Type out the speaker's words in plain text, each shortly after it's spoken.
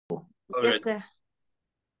All Yes, right. sir.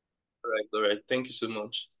 All right. All right. Thank you so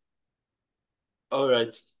much. All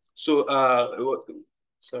right. So,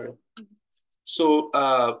 sorry.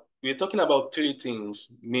 So, we're talking about three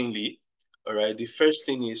things mainly. All right. The first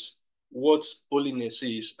thing is what holiness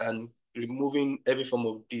is and removing every form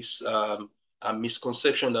of this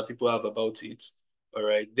misconception that people have about it. All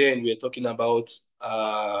right. Then we're talking about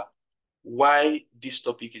why this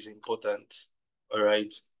topic is important. All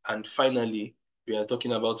right. And finally, we are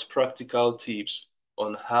talking about practical tips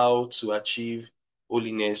on how to achieve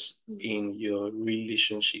holiness in your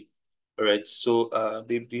relationship. All right. So,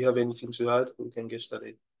 babe, do you have anything to add? We can get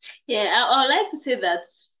started. Yeah, I would like to say that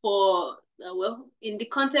for well, in the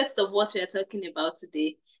context of what we are talking about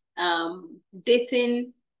today,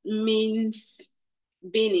 dating means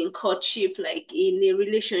being in courtship, like in a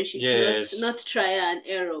relationship, Yes. not trial and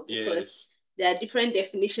error, because Yes. there are different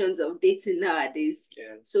definitions of dating nowadays.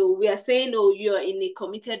 Yeah. So we are saying, oh, you are in a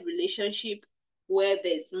committed relationship where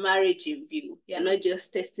there's marriage in view. You're not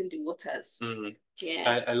just testing the waters. Mhm.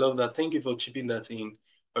 Yeah. I love that. Thank you for chipping that in.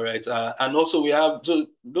 All right. And also we have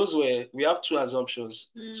we have two assumptions.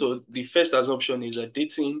 So the first assumption is that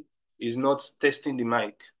dating is not testing the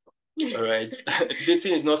mic. All right.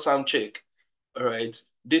 Dating is not sound check. All right.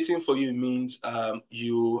 Dating for you means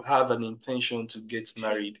you have an intention to get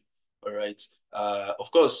married. All right. Of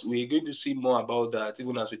course, we're going to see more about that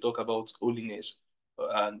even as we talk about holiness.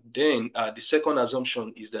 And then the second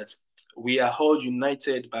assumption is that we are all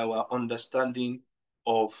united by our understanding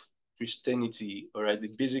of Christianity, all right, the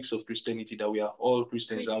basics of Christianity, that we are all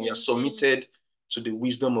Christians and we are submitted to the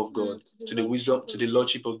wisdom of God, to the wisdom, to the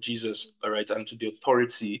lordship of Jesus, all right, and to the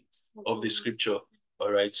authority of the scripture,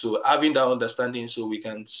 all right. So having that understanding, so we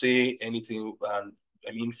can say anything,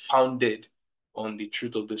 founded on the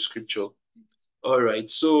truth of the scripture. All right.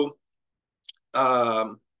 So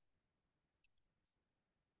um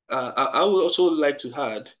I would also like to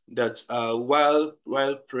add that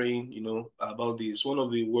while praying, about this, one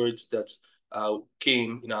of the words that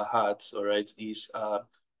came in our hearts, all right, is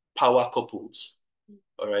power couples.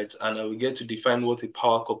 All right, and I will get to define what a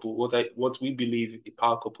power couple, what we believe a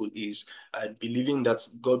power couple is, and believing that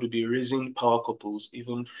God will be raising power couples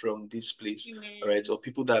even from this place. Amen. All right, or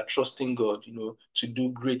people that are trusting God, to do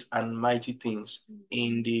great and mighty things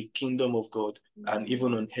in the kingdom of God and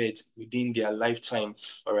even on earth within their lifetime.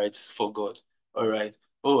 All right, for God. All right.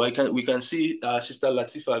 Oh, we can see Sister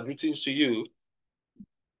Latifa. Greetings to you.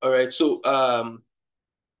 All right, so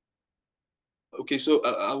okay, so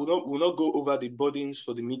I will not go over the burdens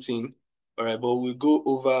for the meeting, all right, but we'll go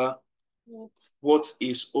over what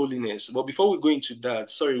is holiness. But before we go into that,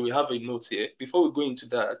 sorry, we have a note here. Before we go into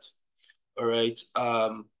that, all right,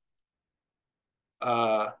 uh,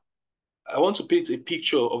 I want to paint a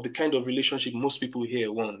picture of the kind of relationship most people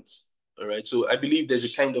here want. All right. So I believe there's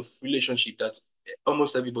a kind of relationship that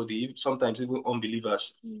almost everybody, sometimes even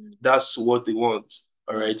unbelievers, that's what they want.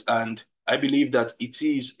 All right. And I believe that it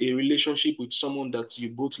is a relationship with someone that you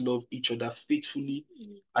both love each other faithfully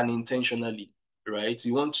and intentionally. Right.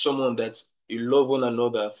 You want someone that you love one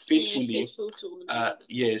another faithfully,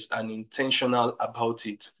 yes, and intentional about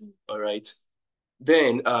it. All right.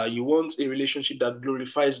 Then you want a relationship that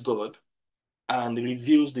glorifies God and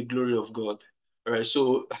reveals the glory of God. All right.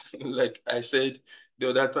 So, like I said the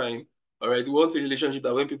other time, all right, you want a relationship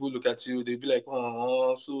that when people look at you, they'll be like,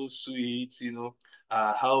 oh, so sweet,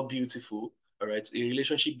 how beautiful. All right. A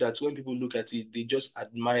relationship that when people look at it, they just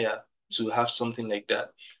admire to have something like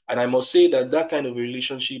that. And I must say that that kind of a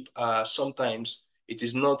relationship, sometimes it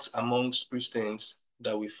is not amongst Christians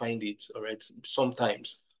that we find it. All right.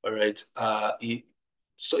 Sometimes. All right.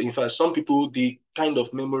 So in fact, some people, the kind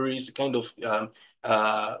of memories, the kind of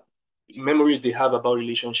uh, memories they have about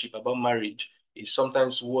relationship, about marriage, is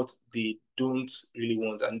sometimes what they don't really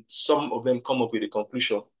want. And some of them come up with a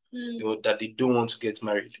conclusion, that they don't want to get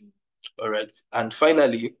married. All right. And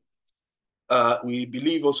finally, we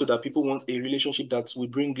believe also that people want a relationship that will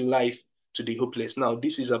bring life to the hopeless. Now,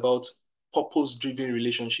 this is about purpose-driven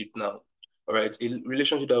relationship now. All right. A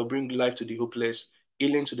relationship that will bring life to the hopeless,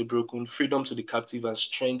 healing to the broken, freedom to the captive, and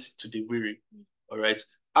strength to the weary. All right.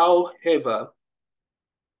 However,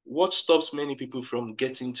 what stops many people from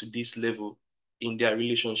getting to this level in their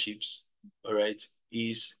relationships, all right,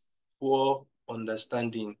 is poor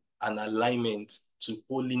understanding and alignment to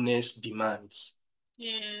holiness demands. Yeah.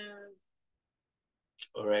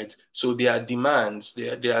 All right. So there are demands,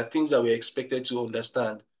 there are things that we're expected to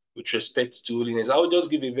understand with respect to holiness. I will just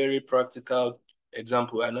give a very practical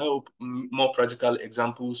example, and I hope more practical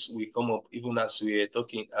examples will come up even as we are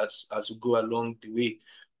talking, as we go along the way.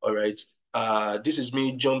 All right. This is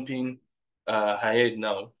me jumping ahead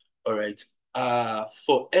now. All right.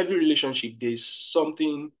 for every relationship, there's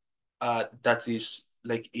something that is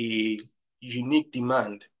like a unique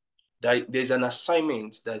demand. That there's an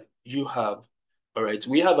assignment that you have. All right.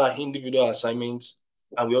 We have our individual assignments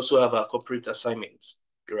and we also have our corporate assignments,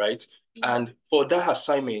 right? And for that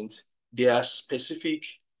assignment, there are specific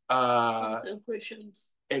consecrations.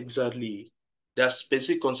 Exactly. There are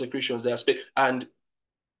specific consecrations. And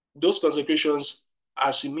those consecrations,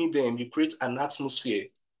 as you meet them, you create an atmosphere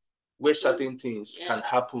where certain things can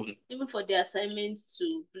happen. Even for the assignment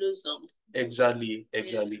to blossom. Exactly.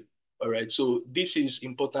 All right. So this is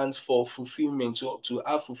important for fulfillment, to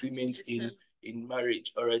have fulfillment in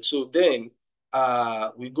marriage. All right. So then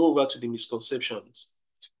we go over to the misconceptions.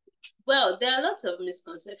 Well, there are lots of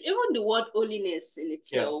misconceptions. Even the word holiness in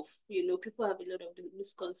itself, people have a lot of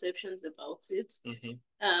misconceptions about it.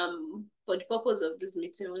 For the purpose of this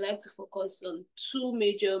meeting, we'd like to focus on two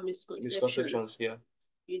major misconceptions.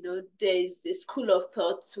 There is the school of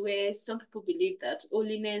thought where some people believe that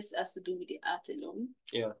holiness has to do with the heart alone.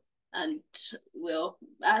 And well,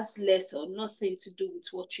 has less or nothing to do with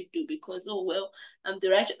what you do, because I'm the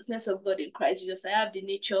righteousness of God in Christ Jesus. I have the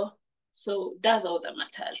nature, so that's all that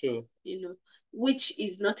matters. Which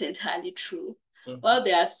is not entirely true. Well,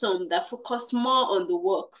 there are some that focus more on the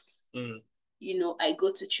works. I go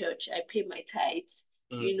to church, I pay my tithes,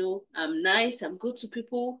 I'm nice, I'm good to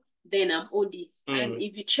people, then I'm holy. And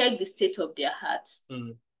if you check the state of their hearts,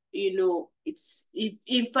 it's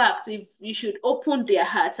in fact, if you should open their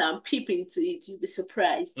heart and peep into it, you'll be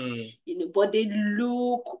surprised. But they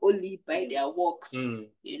look only by their works.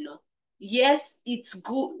 Yes, it's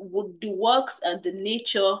good with the works and the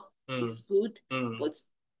nature is good, but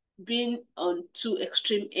being on two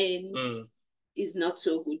extreme ends is not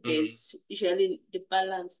so good. There's usually the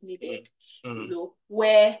balance needed,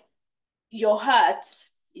 where your heart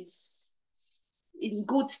is in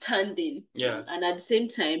good standing, and at the same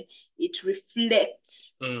time it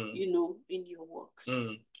reflects, in your works.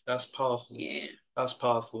 That's powerful. That's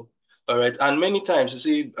powerful. All right. And many times you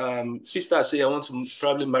see, sisters say, I want to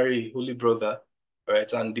probably marry a holy brother. All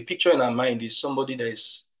right. And the picture in our mind is somebody that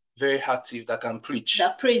is very active, that can preach.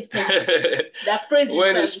 That prays. That prays.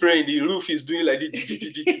 When he's praying, the roof is doing like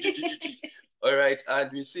this. All right.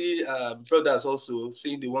 And we see brothers also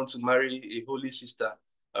saying they want to marry a holy sister.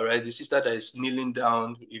 All right. The sister that is kneeling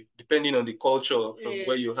down, depending on the culture from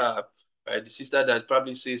where you have. Right. The sister that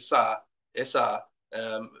probably says, sir, yes, sir.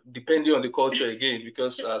 Depending on the culture again,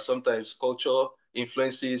 because sometimes culture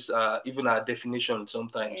influences even our definition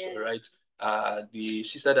sometimes, right? The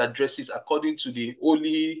sister that dresses according to the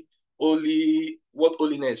what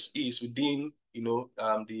holiness is within,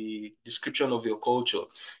 the description of your culture.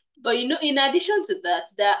 But in addition to that,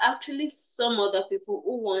 there are actually some other people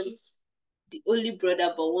who want the holy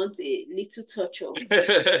brother but want a little touch of.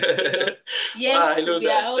 Yes, we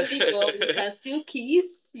are holy, but we can still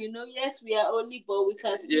kiss. Yes, we are holy, but we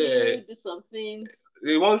can still do some things.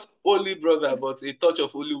 They want holy brother, but a touch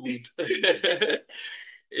of Hollywood.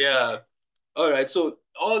 Yeah. All right. So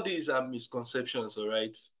all these are misconceptions. All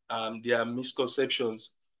right. They are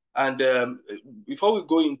misconceptions. And before we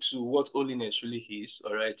go into what holiness really is,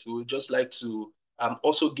 all right, we would just like to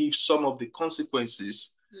also give some of the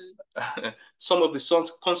consequences, some of the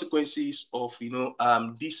consequences of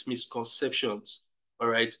these misconceptions. All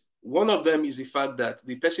right. One of them is the fact that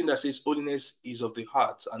the person that says holiness is of the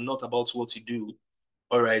heart and not about what you do,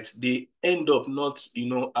 all right, they end up not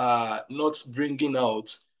not bringing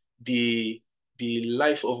out the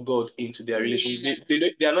life of God into their relationship.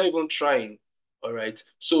 They are not even trying. All right.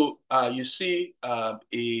 So you see a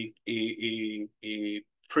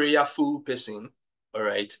prayerful person, all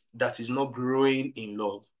right, that is not growing in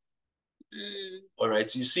love. All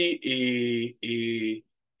right. You see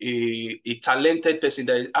a talented person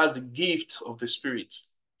that has the gift of the Spirit,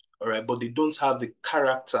 all right, but they don't have the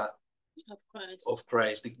character of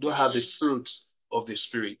Christ. They don't have the fruit of the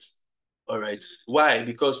Spirit. All right. Why?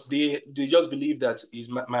 Because they just believe that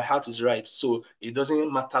my heart is right, so it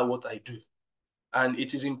doesn't matter what I do. And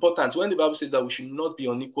it is important when the Bible says that we should not be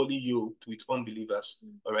unequally yoked with unbelievers.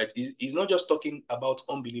 All right. It's not just talking about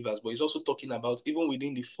unbelievers, but it's also talking about even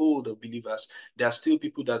within the fold of believers, there are still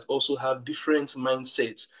people that also have different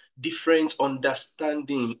mindsets, different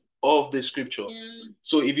understanding of the scripture.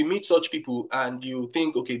 So if you meet such people and you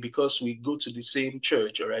think, okay, because we go to the same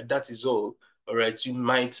church, all right, that is all right, you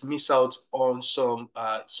might miss out on some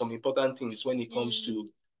important things when it comes to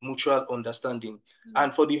mutual understanding.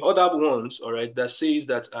 And for the other ones, all right, that says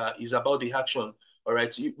that is about the action, all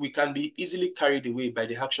right, we can be easily carried away by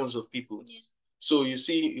the actions of people. So you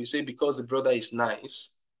say because the brother is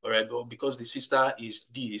nice, all right, but because the sister is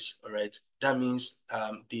this, all right, that means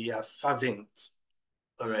they are fervent,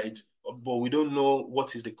 all right, but we don't know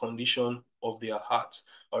what is the condition of their heart,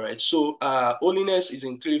 all right. So holiness is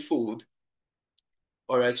in threefold.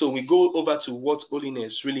 All right, so we go over to what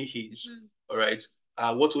holiness really is. All right,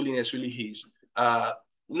 what holiness really is.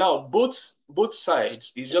 Now both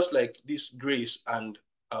sides is just like this grace and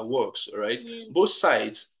works. All right, both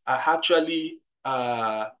sides are actually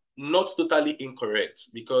not totally incorrect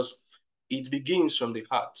because it begins from the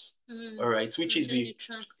heart. All right, which is the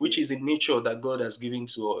nature that God has given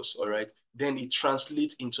to us. All right, then it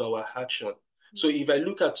translates into our action. So if I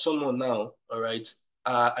look at someone now, all right,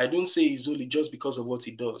 I don't say he's holy just because of what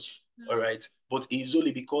he does, all right, but he's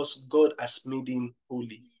holy because God has made him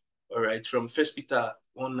holy, all right, from First Peter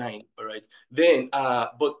 1:9, all right. Then,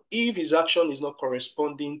 but if his action is not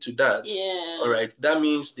corresponding to that, all right, that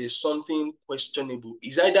means there's something questionable.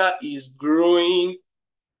 It's either he's growing,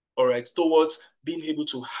 all right, towards being able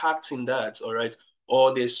to act in that, all right,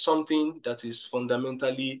 or there's something that is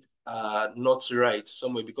fundamentally not right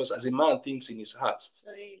somewhere because as a man thinks in his heart,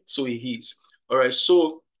 so he is. All right,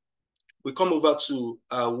 so we come over to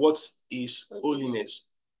what is holiness.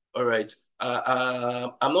 All right.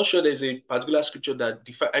 I'm not sure there's a particular scripture that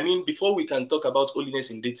I mean, before we can talk about holiness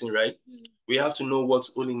in dating, right? We have to know what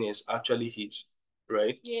holiness actually is,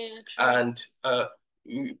 right? Yeah, true. And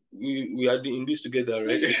we are in this together,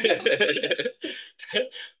 right?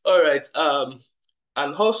 All right.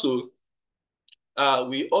 And also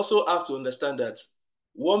we also have to understand that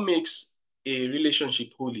what makes a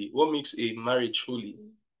relationship holy, what makes a marriage holy,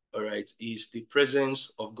 all right, is the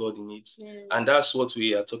presence of God in it. And that's what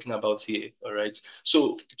we are talking about here, all right?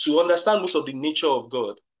 So to understand most of the nature of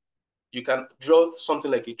God, you can draw something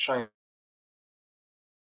like a triangle.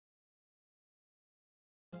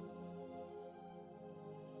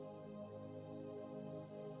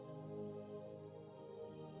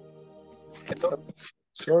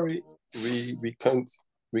 Sorry, we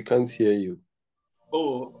can't hear you.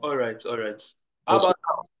 Oh, all right, all right. How Okay. about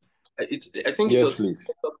I think it Yes, was please.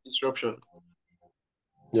 disruption.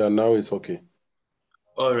 Yeah, now it's okay.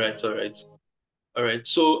 All right, all right. All right.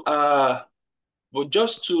 So but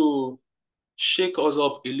just to shake us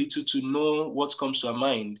up a little to know what comes to our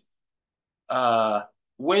mind. Uh,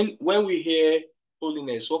 when we hear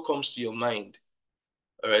holiness, what comes to your mind?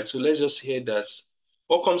 All right, so let's just hear that.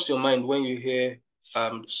 What comes to your mind when you hear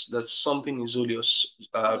that something is holy or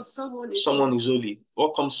someone is holy?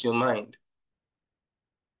 What comes to your mind?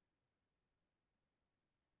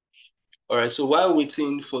 All right, so while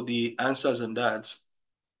waiting for the answers on that,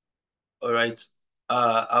 all right,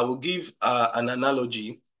 I will give an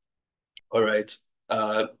analogy. All right,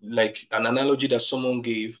 like an analogy that someone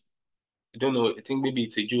gave. I don't know, I think maybe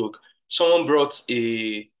it's a joke. Someone brought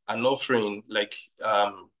an offering, like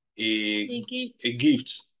a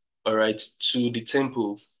gift, all right, to the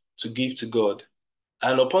temple to give to God.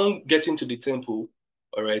 And upon getting to the temple,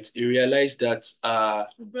 all right, he realized that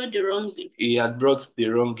He brought the wrong gift. he had brought the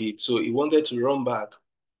wrong gift. So he wanted to run back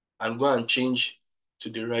and go and change to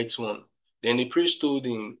the right one. Then the priest told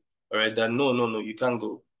him, all right, that no, no, no, you can't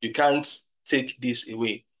go. You can't take this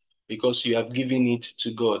away because you have given it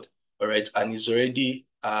to God, all right, and it's already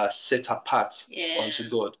set apart unto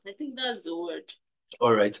God. I think that's the word.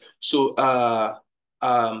 All right. So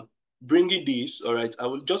bringing this, all right, I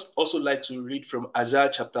would just also like to read from Isaiah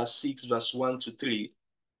chapter 6, verse 1 to 3.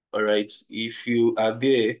 All right. If you are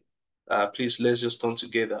there, please let's just turn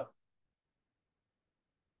together.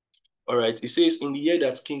 All right, it says, in the year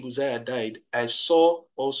that King Uzziah died, I saw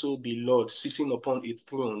also the Lord sitting upon a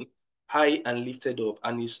throne, high and lifted up,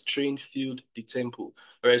 and his train filled the temple.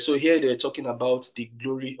 All right, so here they're talking about the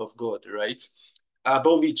glory of God, right?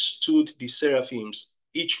 Above it stood the seraphims.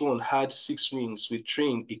 Each one had 6 wings. With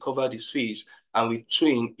twain he covered his face, and with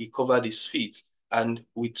twain he covered his feet, and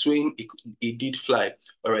with twain he did fly.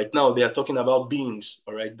 All right, now they are talking about beings,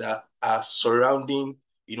 all right, that are surrounding,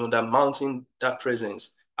 that mountain, that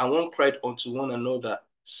presence. And one cried unto one another,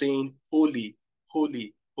 saying, Holy,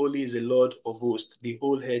 holy, holy is the Lord of hosts. The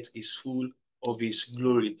whole earth is full of his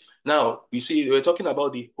glory. Now, you see, they were talking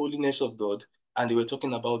about the holiness of God, and they were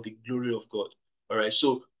talking about the glory of God. All right,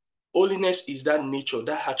 so holiness is that nature,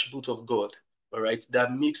 that attribute of God, all right,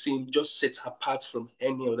 that makes him just set apart from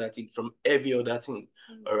any other thing, from every other thing.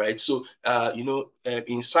 All right, so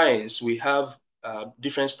in science we have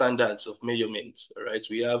different standards of measurement. All right,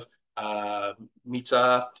 we have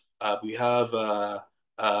meter, we have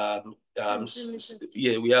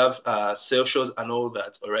yeah, we have Celsius and all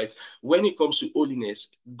that. All right, when it comes to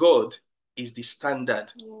holiness, God is the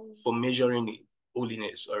standard for measuring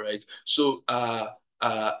holiness. All right, so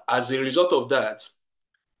as a result of that,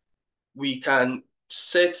 we can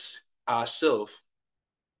set ourselves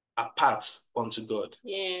apart unto God.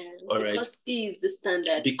 Yeah, all right, because He is the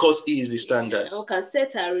standard. because He is the standard. Yeah, we can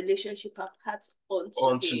set our relationship apart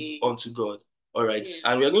unto God. All right. Yeah.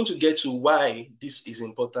 And we are going to get to why this is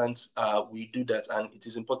important. We do that, and it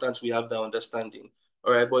is important we have that understanding.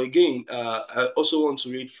 All right. But again, I also want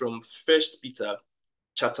to read from First Peter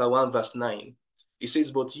chapter 1, verse 9. It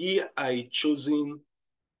says, "But ye are a chosen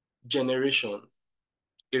generation,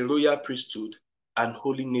 a royal priesthood, and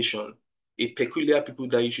holy nation, a peculiar people,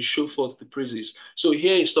 that you should show forth the praises." So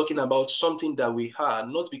here he's talking about something that we are,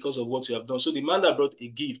 not because of what you have done. So the man that brought a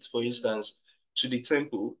gift, for instance, to the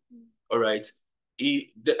temple, all right,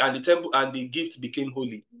 and the temple and the gift became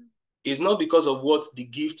holy. It's not because of what the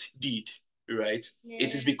gift did, right? Yeah.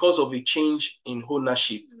 It is because of a change in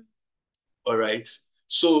ownership. All right.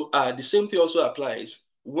 So the same thing also applies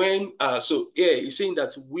when so yeah, he's saying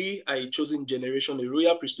that we are a chosen generation, a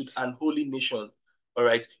royal priesthood, and holy nation. All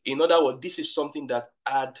right. In other words, this is something that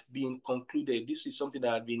had been concluded. This is something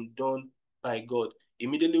that had been done by God.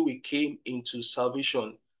 Immediately we came into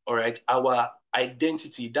salvation. All right. Our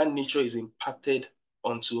identity, that nature is impacted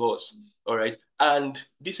onto us. All right. And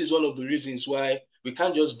this is one of the reasons why we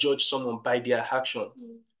can't just judge someone by their action.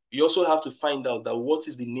 You also have to find out that what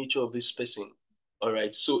is the nature of this person. All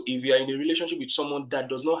right. So if you are in a relationship with someone that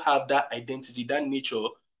does not have that identity, that nature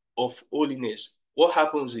of holiness, what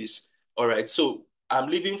happens is, all right, so I'm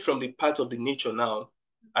living from the part of the nature now,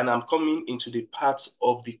 and I'm coming into the part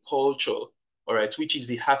of the culture, all right, which is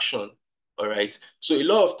the action. All right. So a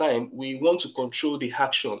lot of time we want to control the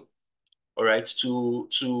action. All right, to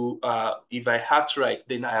if I act right,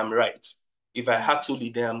 then I am right. If I act holy,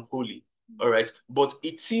 then I'm holy. All right, but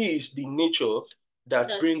it is the nature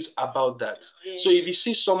that brings about that. So if you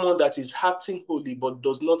see someone that is acting holy but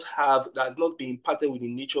does not have, has not been imparted with the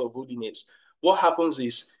nature of holiness, what happens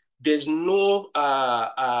is there's no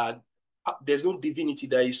divinity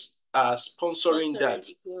that is sponsoring that.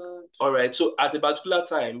 All right, so at a particular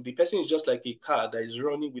time, the person is just like a car that is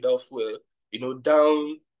running without fuel,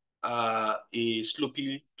 down a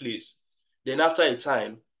slopey place. Then after a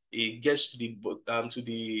time, it gets to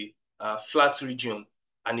the flat region,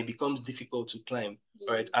 and it becomes difficult to climb.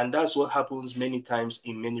 All right, and that's what happens many times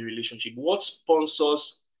in many relationships. What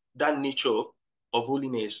sponsors that nature of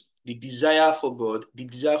holiness, the desire for God, the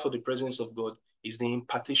desire for the presence of God, is the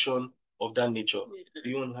impartation of that nature. Do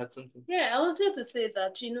you want to add something? Yeah, I wanted to say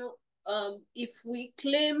that, if we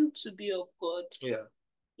claim to be of God,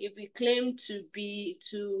 if we claim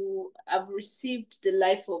to have received the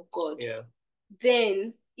life of God,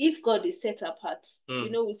 then if God is set apart,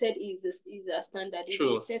 we said is a standard, if He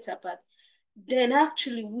is set apart, then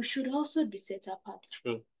actually we should also be set apart.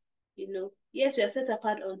 True. Yes, we are set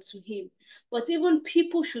apart unto Him, but even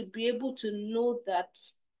people should be able to know that,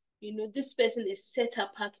 this person is set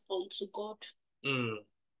apart unto God.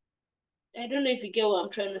 I don't know if you get what I'm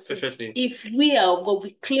trying to say. Perfectly. If we are of God,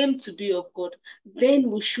 we claim to be of God, then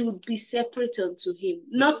we should be separate unto Him,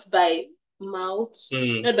 not by mouth,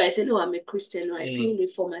 not by saying, "Oh, I'm a Christian," or "I feel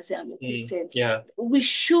reformed, I say I'm a Christian." Yeah. We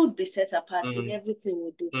should be set apart in everything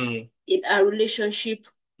we do, in our relationship,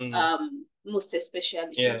 most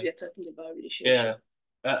especially since we are talking about relationship.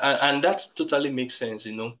 And that totally makes sense,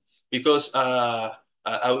 because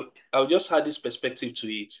I'll just add this perspective to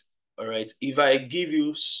it. All right. If I give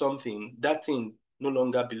you something, that thing no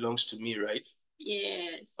longer belongs to me, right?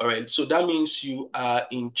 Yes. All right. So that means you are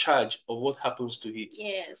in charge of what happens to it.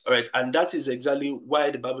 Yes. All right. And that is exactly why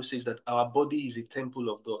the Bible says that our body is a temple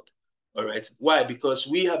of God. All right. Why? Because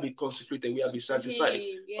we have been consecrated, we have been sanctified.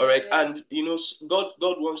 All right. And God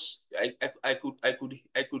wants. I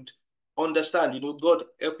could understand. God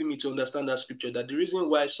helping me to understand that scripture. That the reason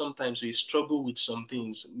why sometimes we struggle with some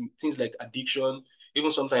things like addiction, even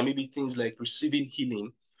sometimes maybe things like receiving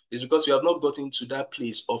healing, is because we have not gotten to that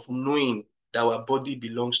place of knowing that our body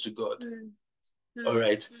belongs to God. All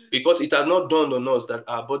right. Because it has not dawned on us that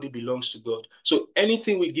our body belongs to God. So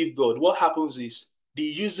anything we give God, what happens is the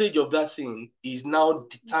usage of that thing is now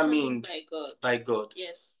determined by God.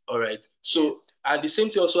 Yes. All right. So, and the same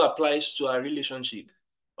thing also applies to our relationship.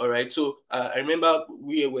 All right. So I remember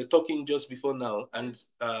we were talking just before now, and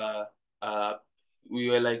we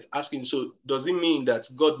were like asking, so does it mean that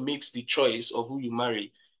God makes the choice of who you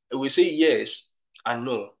marry? And we say yes and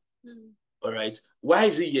no. All right. Why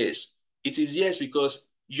is it yes? It is yes because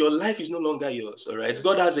your life is no longer yours. All right.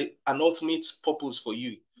 God has an ultimate purpose for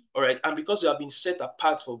you. All right. And because you have been set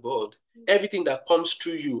apart for God, everything that comes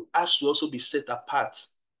through you has to also be set apart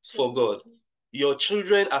for God. Your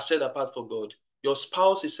children are set apart for God. Your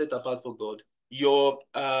spouse is set apart for God. Your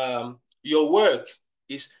work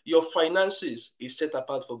is your finances is set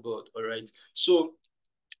apart for God. All right. So,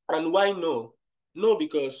 and why no? No,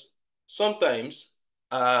 because sometimes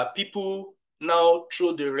people now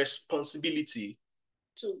throw the responsibility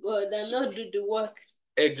to God and not do the work.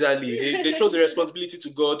 Exactly. They throw the responsibility to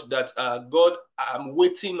God that God, I'm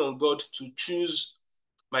waiting on God to choose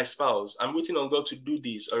my spouse. I'm waiting on God to do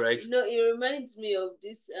this. All right. You know, it reminds me of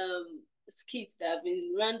this skit that have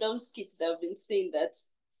been random skits that have been saying that,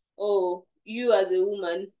 oh, you as a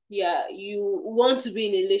woman, yeah, you want to be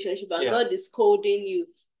in a relationship and God is scolding you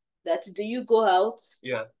that do you go out?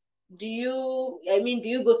 Yeah. Do you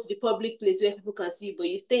go to the public place where people can see you, but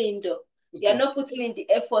you stay indoor? Okay. You're not putting in the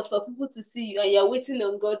effort for people to see you, and you're waiting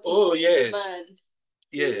on God to bring the man.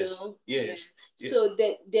 Yes. You know? Yes. Yeah. So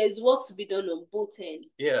there's work to be done on both ends.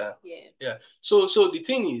 Yeah. So the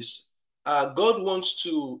thing is, God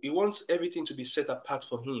He wants everything to be set apart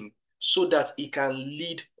for him so that he can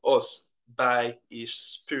lead us by his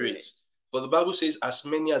spirit. For the Bible says, as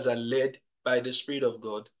many as are led by the Spirit of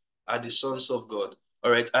God are the sons of God.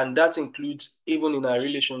 All right. And that includes even in our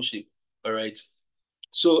relationship. All right.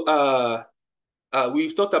 So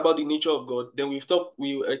we've talked about the nature of God. Then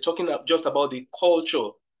we were talking just about the culture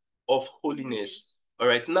of holiness. All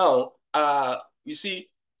right. Now, you see,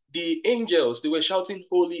 the angels, they were shouting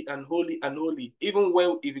holy and holy and holy. Even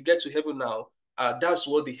when, if you get to heaven now, that's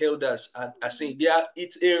what the elders are saying.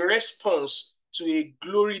 It's a response to a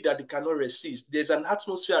glory that they cannot resist. There's an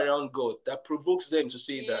atmosphere around God that provokes them to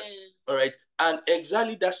say that. All right. And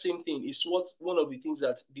exactly that same thing is what one of the things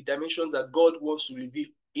that the dimensions that God wants to reveal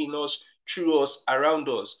in us, through us, around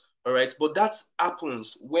us. All right. But that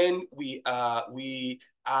happens when we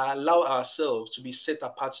allow ourselves to be set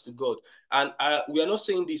apart to God. And we are not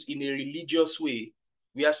saying this in a religious way.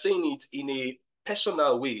 We are saying it in a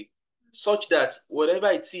personal way, such that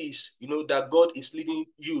whatever it is, that God is leading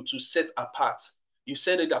you to set apart, you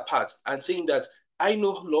set it apart and saying that I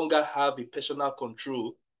no longer have a personal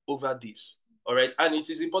control over this. All right. And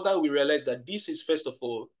it is important we realize that this is, first of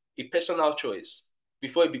all, a personal choice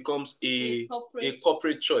before it becomes a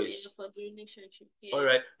corporate choice. For the relationship. All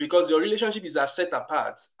right. Because your relationship is as set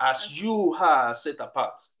apart as you are set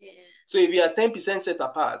apart. So if you are 10% set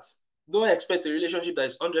apart, don't expect a relationship that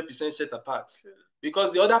is 100% set apart. True.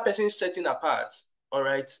 Because the other person setting apart, all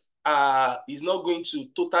right, is not going to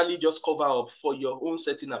totally just cover up for your own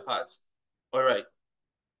setting apart. All right.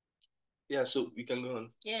 Yeah, so we can go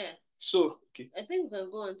on. Yeah. So, okay. I think we can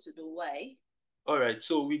go on to the why. All right.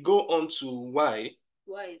 So we go on to why.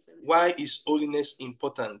 Why is holiness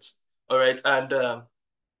important? All right. And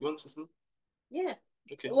you want to say? Yeah.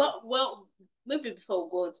 Okay. Well, maybe before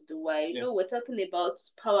we go on to the why, we're talking about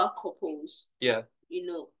power couples. Yeah.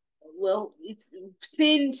 Well, it's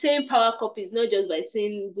saying power couple is not just by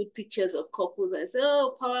seeing good pictures of couples and say,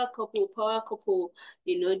 oh, power couple.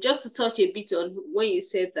 Just to touch a bit on when you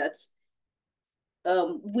said that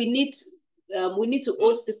we need to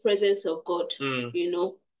host the presence of God.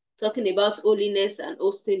 Talking about holiness and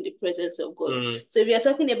hosting the presence of God. So if you're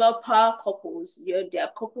talking about power couples, there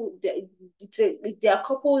are couples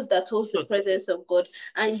that host the presence of God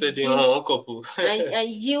and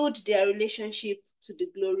yield their relationship to the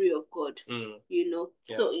glory of God.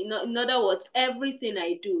 So in other words, everything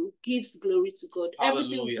I do gives glory to God.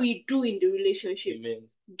 Hallelujah. Everything we do in the relationship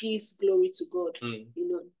gives glory to God.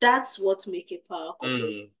 That's what makes a power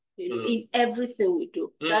couple. In everything we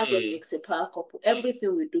do, that's what makes a power couple.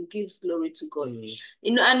 Everything we do gives glory to God.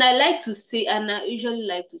 And I like to say, and I usually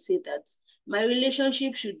like to say that my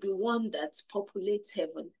relationship should be one that populates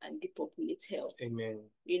heaven and depopulates hell. Amen.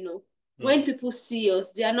 When people see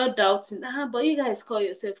us, they are not doubting, but you guys call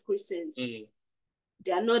yourself Christians.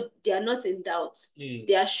 They are not in doubt.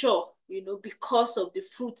 They are sure, because of the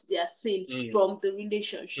fruit they are seeing from the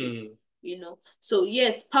relationship. So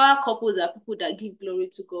yes, power couples are people that give glory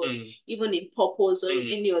to God, even in purpose or in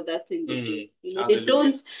any other thing they do. They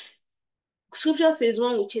don't. Scripture says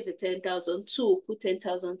one will chase a 10,000, two will put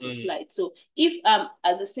 10,000 to flight. So if I'm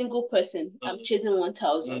as a single person, I'm chasing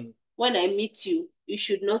 1,000. When I meet you, you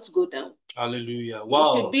should not go down. Hallelujah.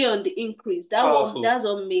 Wow. It should be on the increase. That's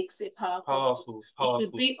what makes a power couple. It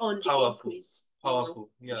should be on the increase. Powerful.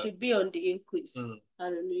 Yeah. It should be on the increase.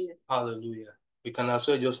 Hallelujah. Hallelujah. We can as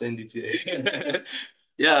well just end it here.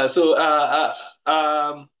 Yeah. So I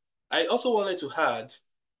also wanted to add,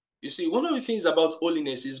 you see, one of the things about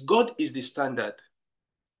holiness is God is the standard.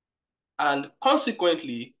 And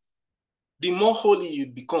consequently, the more holy you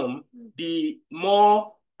become, the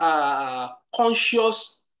more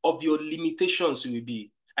conscious of your limitations you will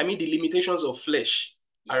be. I mean, the limitations of flesh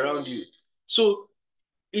around you. So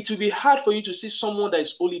it will be hard for you to see someone that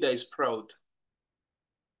is holy, that is proud.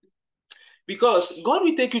 Because God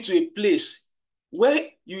will take you to a place where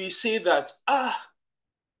you will say that, I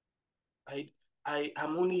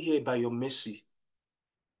am only here by your mercy.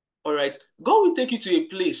 All right. God will take you to a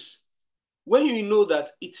place where you know that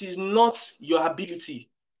it is not your ability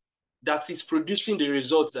that is producing the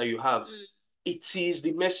results that you have. It is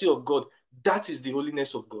the mercy of God. That is the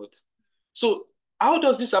holiness of God. So how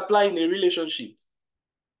does this apply in a relationship?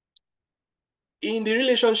 In the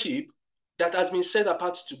relationship that has been set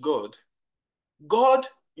apart to God,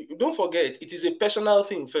 don't forget, it is a personal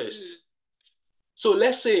thing first. So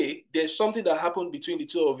let's say there's something that happened between the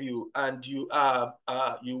two of you and you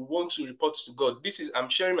want to report to God. I'm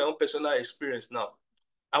sharing my own personal experience now.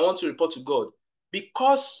 I want to report to God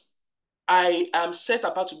because I am set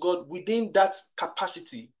apart to God within that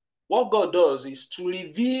capacity. What God does is to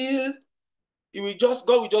reveal, God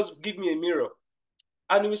will just give me a mirror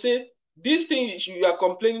and he will say, this thing you are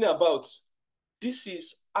complaining about, this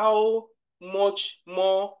is how much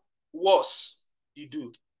more worse you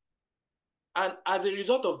do. And as a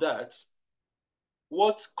result of that,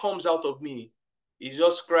 what comes out of me is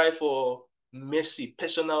just cry for mercy,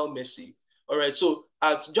 personal mercy. All right. So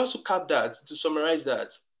just to cap that, to summarize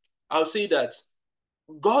that, I'll say that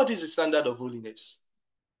God is the standard of holiness,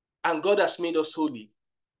 and God has made us holy.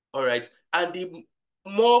 All right. And the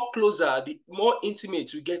more closer, the more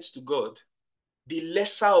intimate we get to God, the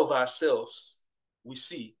lesser of ourselves we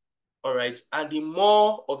see. All right. And the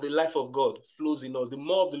more of the life of God flows in us, the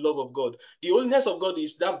more of the love of God. The holiness of God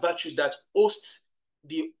is that virtue that hosts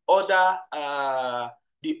the other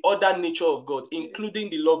nature of God, including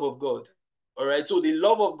the love of God. All right. So the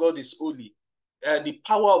love of God is holy. The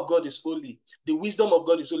power of God is holy. The wisdom of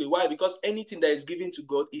God is holy. Why? Because anything that is given to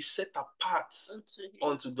God is set apart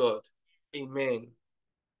unto God. Amen.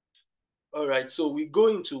 All right, so we go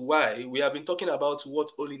into why. We have been talking about what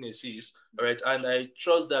holiness is, all right, and I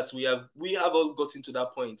trust that we have all gotten to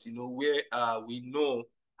that point, where we know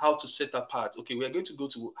how to set apart. Okay, we are going to go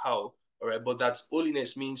to how, all right, but that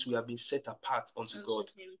holiness means we have been set apart unto God,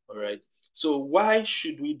 all right. So why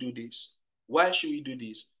should we do this? Why should we do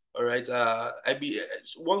this? All right,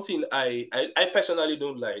 one thing I personally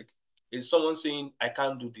don't like is someone saying I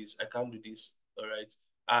can't do this, I can't do this, all right.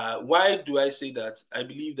 Why do I say that? I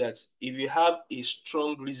believe that if you have a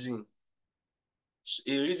strong reason,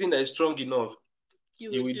 a reason that is strong enough,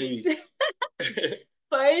 you will do it.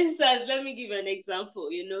 For instance, let me give you an example.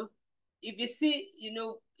 If you see,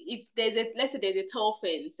 if let's say there's a tall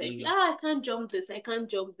fence, and I can't jump this, I can't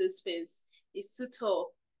jump this fence. It's too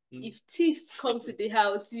tall. If thieves come to the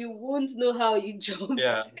house, you won't know how you jump.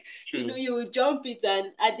 Yeah, true. You will jump it,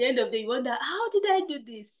 and at the end of the day, you wonder, how did I do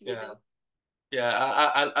this?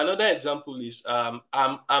 Yeah, another example is I'm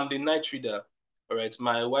the night reader. All right,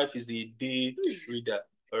 my wife is the day reader.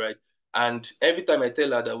 All right, and every time I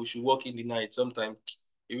tell her that we should work in the night, sometimes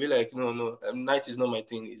you be like, no, night is not my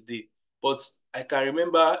thing, it's day. But I can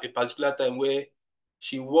remember a particular time where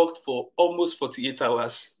she worked for almost 48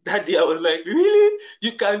 hours. That day I was like, really?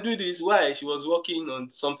 You can do this? Why? She was working on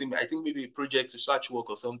something, I think maybe a project, research work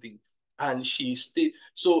or something, and she stayed.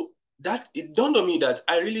 So that it dawned on me that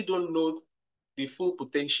I really don't know the full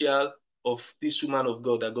potential of this woman of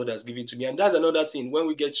God that God has given to me. And that's another thing. When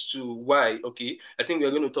we get to why, okay, I think we're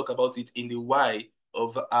going to talk about it in the why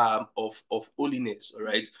of holiness. All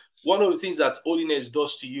right. One of the things that holiness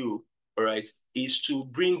does to you, all right, is to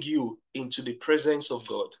bring you into the presence of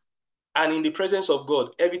God. And in the presence of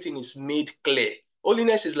God, everything is made clear.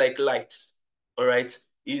 Holiness is like light, all right?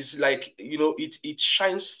 Is like, it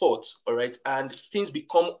shines forth, all right? And things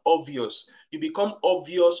become obvious. You become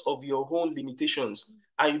obvious of your own limitations,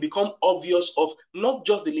 and you become obvious of not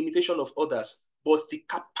just the limitation of others, but the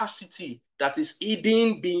capacity that is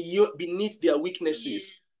hidden beneath their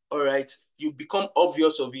weaknesses, all right? You become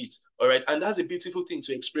obvious of it, all right? And that's a beautiful thing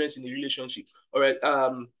to experience in a relationship, all right?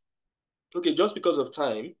 Okay, just because of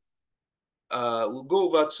time, we'll go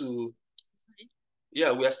over to, we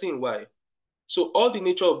are seeing why. So all the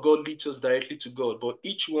nature of God leads us directly to God, but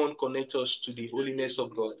each one connects us to the holiness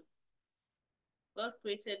of God. God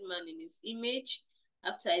created man in his image,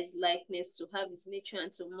 after his likeness, to have his nature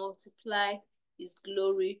and to multiply his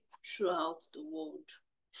glory throughout the world.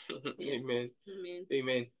 Amen.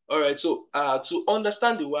 Amen. All right. So to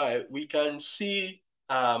understand the why, we can see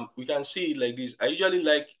it like this. I usually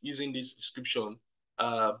like using this description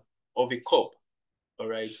of a cup, all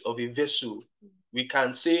right, of a vessel. We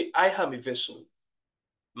can say, I am a vessel.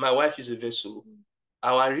 My wife is a vessel.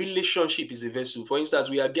 Our relationship is a vessel. For instance,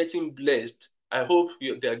 we are getting blessed. I hope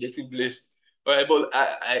they are getting blessed. All right, but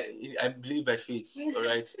I believe by faith. All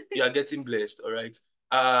right, you are getting blessed. All right.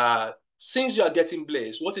 Since you are getting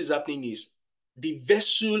blessed, what is happening is the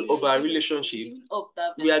vessel of our relationship,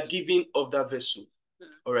 we are giving of that vessel.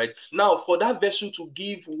 All right. Now, for that vessel to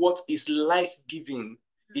give what is life-giving,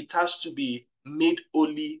 it has to be made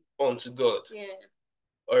holy unto God. Yeah.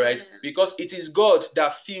 All right. Yeah. Because it is God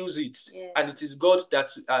that fills it, and it is God that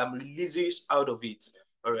releases out of it.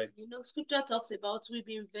 All right. Scripture talks about we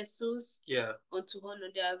being vessels unto honor.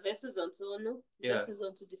 There are vessels unto honor, vessels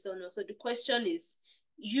unto dishonor. So the question is,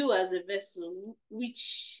 you as a vessel,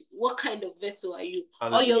 what kind of vessel are you?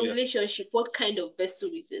 Hallelujah. Or your relationship, what kind of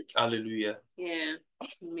vessel is it? Hallelujah. Yeah.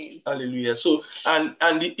 Amen. Hallelujah. So, and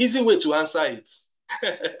the easy way to answer it,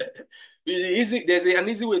 there's an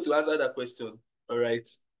easy way to answer that question. All right.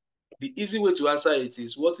 The easy way to answer it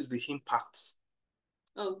is, what is the impact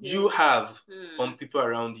you have on people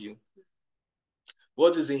around you?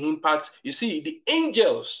 What is the impact? You see, the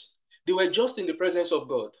angels, they were just in the presence of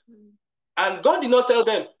God. And God did not tell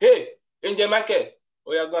them, hey, Angel Michael,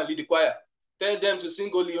 oh, you're going to lead the choir. Tell them to sing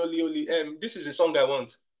holy, holy, holy. This is the song I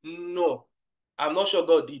want. No, I'm not sure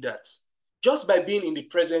God did that. Just by being in the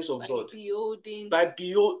presence of God.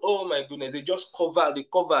 Oh my goodness, they just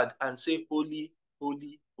covered and say holy,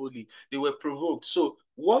 holy, holy. They were provoked. So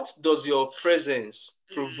what does your presence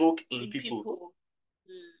provoke in people?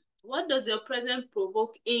 What does your presence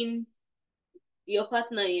provoke in your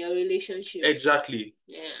partner, in your relationship? Exactly.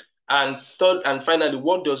 Yeah. And third and finally,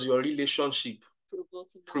 what does your relationship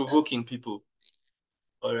provoke in people?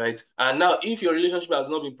 All right. And now, if your relationship has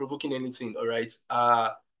not been provoking anything, all right,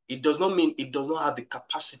 it does not mean it does not have the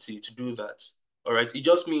capacity to do that. All right. It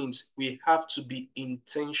just means we have to be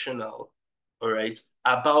intentional, all right,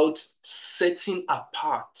 about setting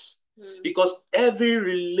apart. Because every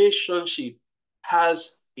relationship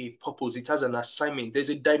has a purpose, it has an assignment. There's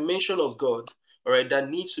a dimension of God, all right, that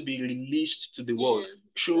needs to be released to the world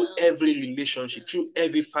through every relationship, through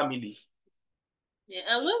every family. Yeah,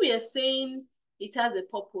 and when we are saying it has a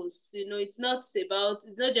purpose, it's not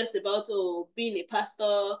just about being a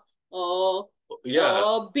pastor or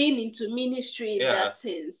being into ministry in that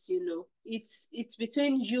sense. It's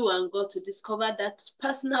between you and God to discover that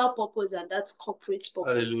personal purpose and that corporate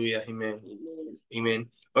purpose. Hallelujah. Amen. Amen. Amen.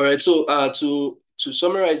 All right. So to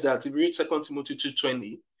summarize that, if you read 2 Timothy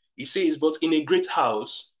 2:20, it says, but in a great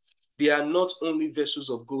house they are not only vessels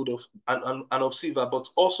of gold and of silver, but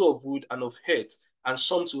also of wood and of earth, and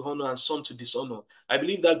some to honor and some to dishonor. I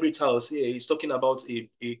believe that great house here is talking about a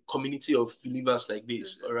community of believers like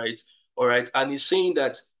this. All right. All right. And he's saying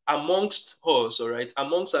that amongst us, all right,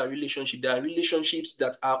 amongst our relationship, there are relationships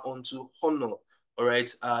that are unto honor. All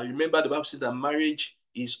right. Remember the Bible says that marriage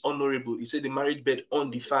is honorable. He said the marriage bed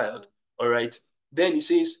undefiled. All right. Then he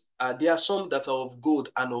says there are some that are of gold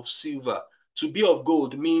and of silver. To be of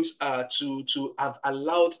gold means to have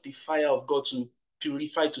allowed the fire of God to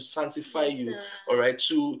purify, to sanctify you. All right.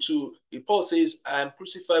 Paul says, I am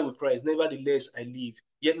crucified with Christ. Nevertheless, I live.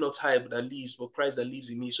 Yet not I, but I live, but Christ that lives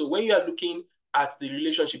in me. So when you are looking at the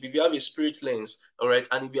relationship, if you have a spirit lens, all right,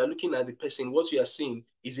 and if you are looking at the person, what you are seeing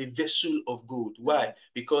is a vessel of gold. Why?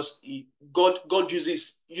 Because God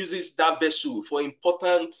uses that vessel for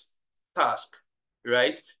important task,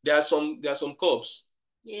 right? There are some cups,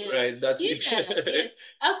 right? Yes.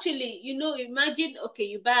 Actually, imagine, okay,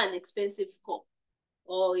 you buy an expensive cup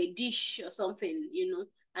or a dish or something,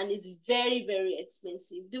 and it's very, very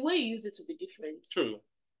expensive. The way you use it will be different. True.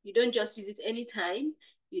 You don't just use it anytime,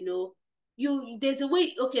 there's a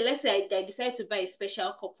way. Okay, let's say I decide to buy a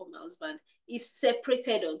special cup for my husband. It's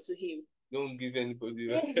separated onto him. Don't give anybody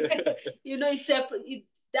it's separate.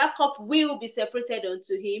 That cup will be separated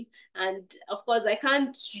onto him, and of course I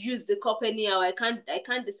can't use the cup anyhow. I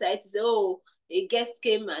can't decide to say, oh, a guest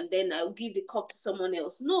came and then I'll give the cup to someone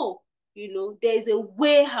else. No, there's a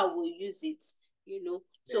way how we use it.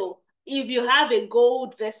 So if you have a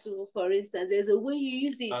gold vessel, for instance, there's a way you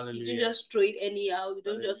use it. Hallelujah. You don't just throw it anyhow. You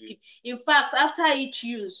don't just keep. In fact, after each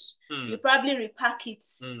use, you probably repack it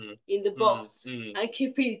in the box and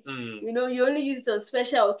keep it. You only use it on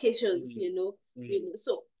special occasions.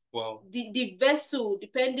 So wow. The vessel,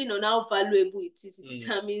 depending on how valuable it is, it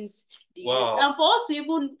determines the use. And for us,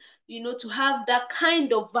 even to have that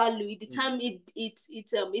kind of value,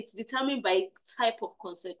 it's determined by type of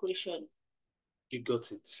consecration. You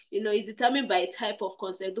got it. It's determined by a type of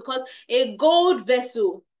concept, because a gold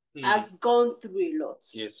vessel has gone through a lot.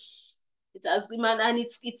 Yes. It has been, and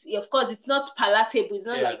it's of course it's not palatable. It's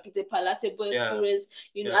not like it's a palatable experience.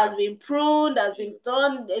 Has been pruned, has been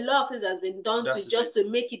done. A lot of things has been done to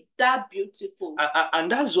make it that beautiful.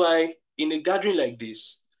 And that's why in a gathering like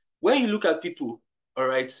this, when you look at people, all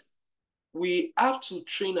right, we have to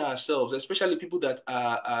train ourselves, especially people that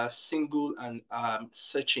are single and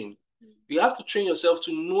searching. You have to train yourself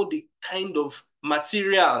to know the kind of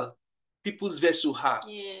material people's vessel have.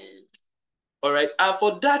 Yeah. All right. And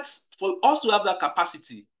for that, for us to have that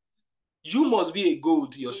capacity, you must be a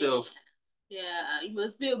gold yourself. Yeah, you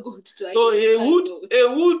must be a gold to So gold. a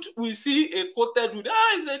wood, we see a coated wood.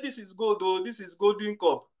 I said this is gold, oh, this is golden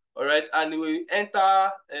cup. All right, and we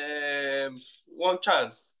enter one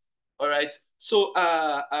chance. All right. So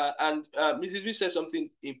Mrs. B said something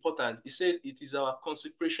important. He said it is our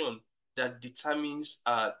consecration that determines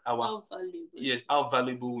our how valuable. Yes, how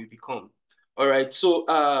valuable we become. All right.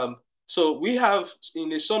 So we have,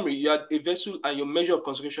 in a summary, you have a vessel, and your measure of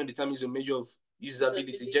consecration determines your measure of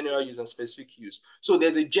usability, general use and specific use. So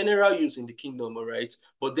there's a general use in the kingdom, all right?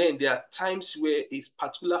 But then there are times where a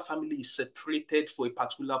particular family is separated for a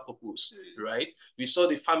particular purpose, right? We saw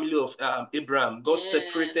the family of Abraham. God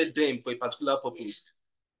separated them for a particular purpose.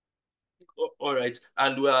 All right,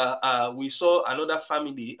 and we saw another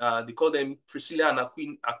family. They call them Priscilla and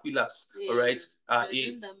Aquilas. All right,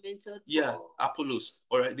 Apollos.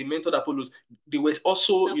 All right, they mentored Apollos. They were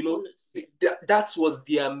also, that was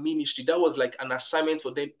their ministry. That was like an assignment for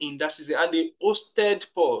them in that season, and they hosted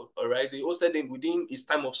Paul. All right, they hosted him within his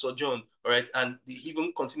time of sojourn. All right, and they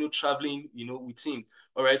even continued traveling, with him.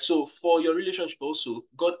 All right, so for your relationship also,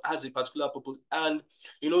 God has a particular purpose, and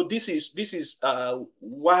this is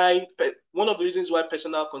why one of the reasons why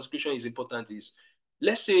personal consecration is important is,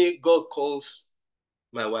 let's say God calls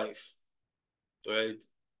my wife, right,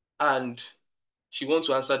 and she wants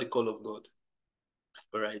to answer the call of God.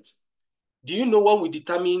 All right, do you know what will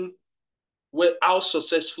determine how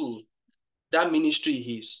successful that ministry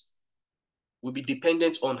is? Will be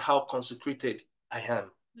dependent on how consecrated I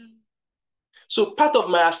am. So part of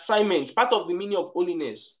my assignment, part of the meaning of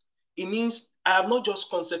holiness, it means I have not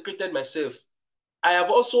just consecrated myself, I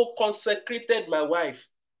have also consecrated my wife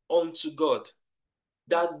unto God.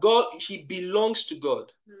 That God, she belongs to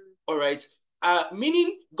God. All right.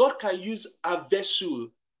 Meaning God can use a vessel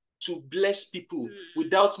to bless people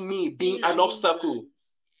without me being an obstacle.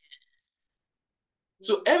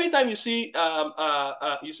 So every time you see,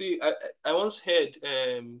 I once heard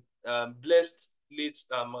blessed late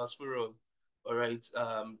Masmuron, all right,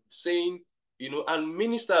 saying, and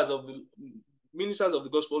ministers of the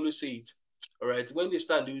gospel always say it, all right, when they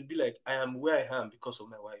stand, they will be like, I am where I am because of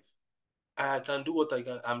my wife. I can do what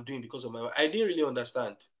I'm doing because of my wife. I didn't really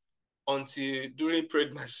understand until during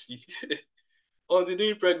pregnancy. Until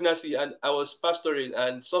during pregnancy, and I was pastoring,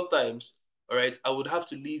 and sometimes, all right, I would have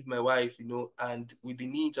to leave my wife, and with the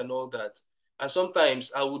needs and all that. And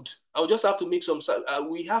sometimes I would just have to make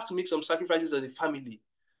we have to make some sacrifices as a family.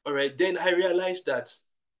 All right. Then I realized that,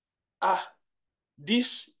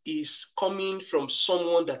 this is coming from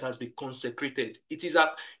someone that has been consecrated. It is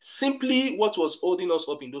simply what was holding us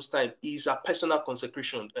up in those times is a personal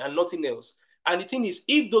consecration and nothing else. And the thing is,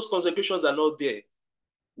 if those consecrations are not there,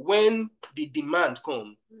 when the demand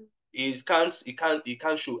comes, it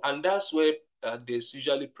can't show. And that's where there's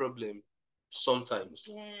usually problem sometimes.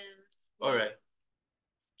 All right.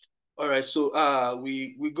 All right, so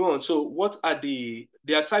we go on. So what are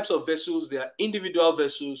there are types of vessels, there are individual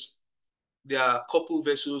vessels, there are couple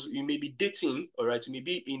vessels. You may be dating, all right, you may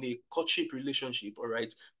be in a courtship relationship, all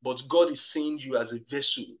right, but God is saying you as a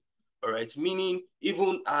vessel, all right, meaning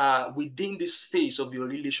even within this phase of your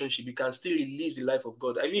relationship, you can still release the life of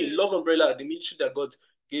God. I mean, Love Umbrella, the ministry that God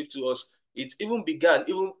gave to us, it even began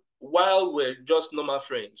even while we're just normal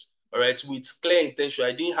friends, all right, with clear intention.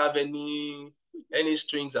 I didn't have any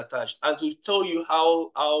strings attached, and to tell you how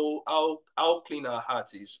clean our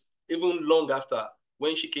heart is, even long after,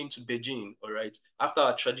 when she came to Beijing, all right, after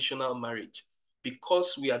our traditional marriage,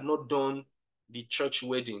 because we had not done the church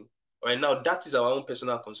wedding. All right, now that is our own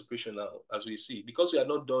personal consecration now, as we see. Because we had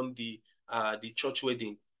not done the church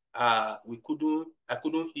wedding, I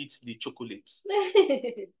couldn't eat the chocolates.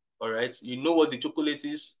 All right, you know what the chocolate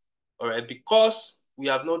is? All right, because we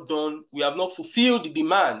have not fulfilled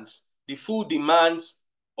the full demands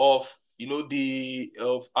of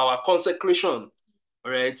of our consecration.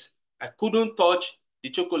 All right, I couldn't touch the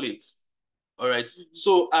chocolates. All right.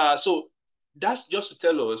 So that's just to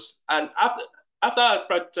tell us. And after our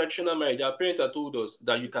traditional marriage, our parents have told us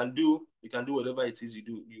that you can do whatever it is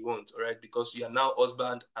you want, all right, because you are now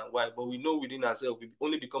husband and wife. But we know within ourselves we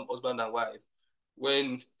only become husband and wife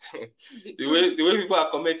when the way people are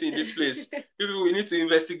commenting in this place, people, we need to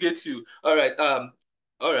investigate you. All right.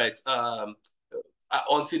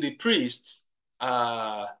 Until the priest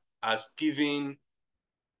has given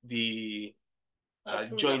the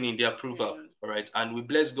joining the approval. All right, and we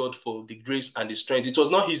bless God for the grace and the strength. It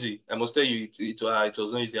was not easy, I must tell you. It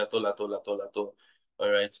was not easy at all, at all, at all, at all.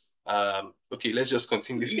 All right. Okay, let's just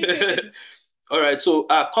continue. All right, so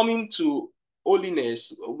coming to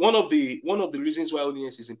holiness, one of the reasons why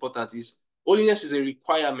holiness is important is holiness is a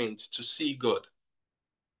requirement to see God.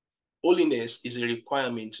 Holiness is a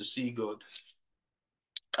requirement to see God.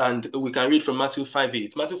 And we can read from Matthew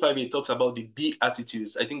 5:8. Matthew 5:8 talks about the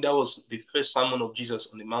Beatitudes. I think that was the first sermon of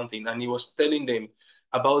Jesus on the mountain, and he was telling them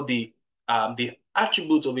about the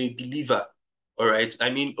attributes of a believer. All right, I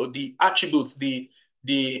mean the attributes, the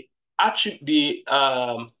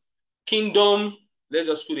kingdom. Let's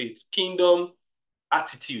just put it, kingdom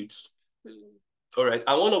attitudes. All right,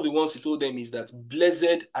 and one of the ones he told them is that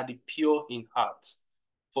blessed are the pure in heart,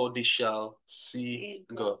 for they shall see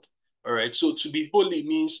God. All right, so to be holy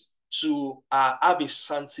means to have a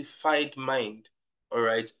sanctified mind, all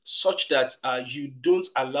right, such that you don't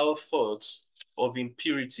allow thoughts of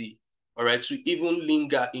impurity, all right, to even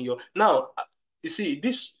linger in your. Now, you see,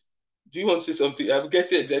 this. Do you want to say something? I'm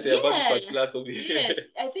getting excited about this particular topic. Yes,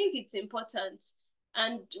 I think it's important.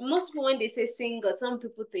 And most people, when they say sing God, some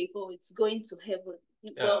people think, oh, it's going to heaven.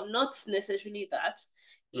 Well, not necessarily that.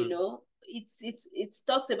 You know, it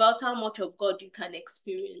talks about how much of God you can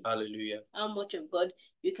experience. Hallelujah. How much of God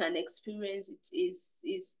you can experience. It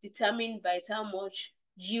is determined by how much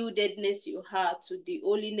yieldedness you have to the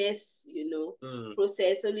holiness,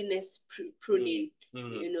 process, holiness pruning.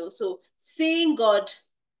 So seeing God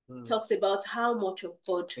talks about how much of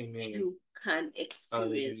God you can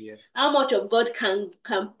experience. Hallelujah. How much of God can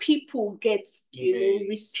people get,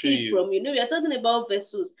 receive from. We are talking about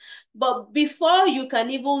vessels, but before you can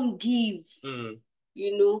even give,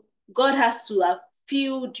 God has to have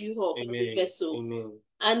filled you up as a vessel.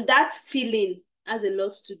 And that feeling has a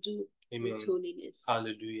lot to do with holiness.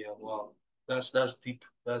 Hallelujah. Wow. That's deep.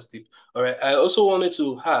 That's deep. All right. I also wanted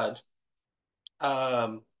to add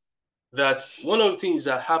that one of the things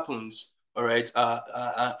that happens, all right,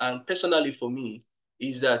 and personally for me,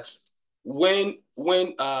 is that when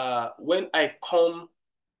I come,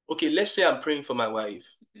 okay, let's say I'm praying for my wife,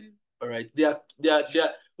 all right, they are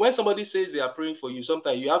when somebody says they are praying for you,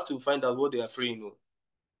 sometimes you have to find out what they are praying on.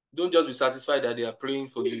 Don't just be satisfied that they are praying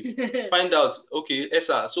for you. Find out, okay,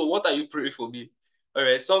 Esa, so what are you praying for me? All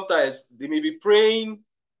right, sometimes they may be praying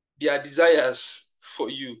their desires for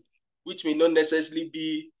you, which may not necessarily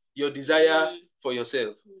be your desire for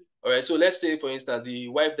yourself. All right, so let's say, for instance, the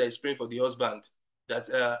wife that is praying for the husband, that,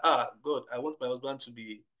 God, I want my husband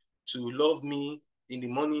to love me in the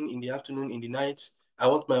morning, in the afternoon, in the night. I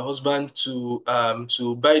want my husband to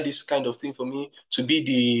buy this kind of thing for me, to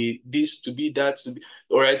be this, to be that, to be.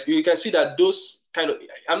 All right, you can see that those kind of.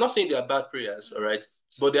 I'm not saying they are bad prayers, all right,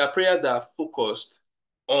 but they are prayers that are focused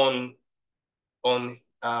on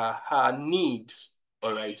her needs.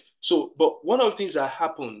 All right. So, but one of the things that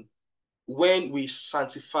happen when we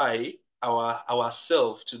sanctify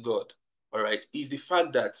ourselves to God, all right, is the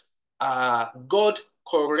fact that God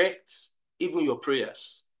corrects even your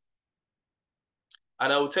prayers.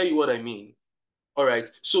 And I will tell you what I mean. All right.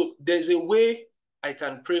 So there's a way I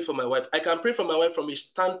can pray for my wife. I can pray for my wife from a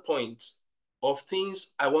standpoint of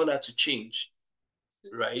things I want her to change,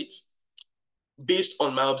 right? Based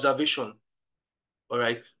on my observation. All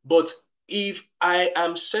right. But if I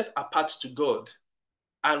am set apart to God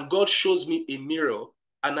and God shows me a mirror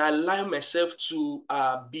and I allow myself to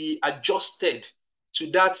be adjusted to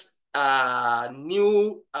that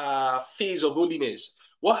new phase of holiness,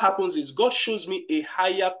 what happens is God shows me a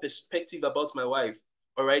higher perspective about my wife,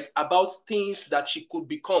 all right, about things that she could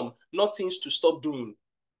become, not things to stop doing,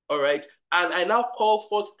 all right. And I now call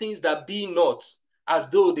forth things that be not as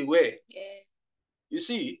though they were. Yeah. You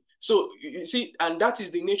see, so you see, and that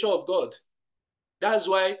is the nature of God. That's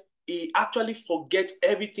why he actually forgets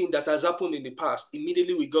everything that has happened in the past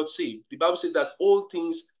immediately we got saved. The Bible says that all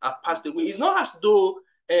things have passed away. It's not as though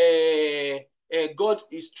God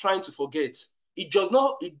is trying to forget. It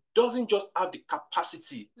doesn't just have the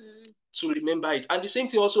capacity to remember it. And the same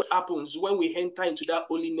thing also happens when we enter into that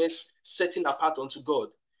holiness setting apart unto God.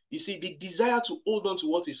 You see, the desire to hold on to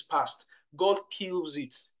what is past, God kills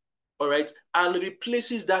it, all right, and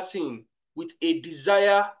replaces that thing with a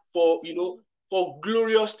desire for, for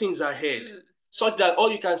glorious things ahead, such that all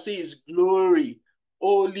you can say is glory,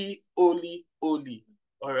 holy, holy, holy.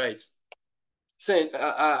 All right. So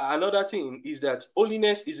another thing is that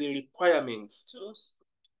holiness is a requirement.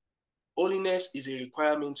 Holiness is a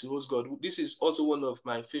requirement to host God. This is also one of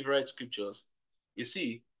my favorite scriptures. You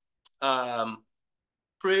see,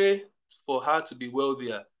 pray for her to be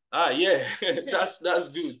wealthier. Yeah, that's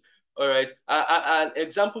good. All right. An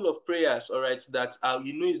example of prayers, all right, that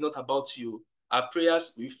is not about you. Our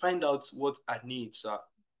prayers, we find out what our needs are,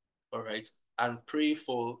 all right, and pray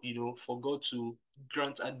for for God to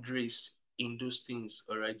grant us grace in those things,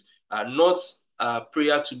 all right. Not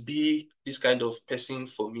prayer to be this kind of person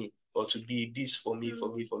for me, or to be this for me,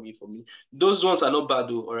 for me, for me, for me. Those ones are not bad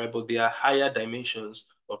though, all right, but they are higher dimensions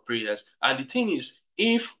of prayers. And the thing is,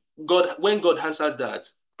 when God answers that,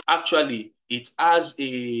 actually it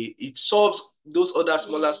solves those other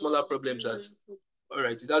smaller problems that, all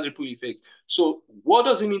right, it has ripple effect. So what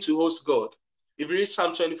does it mean to host God? If you read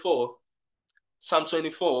Psalm 24,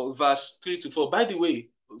 verse 3 to 4. By the way,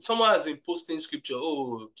 someone has been posting scripture.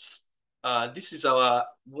 Oh, this is our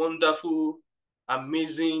wonderful,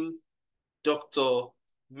 amazing Dr.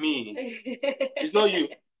 Me. It's not you.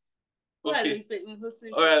 Okay.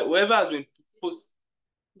 All right. Whoever has been post.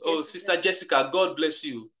 Oh, Sister Jessica, God bless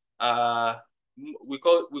you. We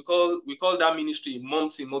call that ministry Mom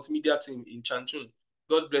Team, Multimedia Team in Chantun.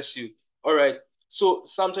 God bless you. All right. So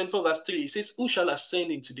Psalm 24 verse 3, it says, "Who shall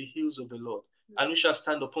ascend into the hills of the Lord? And who shall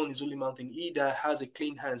stand upon his holy mountain? He that has a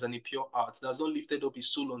clean hands and a pure heart, that has not lifted up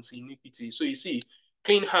his soul unto iniquity." So you see,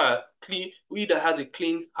 he that has a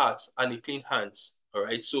clean heart and a clean hands. All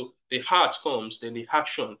right. So the heart comes, then the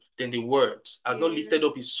action, then the words. Has not lifted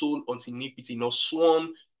up his soul unto iniquity, nor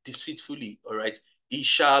sworn deceitfully. All right. He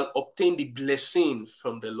shall obtain the blessing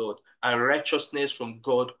from the Lord and righteousness from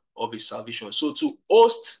God of his salvation. So to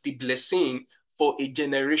host the blessing for a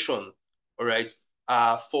generation, all right,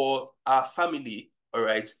 for our family, all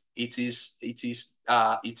right, it is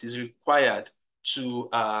required to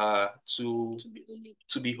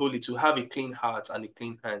be holy, to have a clean heart and a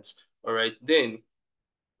clean hands. All right, then.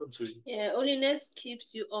 Yeah, holiness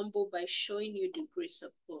keeps you humble by showing you the grace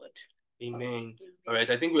of God. Amen. All right,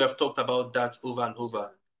 I think we have talked about that over and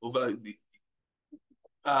over.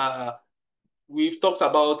 We've talked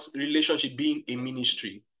about relationship being a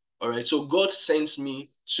ministry. All right, so God sends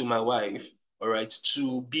me to my wife, all right,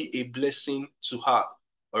 to be a blessing to her.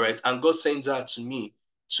 All right, and God sends her to me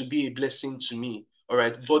to be a blessing to me. All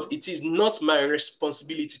right, but it is not my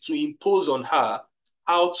responsibility to impose on her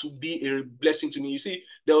how to be a blessing to me. You see,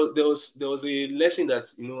 there was a lesson that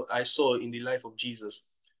I saw in the life of Jesus.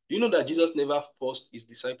 You know that Jesus never forced his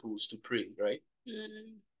disciples to pray, right?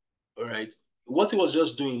 All right. What he was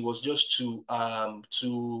just doing was just to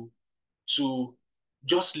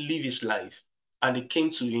just live his life. And it came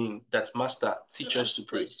to him that, Master, teach us to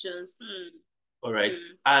pray. All right.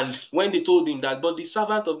 And when they told him that, but the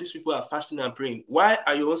servant of these people are fasting and praying, why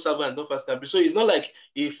are your own servant not fasting and praying? So it's not like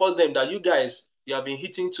he forced them that, you guys, you have been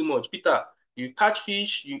eating too much. Peter, you catch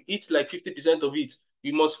fish, you eat like 50% of it.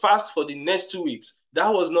 You must fast for the next 2 weeks.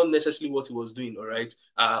 That was not necessarily what he was doing. All right.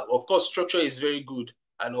 Of course, structure is very good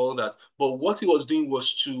and all that. But what he was doing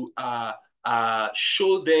was to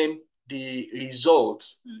show them the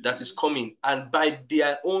results that is coming. And by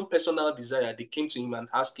their own personal desire, they came to him and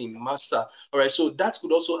asked him, Master. All right, so that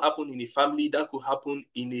could also happen in a family, that could happen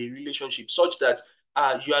in a relationship, such that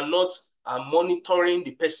you are not monitoring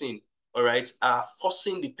the person, all right,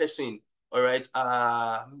 forcing the person, all right,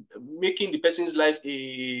 making the person's life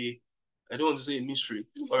I don't want to say a mystery,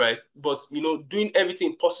 all right, but doing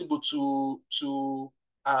everything possible to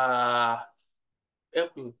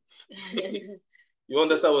help me. You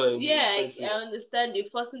understand what I'm saying? Yeah, I understand. You're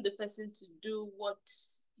forcing the person to do what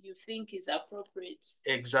you think is appropriate.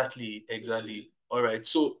 Exactly. All right.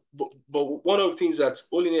 So, but one of the things that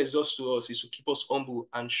holiness does to us is to keep us humble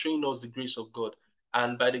and showing us the grace of God.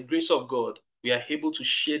 And by the grace of God, we are able to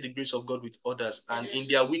share the grace of God with others. And in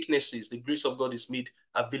their weaknesses, the grace of God is made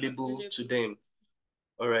available to them.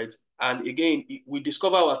 All right. And again, we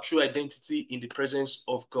discover our true identity in the presence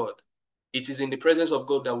of God. It is in the presence of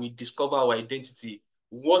God that we discover our identity.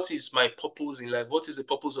 What is my purpose in life? What is the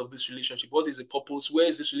purpose of this relationship? What is the purpose? Where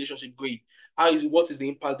is this relationship going? What is the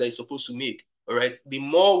impact that it's supposed to make? All right. The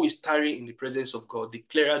more we tarry in the presence of God, the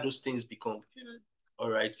clearer those things become. All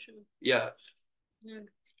right. Yeah.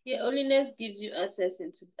 Yeah, holiness gives you access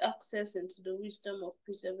into the wisdom of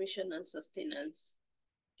preservation and sustenance.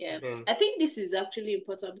 Yeah, I think this is actually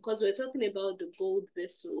important because we're talking about the gold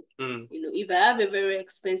vessel. If I have a very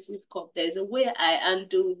expensive cup, there's a way I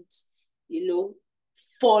handle it,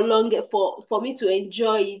 for me to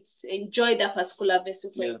enjoy that particular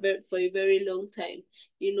vessel for a very long time.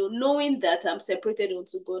 Knowing that I'm separated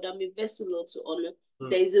unto God, I'm a vessel unto honor.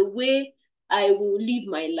 There is a way I will live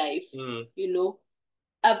my life.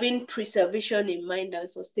 Having preservation in mind and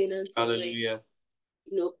sustenance in mind.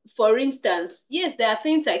 For instance, yes, there are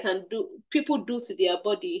things people do to their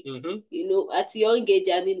body, at young age,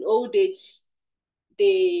 and in old age,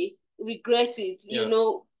 they regret it,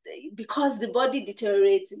 because the body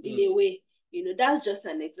deteriorates in a way. That's just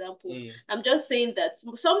an example. I'm just saying that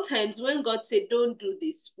sometimes when God said, don't do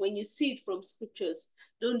this, when you see it from scriptures,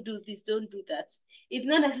 don't do this, don't do that, it's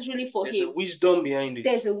not necessarily for him. There's a wisdom behind it.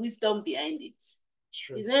 There's a wisdom behind it.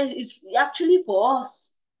 True. It's actually for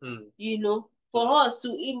us, for us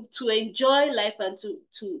to enjoy life and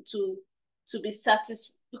to be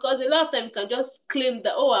satisfied. Because a lot of them can just claim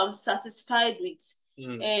that, oh, I'm satisfied with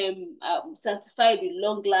I'm satisfied with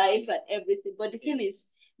long life and everything. But the thing is,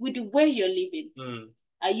 with the way you're living,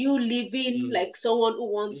 are you living like someone who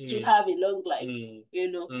wants to have a long life?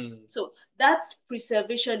 So that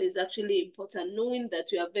preservation is actually important, knowing that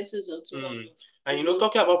we are vessels unto honor. And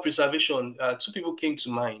talking about preservation, two people came to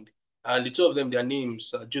mind, and the two of them, their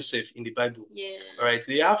names are Joseph in the Bible. Yeah. All right,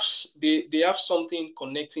 they have something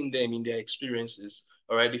connecting them in their experiences.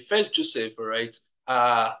 All right, the first Joseph, all right,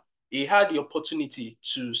 he had the opportunity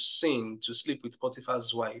to sleep with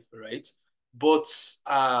Potiphar's wife, all right, but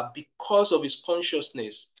because of his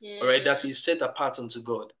consciousness, all right, that he set apart unto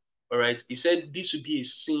God, all right, he said this would be a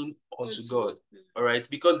sin unto God. All right,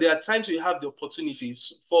 because there are times we have the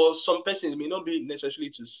opportunities. For some persons, it may not be necessarily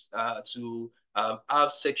to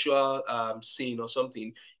have sexual sin or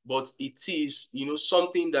something, but it is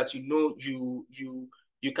something that you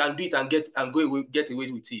can do it and get away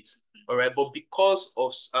with it. All right, but because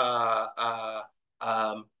of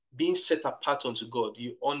being set apart unto God,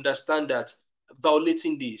 you understand that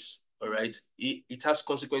violating this, all right, it has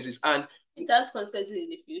consequences, and it has consequences in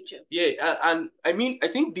the future. Yeah, and I mean, I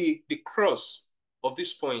think the cross of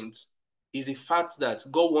this point is the fact that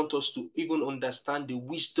God wants us to even understand the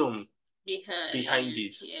wisdom behind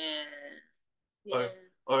this. Yeah.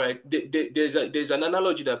 All right. There's an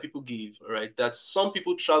analogy that people give, all right, that some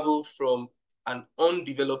people travel from an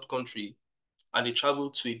undeveloped country and they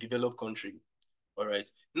travel to a developed country. All right.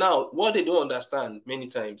 Now, what they don't understand many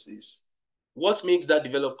times is what makes that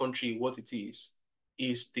developed country what it is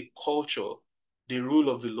the culture, the rule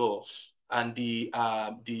of the law, and the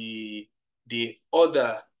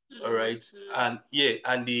order. All right, and the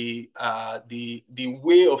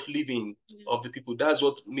way of living of the people. That's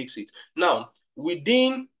what makes it. Now,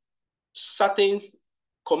 within certain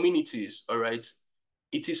communities, all right,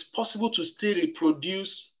 it is possible to still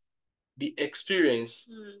reproduce the experience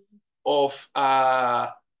of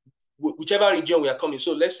whichever region we are coming.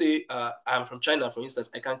 So let's say I'm from China, for instance,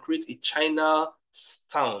 I can create a China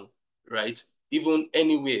town, right? Even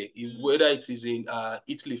anywhere, whether it is in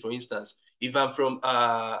Italy, for instance. If I'm from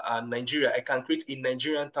Nigeria, I can create a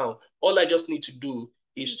Nigerian town. All I just need to do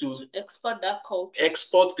is to export that culture,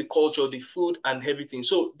 export the culture, the food, and everything.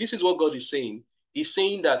 So this is what God is saying. He's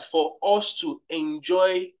saying that for us to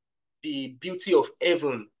enjoy the beauty of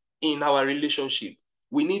heaven in our relationship,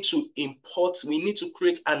 we need to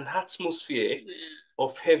create an atmosphere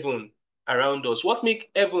of heaven around us. What makes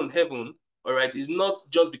heaven, all right, is not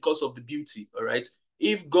just because of the beauty, all right?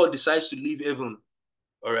 If God decides to leave heaven,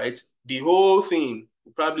 all right, the whole thing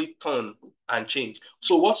will probably turn and change.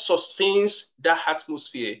 So what sustains that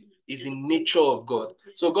atmosphere is the nature of God.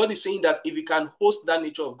 So God is saying that if we can host that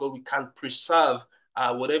nature of God, we can preserve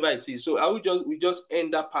whatever it is. So we just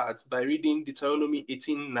end that part by reading Deuteronomy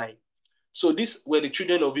 18:9. So these were the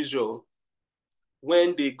children of Israel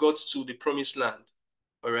when they got to the promised land.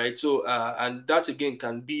 All right. So, and that again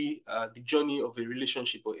can be the journey of a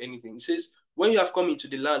relationship or anything. It says, when you have come into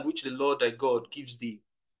the land which the Lord thy God gives thee,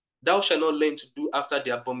 thou shalt not learn to do after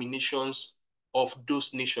the abominations of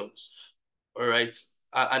those nations. All right.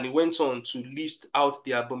 And he went on to list out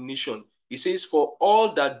the abomination. He says, for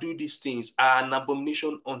all that do these things are an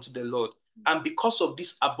abomination unto the Lord. And because of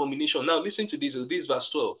this abomination, now listen to this verse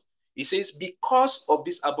 12. He says, because of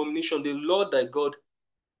this abomination, the Lord thy God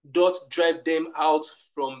doth drive them out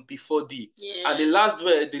from before thee. And the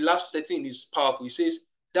last 13 is powerful. He says,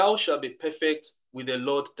 thou shalt be perfect with the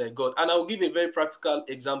Lord thy God. And I'll give a very practical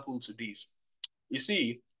example to this. You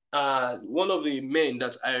see, one of the men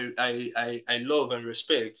that I love and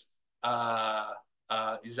respect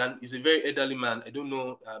is a very elderly man. I don't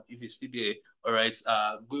know if he's still there. All right,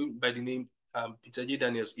 going by the name Peter J.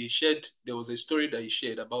 Daniels. There was a story that he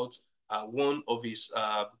shared about one of his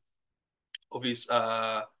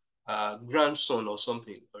grandson or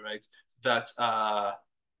something, all right, that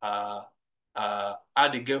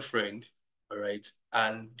had a girlfriend, all right,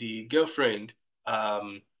 and the girlfriend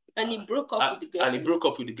and he broke up with the girlfriend. And he broke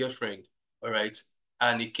up with the girlfriend, all right,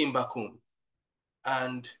 and he came back home,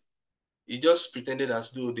 and he just pretended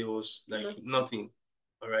as though there was like nothing,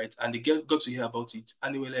 all right, and the girl got to hear about it,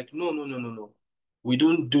 and they were like, no, no, no, no, no, we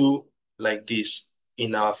don't do like this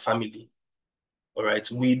in our family. All right,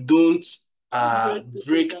 we don't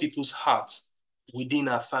break people's hearts within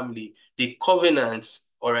our family. The covenant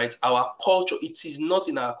all right, our culture, it is not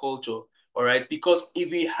in our culture, all right, because if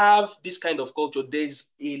we have this kind of culture,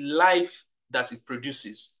 there's a life that it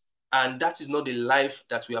produces, and that is not the life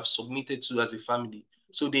that we have submitted to as a family.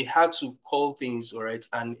 So they had to call things, all right,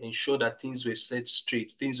 and ensure that things were set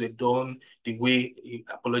straight, things were done the way,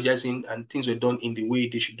 apologizing, and things were done in the way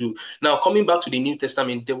they should do. Now, coming back to the New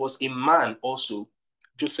Testament, there was a man also,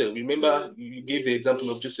 Joseph. Remember, you gave the example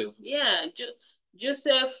of Joseph. Yeah,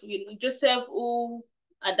 Joseph, Joseph who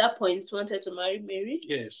at that point wanted to marry Mary.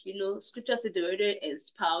 Yes. Scripture said they were already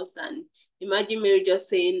espoused, and imagine Mary just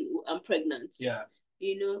saying, "I'm pregnant." Yeah.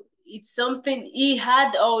 It's something he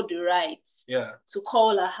had all the rights. Yeah. To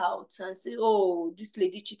call her out and say, "Oh, this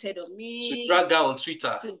lady cheated on me." To drag her on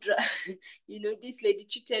Twitter. This lady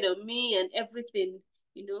cheated on me and everything.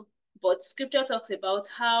 But Scripture talks about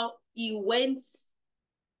how he went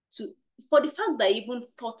for the fact that he even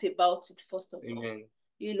thought about it first of all.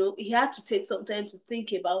 He had to take some time to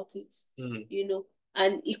think about it.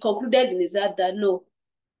 And he concluded in his heart that no,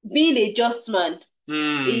 being a just man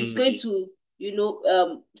is going to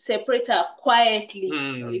separate her quietly.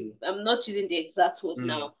 I'm not using the exact word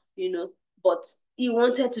now, but he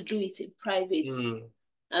wanted to do it in private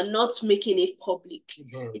and not making it public.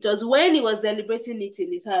 It was when he was celebrating it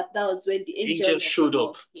in his heart, that was when the angel showed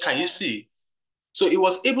up. Yeah. Can you see? So he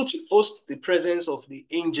was able to host the presence of the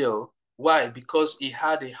angel. Why? Because he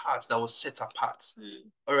had a heart that was set apart.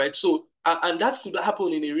 All right. So, and that could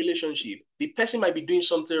happen in a relationship. The person might be doing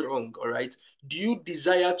something wrong. All right. Do you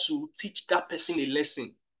desire to teach that person a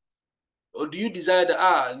lesson? Or do you desire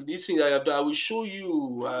that, this thing that I have done, I will show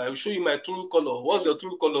you my true color. What's your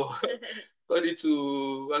true color? According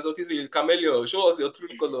to, as okay, say, chameleon, show us your true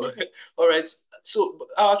color. All right. So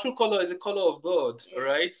our true color is the color of God. All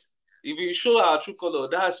right. If you show our true color,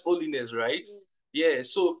 that's holiness, right? Yeah.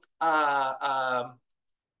 So that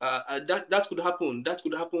could happen. That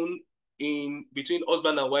could happen in between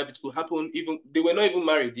husband and wife. It could happen even they were not even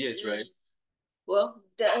married yet, right? Well,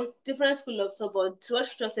 there are different school of thought, but what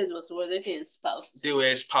Scripture says was already espoused. They were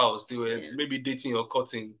espoused. They were maybe dating or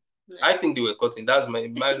courting. I think they were courting. That's my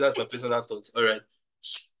personal thought. All right.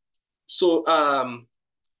 So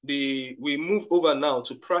we move over now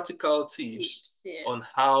to practical tips on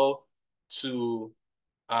how to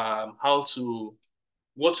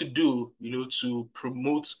what to do, to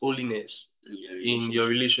promote holiness in your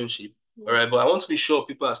relationship. All right, but I want to be sure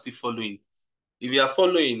people are still following. If you are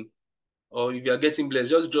following, or if you are getting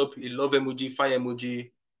blessed, just drop a love emoji, fire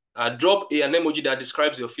emoji, drop an emoji that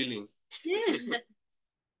describes your feeling. If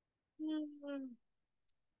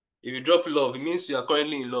you drop love, it means you are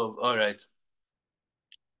currently in love. All right.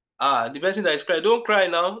 The person that is crying, don't cry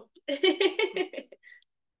now.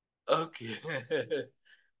 Okay.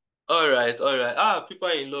 All right, all right. People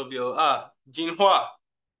are in love, yo. Jinhua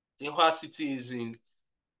City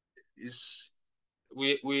is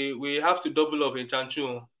we have to double up in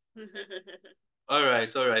Changchun. All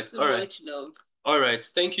right, all right, all right. Much love. All right.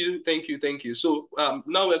 Thank you, thank you, thank you. So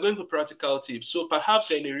now we're going to practical tips. So perhaps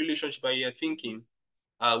you're in a relationship and you're thinking,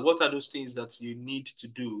 what are those things that you need to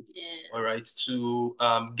do? All right, to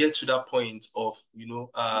get to that point of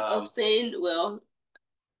of saying, well,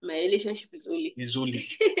 my relationship is holy.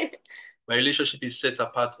 My relationship is set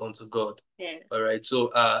apart unto God. All right.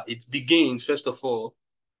 So it begins first of all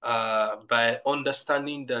by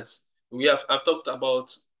understanding that we've talked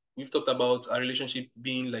about a relationship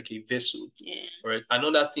being like a vessel. All right.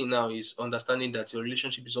 Another thing now is understanding that your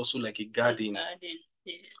relationship is also like a garden.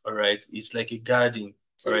 All right. It's like a garden.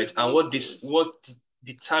 All right. And what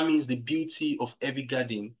determines the beauty of every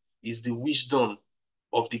garden is the wisdom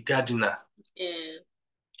of the gardener.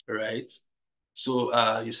 Right. So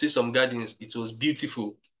you see some gardens, it was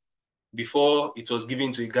beautiful before it was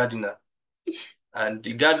given to a gardener. And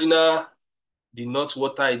the gardener did not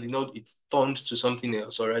water it, it turned to something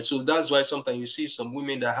else. All right. So that's why sometimes you see some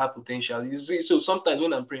women that have potential. You see, so sometimes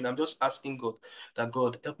when I'm praying, I'm just asking God that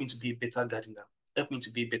God help me to be a better gardener. Help me to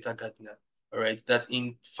be a better gardener. All right. That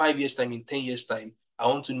in 5 years' time, in 10 years' time, I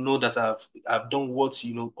want to know that I've done what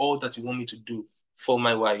all that you want me to do for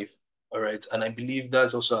my wife. All right. And I believe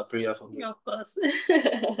that's also a prayer for me. Of course.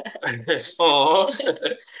 Oh.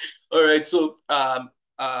 All right. So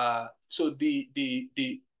so to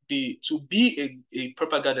be a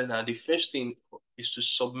proper gardener, the first thing is to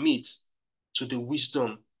submit to the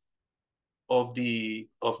wisdom of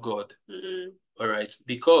God. All right.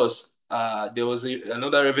 Because there was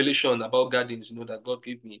another revelation about gardens, that God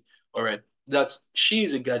gave me. All right. That she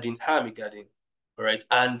is a garden, I am a garden. All right.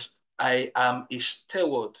 And I am a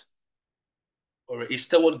steward or a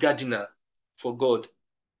steward gardener for God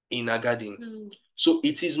in a garden. So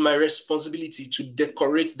it is my responsibility to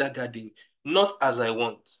decorate that garden, not as I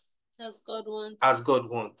want, as God wants. As God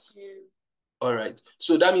wants. Yeah. All right.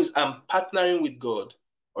 So that means I'm partnering with God,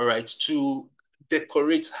 all right, to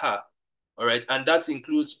decorate her. All right. And that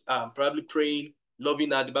includes probably praying,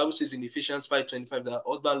 loving her. The Bible says in Ephesians 5:25 that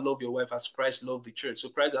husband love your wife as Christ loved the church. So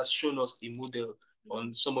Christ has shown us a model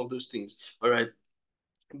on some of those things. All right.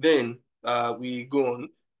 Then we go on.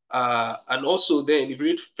 And also then if you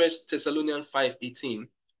read First Thessalonians 5:18,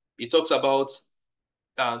 it talks about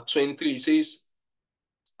 23. It says,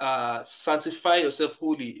 sanctify yourself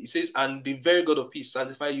wholly. It says, and the very God of peace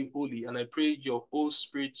sanctify you wholly. And I pray your whole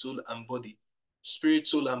spirit, soul, and body. Spirit,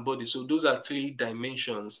 soul, and body. So those are three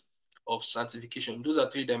dimensions of sanctification. Those are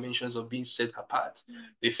three dimensions of being set apart.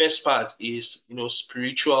 The first part is,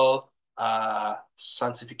 spiritual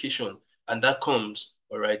sanctification. And that comes,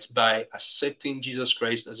 all right, by accepting Jesus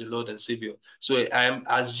Christ as a Lord and Savior. So I'm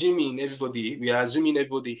assuming we are assuming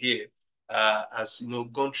everybody here has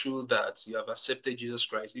gone through that. You have accepted Jesus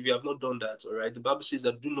Christ. If you have not done that, all right, the Bible says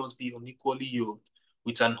that do not be unequally yoked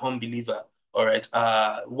with an unbeliever. All right.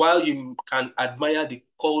 While you can admire the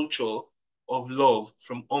culture of love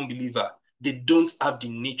from unbeliever, they don't have the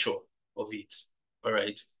nature of it. All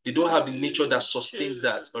right. They don't have the nature that sustains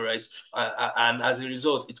that. All right. And as a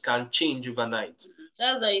result, it can change overnight.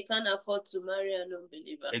 That's why you can't afford to marry an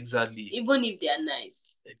unbeliever. Exactly. Even if they are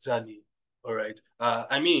nice. Exactly. All right.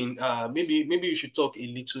 Maybe you should talk a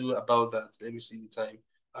little about that. Let me see the time.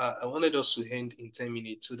 I wanted us to end in 10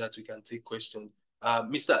 minutes so that we can take questions. Let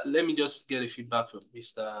me just get a feedback from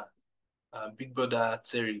Mr. Big Brother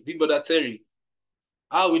Terry. Big Brother Terry,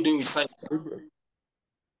 how are we doing with time?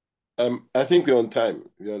 I think we're on time.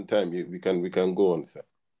 We're on time. We can go on, sir.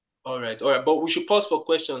 All right. But we should pause for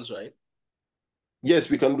questions, right? Yes,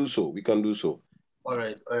 we can do so. We can do so. All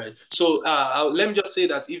right. So let me just say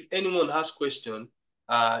that if anyone has question,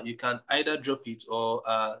 you can either drop it or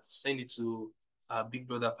send it to Big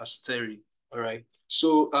Brother Pastor Terry. All right.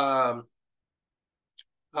 So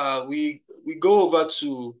we go over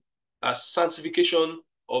to sanctification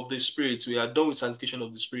of the Spirit. We are done with sanctification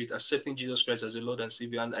of the Spirit, accepting Jesus Christ as the Lord and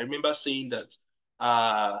Savior. And I remember saying that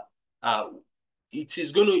uh, uh, it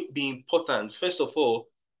is going to be important. First of all,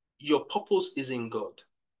 your purpose is in God.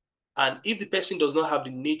 And if the person does not have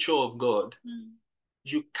the nature of God,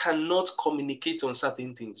 you cannot communicate on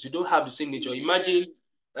certain things. You don't have the same nature. Imagine,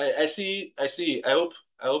 I see. I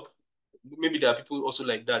hope maybe there are people also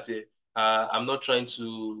like that here. I'm not trying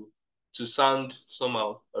to sound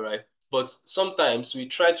somehow, all right? But sometimes we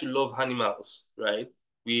try to love animals, right?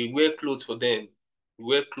 We wear clothes for them. We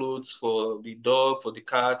wear clothes for the dog, for the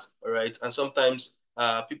cat, all right? And sometimes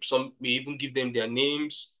some may even give them their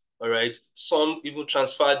names, all right? Some even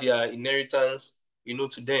transfer their inheritance,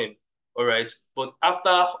 to them, all right? But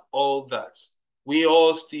after all that, we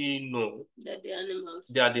all still know that they are animals.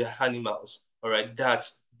 They are the animals, all right?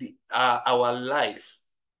 That our life.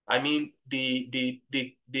 I mean, they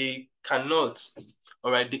cannot,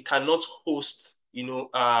 all right? They cannot host,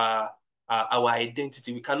 our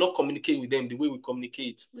identity. We cannot communicate with them the way we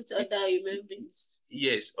communicate with other human beings.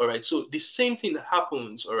 Yes, all right. So the same thing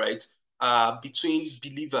happens, all right, between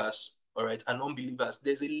believers, all right, and unbelievers.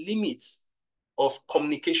 There's a limit of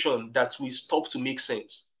communication that will stop to make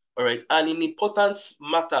sense, all right. And in important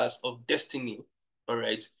matters of destiny, all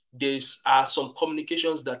right, there's some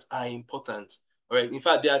communications that are important, all right. In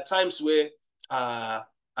fact, there are times where uh,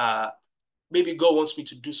 uh, maybe God wants me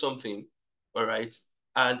to do something, all right?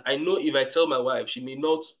 And I know if I tell my wife, she may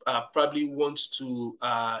not probably want to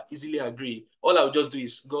easily agree. All I'll just do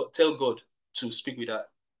is tell God to speak with her.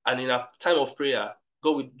 And in a time of prayer,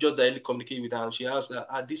 God will just directly communicate with her. And she asks,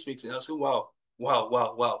 this makes sense. I'll say, wow, wow,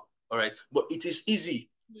 wow, wow. All right. But it is easy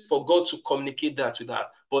for God to communicate that with her.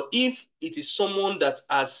 But if it is someone that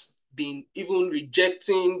has been even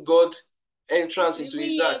rejecting God entrance into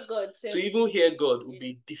his heart, to even hear God will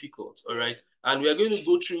be difficult, all right? And we are going to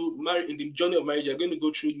go through, in the journey of marriage, you're going to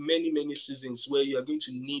go through many, many seasons where you are going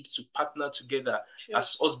to need to partner together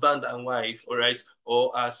as husband and wife, all right?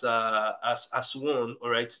 Or as one, all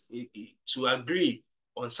right? To agree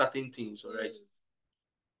on certain things, all right?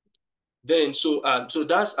 Then, so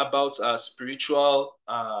that's about spiritual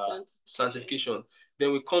sanctification.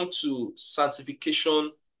 Then we come to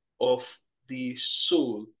sanctification of the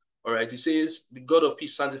soul. All right, it says the God of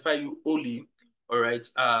peace sanctify you wholly. All right,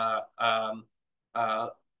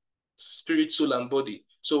 spirit, soul, and body.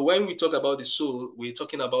 So when we talk about the soul, we're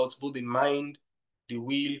talking about both the mind, the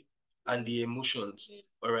will, and the emotions.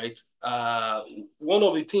 All right. One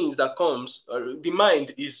of the things that comes, the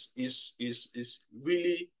mind is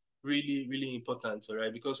really, really, really important. All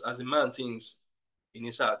right, because as a man thinks, in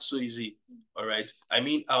his heart. So easy. All right. I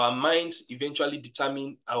mean, our minds eventually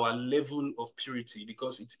determine our level of purity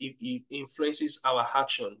because it influences our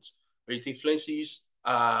actions. It influences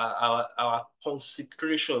our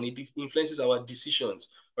consecration. It influences our decisions.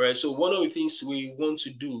 All right. So one of the things we want to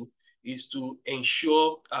do is to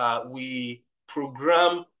ensure we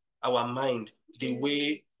program our mind the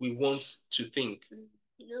way we want to think.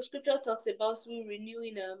 You know, scripture talks about we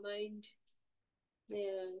renewing our mind.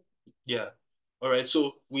 Yeah. Yeah. All right.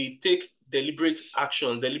 So we take deliberate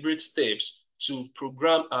action, deliberate steps to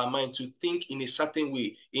program our mind to think in a certain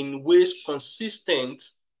way, in ways consistent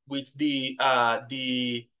with the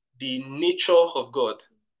nature of God.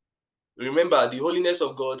 Remember, the holiness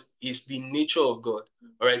of God is the nature of God.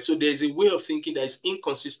 All right. So there's a way of thinking that is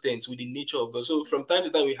inconsistent with the nature of God. So from time to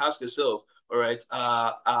time, we ask yourself, all right,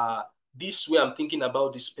 this way I'm thinking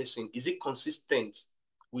about this person, is it consistent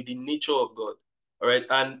with the nature of God? All right.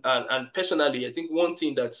 And personally, I think one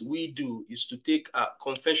thing that we do is to take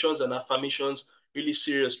confessions and affirmations really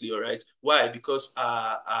seriously. All right. Why? Because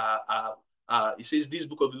it says, "This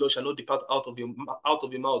book of the law shall not depart out of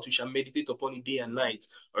your mouth. You shall meditate upon it day and night."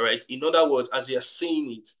 All right. In other words, as you are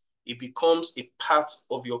saying it, it becomes a part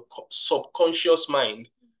of your subconscious mind,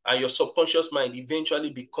 and your subconscious mind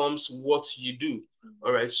eventually becomes what you do.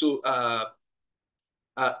 All right. So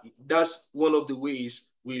that's one of the ways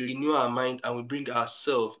we renew our mind and we bring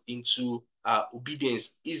ourselves into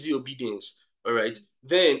obedience, easy obedience. All right.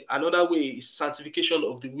 Then another way is sanctification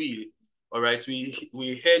of the will. All right.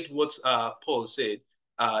 We heard what Paul said.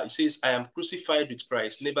 He says, "I am crucified with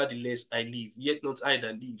Christ. Nevertheless, I live. Yet not I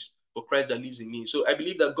that lives, but Christ that lives in me." So I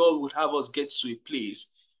believe that God would have us get to a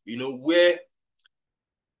place, where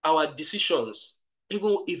our decisions,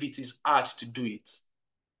 even if it is hard to do it,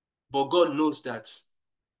 but God knows that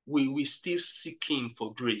we still seeking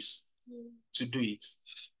for grace to do it.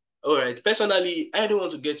 All right. Personally, I don't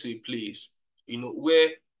want to get to a place, where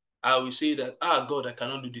I will say that, God, I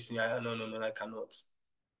cannot do this thing. No, I cannot.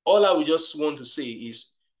 All I will just want to say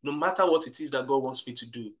is, no matter what it is that God wants me to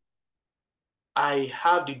do, I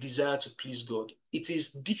have the desire to please God. It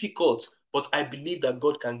is difficult, but I believe that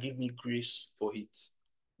God can give me grace for it.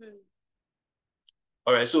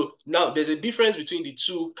 All right. So now there's a difference between the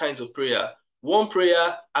two kinds of prayer. One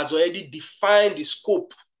prayer has already defined the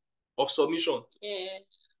scope of submission. Yeah.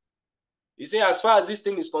 You say, as far as this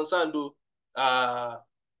thing is concerned, though,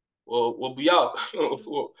 or Buyao,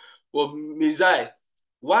 or Mizai,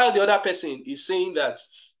 while the other person is saying that,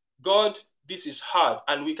 God, this is hard.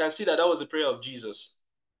 And we can see that that was the prayer of Jesus.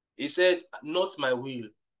 He said, "Not my will,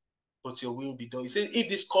 but your will be done." He said,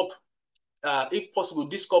 if possible,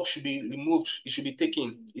 this cup should be removed, it should be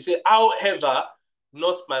taken. He said, "However,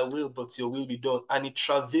 not my will, but your will be done." And he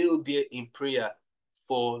travailed there in prayer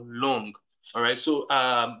for long. All right. So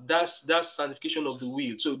that's sanctification of the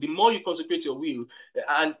will. So the more you consecrate your will,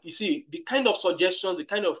 and you see, the kind of suggestions, the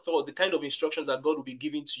kind of thought, the kind of instructions that God will be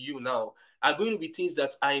giving to you now are going to be things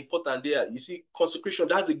that are important there. You see, consecration,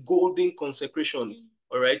 that's a golden consecration.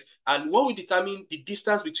 All right. And what will determine the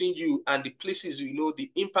distance between you and the places,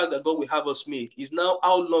 the impact that God will have us make is now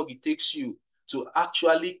how long it takes you to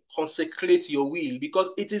actually consecrate your will,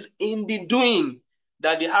 because it is in the doing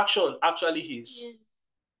that the action actually is. Yeah.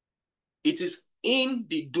 It is in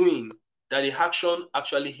the doing that the action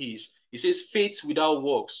actually is. It says faith without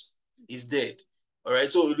works is dead. All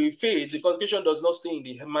right. So the faith, the consecration does not stay in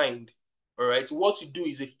the mind. All right. What you do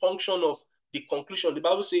is a function of the conclusion. The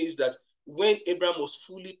Bible says that when Abraham was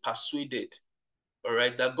fully persuaded, all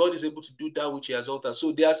right, that God is able to do that which he has altered.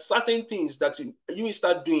 So there are certain things that you will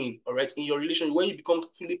start doing, all right, in your relation when you become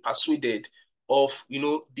fully persuaded of,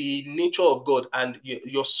 the nature of God and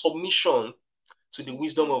your submission to the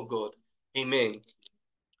wisdom of God. Amen.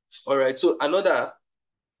 All right. So another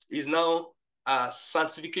is now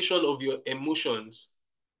sanctification of your emotions.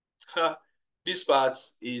 This part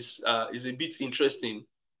is a bit interesting.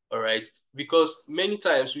 All right, because many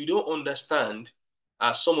times we don't understand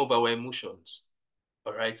some of our emotions.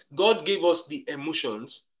 All right, God gave us the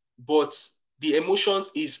emotions, but the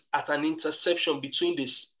emotions is at an intersection between the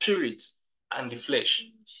spirit and the flesh,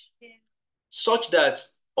 such that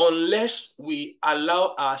unless we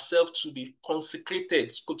allow ourselves to be consecrated,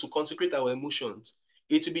 to consecrate our emotions,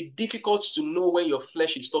 it will be difficult to know when your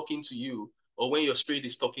flesh is talking to you or when your spirit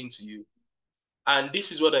is talking to you. And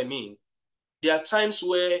this is what I mean. There are times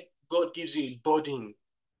where God gives you a burden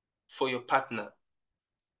for your partner,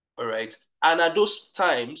 all right? And at those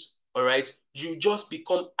times, all right, you just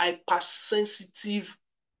become hypersensitive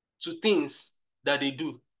to things that they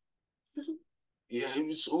do. Yeah,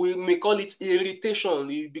 we may call it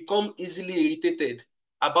irritation. You become easily irritated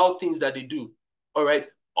about things that they do. All right.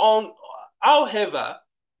 However,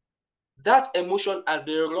 that emotion has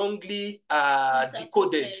been wrongly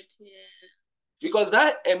decoded. Because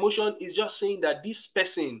that emotion is just saying that this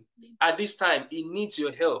person at this time, he needs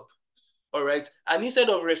your help. All right. And instead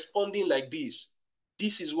of responding like this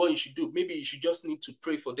is what you should do. Maybe you should just need to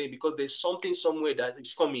pray for them because there's something somewhere that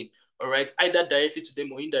is coming. All right. Either directly to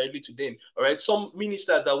them or indirectly to them. All right. Some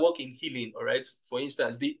ministers that work in healing, all right, for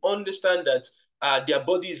instance, they understand that their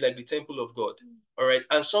body is like the temple of God. All right.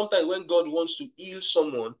 And sometimes when God wants to heal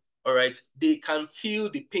someone, all right, they can feel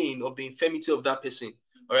the pain of the infirmity of that person.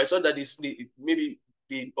 All right. So that is maybe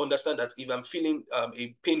they understand that if I'm feeling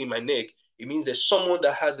a pain in my neck, it means there's someone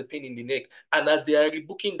that has the pain in the neck. And as they are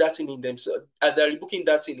rebooking that thing in themselves,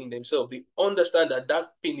 they understand that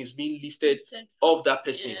that pain is being lifted off that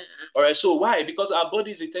person. Yeah. All right. So why? Because our body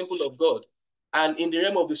is a temple of God. And in the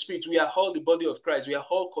realm of the spirit, we are all the body of Christ. We are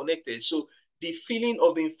all connected. So the feeling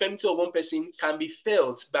of the infirmity of one person can be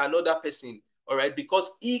felt by another person. All right.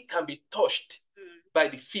 Because he can be touched by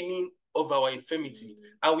the feeling of our infirmity.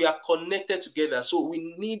 And we are connected together. So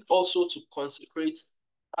we need also to consecrate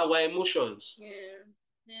our emotions.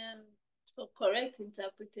 Yeah. For correct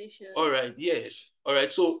interpretation. All right, yes. All right.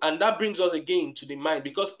 So, and that brings us again to the mind,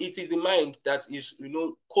 because it is the mind that is,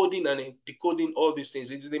 coding and decoding all these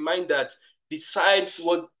things. It is the mind that decides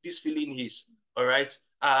what this feeling is. All right.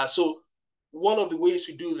 So one of the ways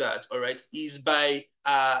we do that, all right, is by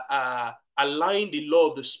allowing the law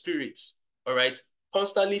of the spirit, all right,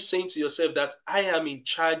 constantly saying to yourself that I am in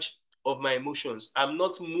charge of my emotions. I'm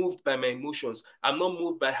not moved by my emotions. I'm not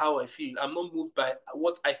moved by how I feel. I'm not moved by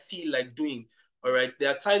what I feel like doing. All right. There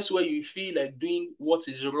are times where you feel like doing what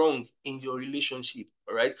is wrong in your relationship.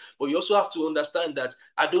 All right. But you also have to understand that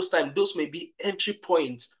at those times, those may be entry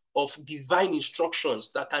points of divine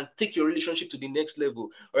instructions that can take your relationship to the next level.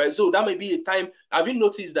 All right. So that may be a time. Have you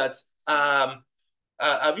noticed that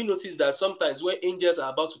sometimes when angels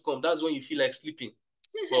are about to come, that's when you feel like sleeping?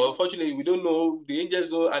 But unfortunately, we don't know. The angels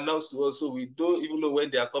don't announce to us, so we don't even know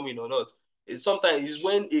when they are coming or not. Sometimes it's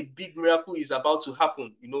when a big miracle is about to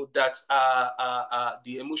happen, that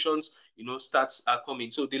the emotions, starts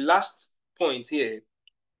coming. So the last point here,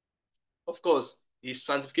 of course, is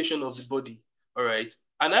sanctification of the body. All right.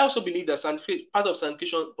 And I also believe that part of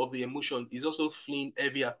sanctification of the emotion is also fleeing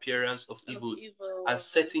every appearance of evil and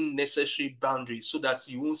setting necessary boundaries so that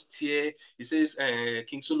you won't steer. He says,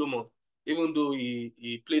 King Solomon, even though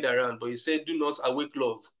he played around, but he said, do not awake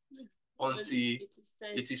love until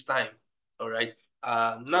it is time. All right.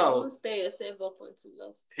 Now, don't stay yourself up until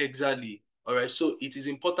lost. Exactly. All right. So it is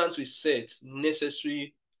important to set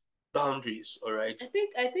necessary boundaries. All right.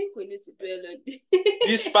 I think we need to dwell on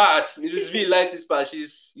this part. Mrs. V likes this part. She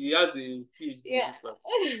has a PhD in this part.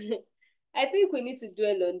 I think we need to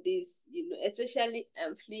dwell on this, especially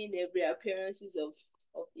fleeing every appearances of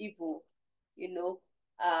evil.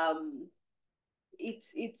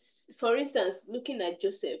 It's for instance, looking at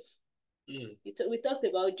Joseph. We talked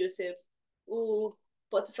about Joseph, who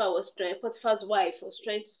Potiphar's wife was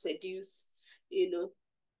trying to seduce.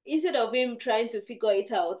 Instead of him trying to figure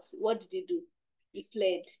it out, what did he do? He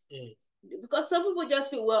fled. Because some people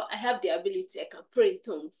just feel, well, I have the ability, I can pray in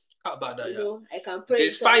tongues. I can pray.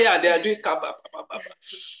 There's fire. They are doing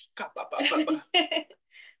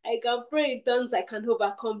I can pray in tongues. I can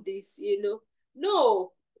overcome this.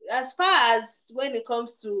 No. As far as when it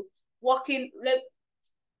comes to walking, let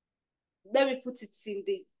me put it in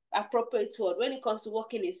the appropriate word. When it comes to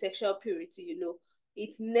walking in sexual purity,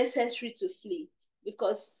 it's necessary to flee,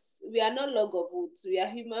 because we are no longer wood. We are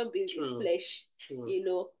human beings in flesh.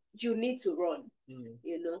 You need to run.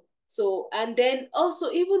 So, and then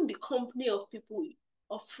also even the company of people,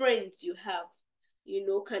 of friends you have,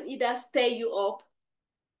 can either stir you up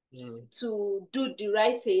to do the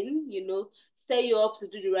right thing, stir you up to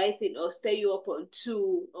do the right thing, or stir you up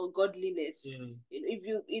onto ungodliness.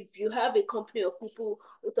 If you have a company of people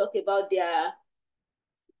who talk about their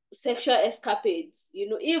sexual escapades,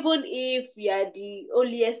 even if you are the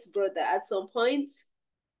holiest brother, at some point,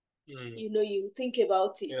 you think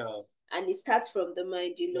about it, and it starts from the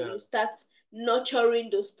mind. You start nurturing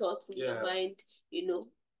those thoughts in your mind.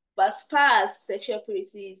 But as far as sexual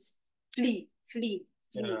purity is, flee.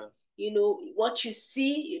 What you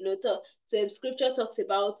see, so scripture talks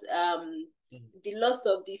about the lust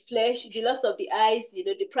of the flesh, the lust of the eyes,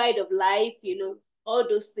 the pride of life, all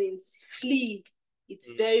those things. Flee. It's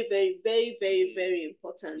very, very, very, very, very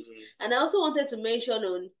important. And I also wanted to mention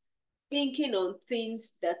on thinking on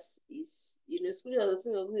things that is, scripture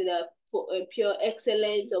that pure,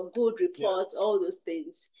 excellent, or good report, all those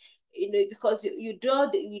things. Because you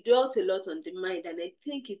dwelt a lot on the mind, and I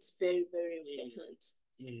think it's very, very important.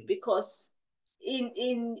 Because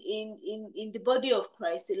in the body of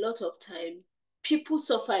Christ, a lot of time people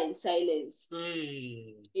suffer in silence.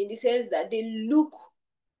 In the sense that they look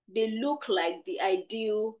like the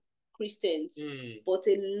ideal Christians, but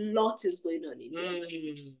a lot is going on in their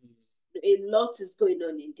mind. A lot is going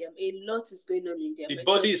on in them. A lot is going on in their The mind.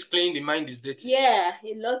 body is clean, the mind is dirty. Yeah,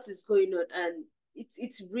 a lot is going on, and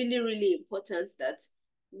it's really, really important that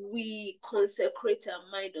we consecrate our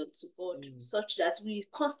mind unto God, such that we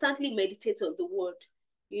constantly meditate on the word.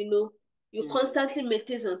 You constantly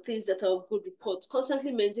meditate on things that are of good report.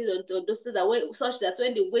 Constantly meditate on those things such that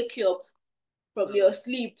when they wake you up from your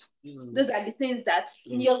sleep, those are the things that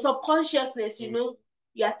in your subconsciousness,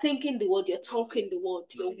 you are thinking the word, you're talking the word,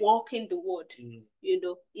 you're walking the word.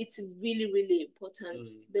 It's really, really important.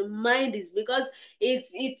 The mind is, because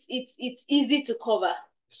it's easy to cover.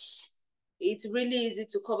 It's really easy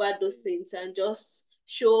to cover those things and just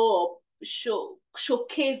showcase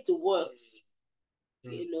the works.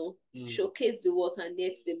 Showcase the work, and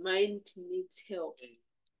yet the mind needs help.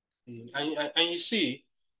 And you see,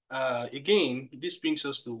 again, this brings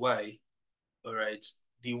us to why, all right,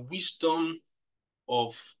 the wisdom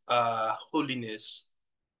of holiness,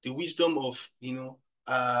 the wisdom of,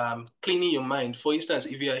 cleaning your mind. For instance,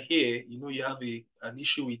 if you are here, you have an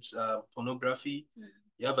issue with pornography,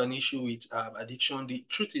 you have an issue with addiction. The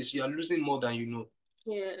truth is you are losing more than you know.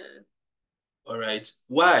 Yeah. All right.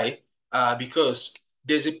 Why? Because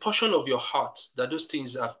there's a portion of your heart that those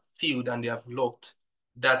things have filled and they have locked.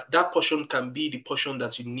 That portion can be the portion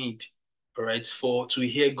that you need, all right, to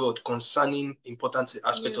hear God concerning important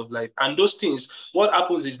aspects of life. And those things, what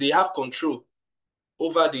happens is they have control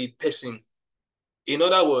over the person. In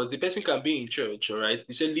other words, the person can be in church, all right?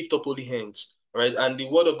 They say lift up holy hands, all right? And the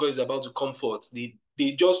word of God is about to comfort.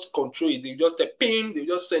 They just control it. They just ping. They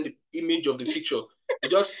just send the image of the picture. You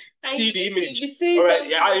just see the image. All right.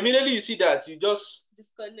 Yeah, immediately you see that, you just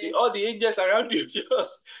disconnect. All the angels around you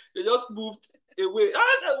they just moved away.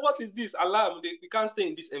 What is this? Alarm. We can't stay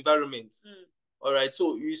in this environment. All right.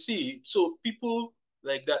 So you see, so people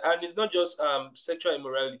like that, and it's not just sexual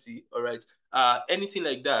immorality, all right. Anything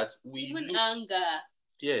like that, even anger.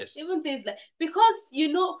 Yes. Even things like, because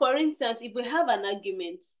for instance, if we have an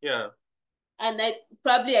argument, and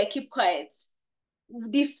I keep quiet,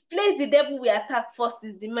 the place the devil will attack first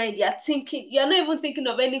is the mind. You're not even thinking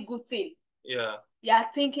of any good thing. Yeah. You're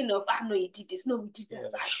thinking of, no, you did this, no, you did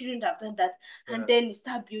that, I shouldn't have done that. And then you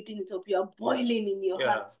start building it up. You're boiling in your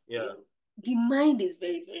heart. The mind is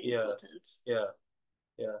very, very important.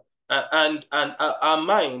 And our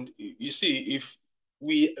mind, you see, if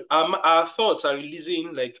our thoughts are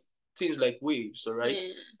releasing like things like waves, all right.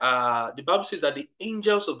 The Bible says that the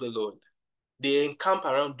angels of the Lord, they encamp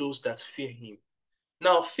around those that fear him.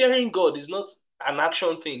 Now, fearing God is not an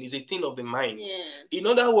action thing, it's a thing of the mind. In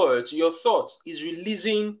other words, your thoughts is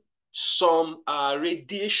releasing some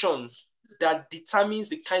radiation that determines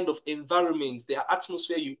the kind of environment, the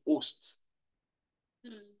atmosphere you host.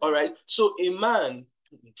 All right. So a man,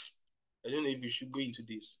 I don't know if you should go into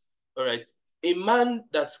this. All right. A man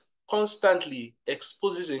that constantly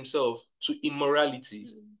exposes himself to immorality,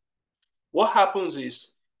 what happens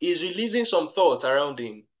is he's releasing some thoughts around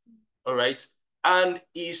him. All right. And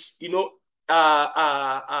is, at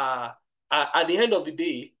the end of the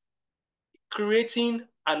day, creating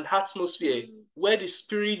an atmosphere where the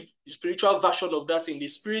spiritual version of that thing, the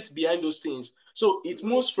spirit behind those things. So it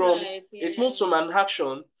moves from an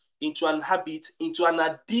action into an habit, into an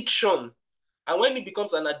addiction. And when it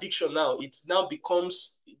becomes an addiction now, it now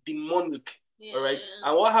becomes demonic. All right.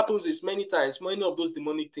 And what happens is many times, many of those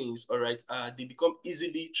demonic things, all right, they become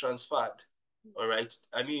easily transferred. All right.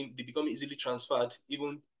 I mean, they become easily transferred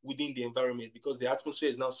even within the environment because the atmosphere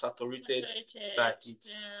is now saturated by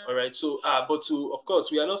it. All right. So, but of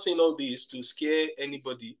course, we are not saying all this to scare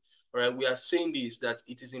anybody. All right. We are saying this that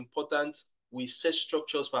it is important we set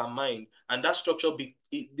structures for our mind, and that structure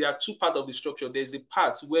there are two parts of the structure. There's the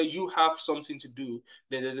part where you have something to do,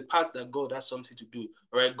 then there's the part that God has something to do.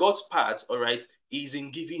 All right. God's part, all right, is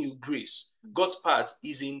in giving you grace. God's part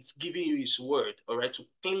is in giving you his word, all right, to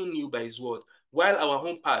clean you by his word. While our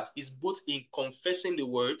own part is both in confessing the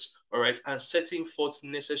words, all right, and setting forth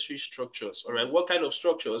necessary structures. All right. What kind of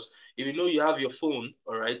structures? If you have your phone,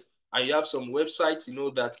 all right, and you have some websites,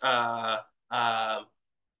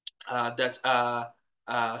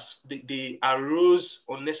 they arouse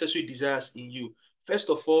unnecessary desires in you. First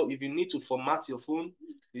of all, if you need to format your phone,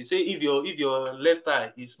 they say if your left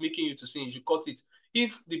eye is making you to sin, you should cut it.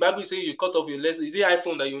 If the Bible is saying you cut off your left, is it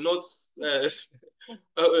iPhone that you not?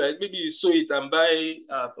 All right, maybe you sew it and buy.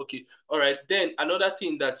 Okay, all right. Then another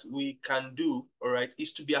thing that we can do, all right,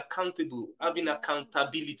 is to be accountable, having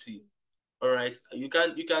accountability. all right, you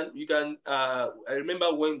can I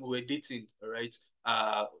remember when we were dating, all right,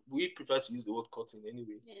 we prefer to use the word cutting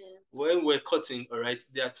anyway. Yeah. When we're cutting, all right,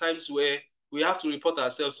 there are times where we have to report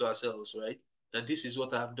ourselves to ourselves, right? That this is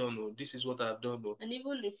what I've done, or this is what I've done, or And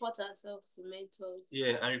even report ourselves to mentors.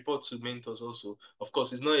 yeah, and report to mentors also. Of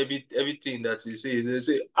course, it's not everything that you say. They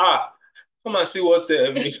say, come and see what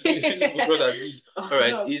this brother did. All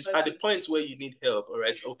right, it's at the point where you need help. All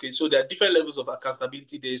right, okay. So there are different levels of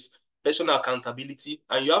accountability. There's personal accountability,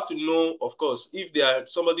 and you have to know, of course, if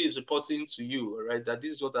somebody is reporting to you, all right, that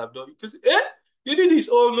this is what I've done. Because you did this.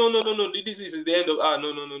 Oh no. This is the end of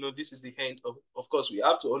no. This is the end of. Of course, we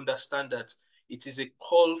have to understand that it is a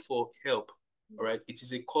call for help. All right, it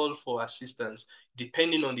is a call for assistance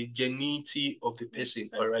depending on the genuinity of the person.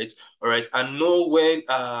 All right, and know when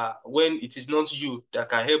it is not you that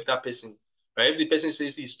can help that person. Right, if the person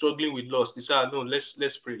says he's struggling with loss, they say, no,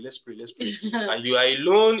 let's pray, and you are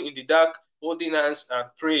alone in the dark, holding hands and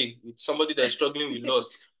praying with somebody that is struggling with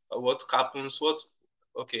loss. What happens?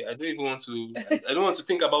 Okay, I don't even want to. I don't want to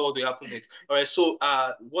think about what will happen next. All right, so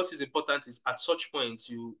what is important is at such point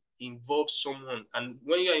you involve someone, and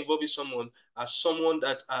when you are involving someone, as someone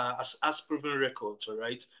that has proven records, all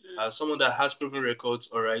right, someone that has proven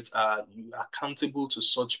records, all right, you are accountable to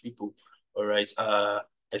such people, all right.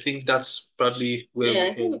 I think that's probably where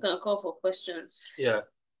I think we can call for questions. Yeah.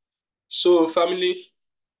 So, family,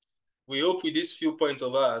 we hope with these few points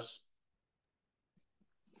of ours.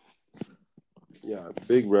 Yeah,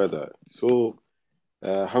 big brother. So,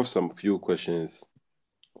 I have some few questions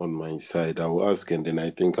on my side. I will ask, and then I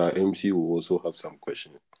think our MC will also have some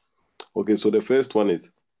questions. Okay, so the first one is,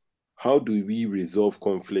 how do we resolve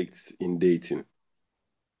conflicts in dating?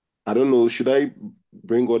 I don't know, should I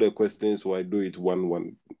bring all the questions or I do it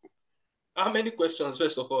one? How many questions,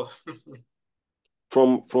 first of all?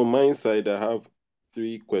 From my side, I have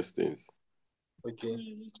 3 questions.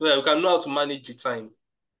 Okay. So that we can know how to manage the time.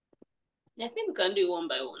 I think we can do it one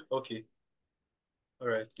by one. Okay. All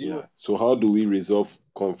right. Yeah. So how do we resolve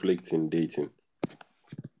conflicts in dating?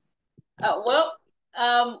 One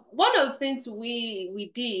of the things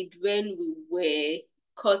we did when we were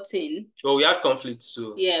cutting. Well, we had conflicts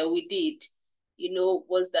too. Yeah, we did.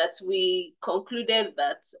 Was that we concluded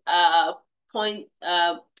that our point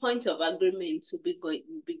of agreement will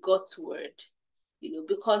be got toward.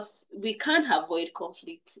 Because we can't avoid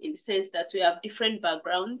conflict in the sense that we have different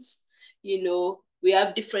backgrounds. We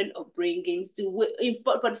have different upbringings.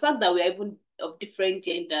 For the fact that we are even of different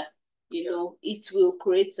gender, it will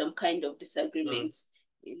create some kind of disagreement.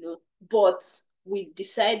 But we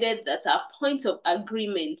decided that our point of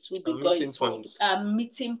agreement will be our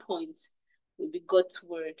meeting point will be God's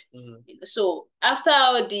word. So after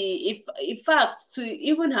all in fact, to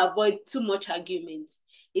even avoid too much argument,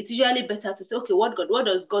 it's usually better to say, okay, what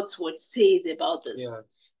does God's word say about this?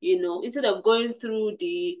 Instead of going through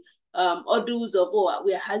the ordeals of,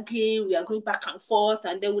 we are arguing, we are going back and forth,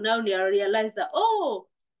 and then we now realize that,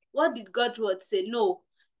 what did God's word say? No,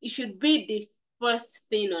 it should be the first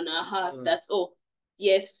thing on our hearts that,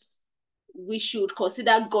 yes, we should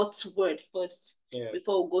consider God's word first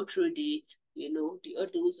before we go through the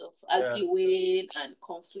ordeals of arguing and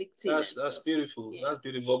conflicting. That's beautiful. That's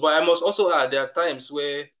beautiful. But I must also add, there are times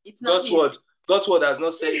where God's word has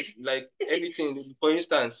not said like anything. For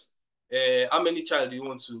instance, how many child do you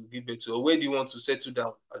want to give birth to, or where do you want to settle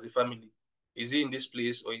down as a family? Is it in this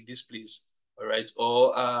place or in this place? All right,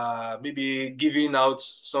 or maybe giving out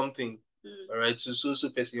something. All right, to so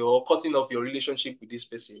person, or cutting off your relationship with this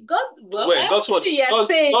person. God's word.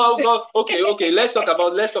 Okay. Let's talk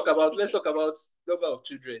about number of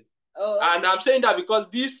children. And I'm saying that because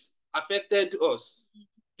this affected us.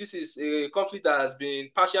 This is a conflict that has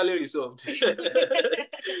been partially resolved.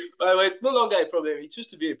 But it's no longer a problem. It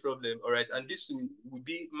used to be a problem, all right? And this will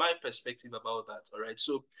be my perspective about that, all right?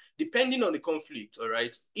 So depending on the conflict, all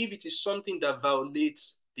right, if it is something that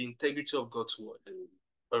violates the integrity of God's word,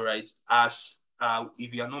 all right, as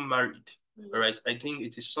if you are not married, all right, I think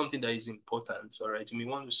it is something that is important, all right? You may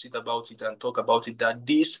want to sit about it and talk about it, that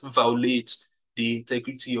this violates the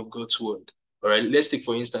integrity of God's word. All right, let's take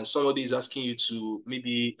for instance, somebody is asking you to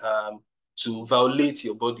maybe to violate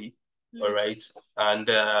your body, all right, and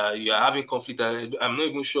you are having conflict. I'm not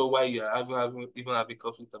even sure why you are having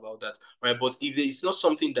conflict about that, right? But if it's not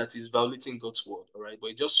something that is violating God's word, all right,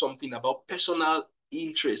 but it's just something about personal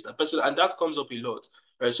interest and that comes up a lot,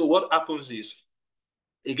 right? So what happens is,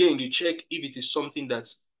 again, you check if it is something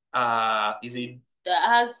that that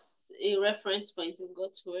has a reference point in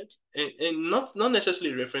God's word, and not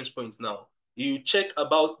necessarily a reference point. Now you check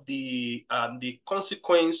about the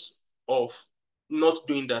consequence of not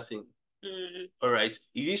doing that thing. All right.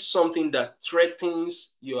 Is this something that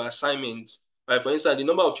threatens your assignment? Like, for instance, the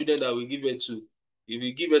number of children that we give birth to, if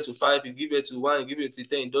you give birth to 5, you give birth to 1, you give birth to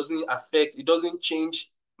 10, it doesn't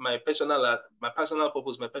change my personal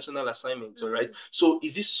purpose, my personal assignment. All right. So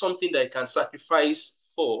is this something that I can sacrifice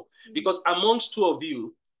for? Because amongst two of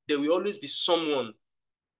you, there will always be someone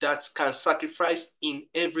that can sacrifice in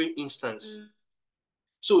every instance.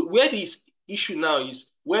 So where this issue now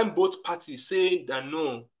is when both parties say that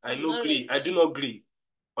no, I do not agree.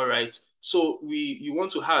 All right. So you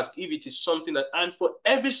want to ask if it is something that, and for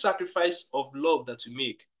every sacrifice of love that you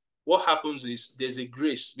make, what happens is there's a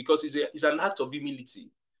grace, because it's an act of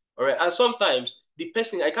humility. All right. And sometimes the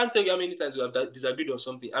person, I can't tell you how many times we have disagreed on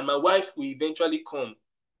something, and my wife will eventually come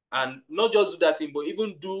and not just do that thing, but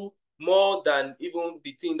even do more than even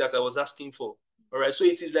the thing that I was asking for. All right. So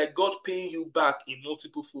it is like God paying you back in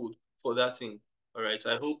multiple fold for that thing. All right.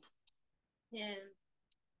 I hope. Yeah.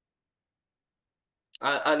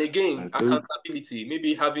 And again, accountability,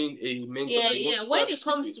 maybe having a mentor. Yeah. When it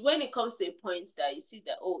comes to a point that you see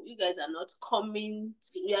that, oh, you guys are not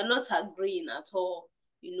we are not agreeing at all.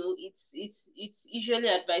 It's usually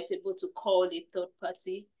advisable to call a third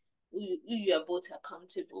party who you are both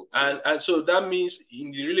accountable to. And so that means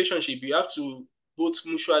in the relationship, you have to both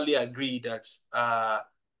mutually agree that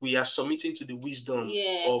we are submitting to the wisdom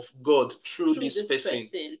of God through this person.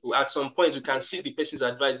 At some point, we can see the person's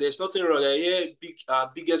advice. There's nothing wrong. I hear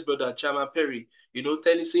biggest brother, Chairman Perry,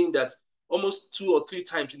 saying that almost 2 or 3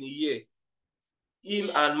 times in a year,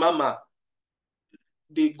 him and Mama,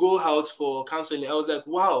 they go out for counseling. I was like,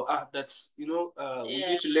 wow, that's, we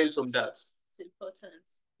need to learn from that. It's important.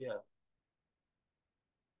 Yeah.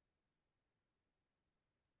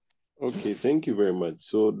 Okay, thank you very much.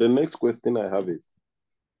 So the next question I have is,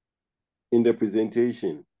 in the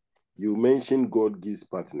presentation, you mentioned God gives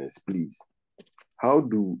partners. Please, how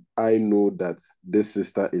do I know that this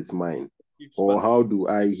sister is mine? Or how do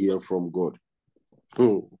I hear from God?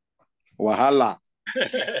 Wahala.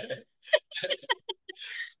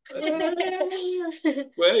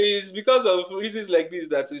 Well, it's because of reasons like this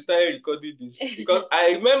that we started recording this. Because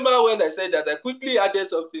I remember when I said that, I quickly added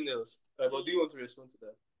something else. But do you want to respond to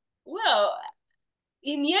that? Well,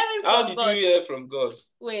 in hearing how from God. How did you hear from God?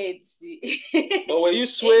 Wait. Or were you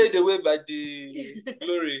swayed away by the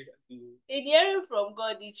glory? In hearing from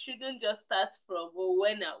God, it shouldn't just start from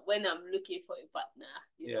when I'm looking for a partner,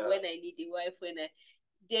 when I need a wife,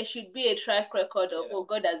 there should be a track record of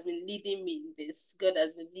God has been leading me in this, God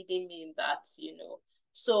has been leading me in that,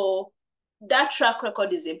 So that track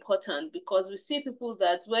record is important, because we see people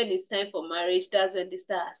that when it's time for marriage, that's when they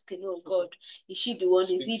start asking, oh God, is she the one?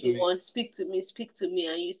 Is he the one? Speak to me,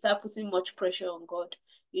 and you start putting much pressure on God.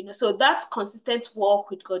 So that consistent walk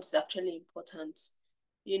with God is actually important,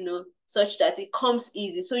 such that it comes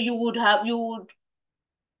easy. So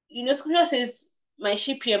scripture says, my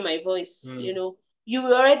sheep hear my voice. You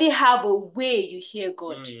will already have a way you hear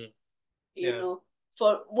God.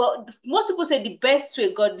 Most people say the best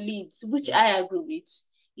way God leads, which I agree with,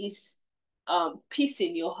 is peace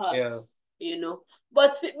in your heart.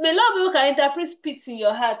 But a lot of people can interpret peace in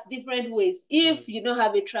your heart different ways if you don't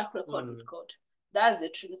have a track record with God. That's the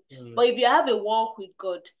truth. But if you have a walk with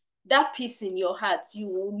God, that peace in your heart, you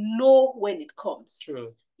will know when it comes.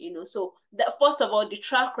 True. So that, first of all, the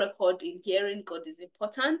track record in hearing God is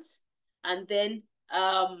important, and then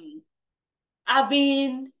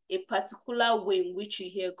having a particular way in which you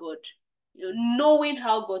hear God, knowing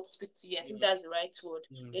how God speaks to you. I think that's the right word.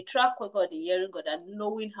 A track record in hearing God and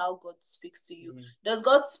knowing how God speaks to you. Does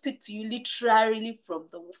God speak to you literally from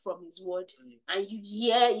His word, and you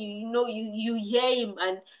hear, you hear Him,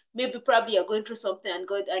 and maybe probably you're going through something, and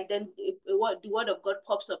then the word of God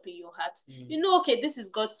pops up in your heart. Okay, this is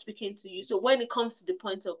God speaking to you. So when it comes to the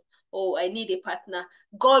point of, oh, I need a partner,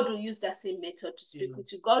 God will use that same method to speak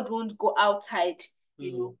with you. God won't go outside,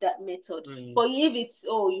 that method. For you, if it's,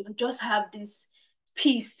 you just have this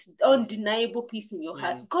peace, undeniable peace in your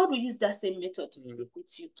heart, God will use that same method to speak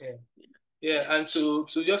with you. Yeah, and to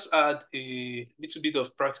just add a little bit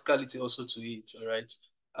of practicality also to it, all right?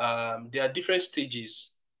 There are different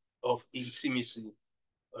stages of intimacy,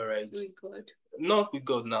 all right? With God. Not with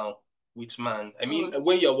God now, with man. I mean,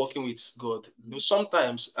 when you're working with God,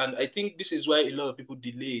 sometimes, and I think this is why a lot of people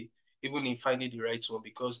delay even in finding the right one,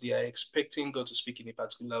 because they are expecting God to speak in a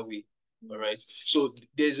particular way, all right? So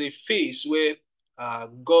there's a phase where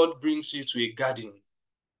God brings you to a garden,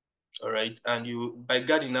 all right, and by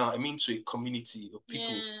garden now I mean to a community of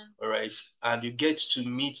people, all right, and you get to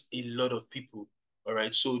meet a lot of people, all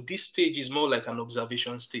right. So this stage is more like an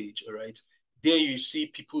observation stage, all right. There you see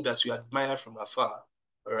people that you admire from afar,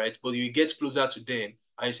 all right, but you get closer to them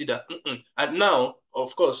and you see that, and now,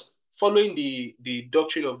 of course, following the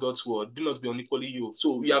doctrine of God's word, do not be unequally yoked.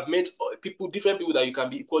 So you have met people, different people that you can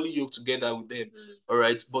be equally yoked together with them. All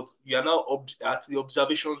right, but you are now at the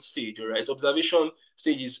observation stage. All right, observation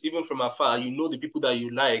stage is even from afar. You know the people that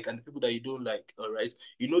you like and the people that you don't like. All right,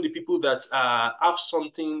 you know the people that have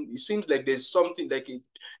something. It seems like there's something like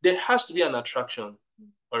there has to be an attraction.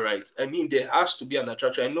 All right. I mean, there has to be an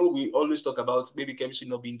attraction. I know we always talk about maybe chemistry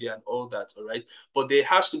not being there and all that. All right. But there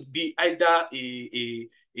has to be either a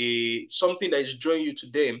something that is drawing you to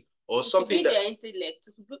them, or it something that their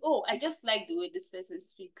intellect. Oh, I just like the way this person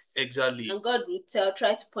speaks. Exactly. And God will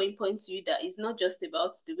try to point to you that it's not just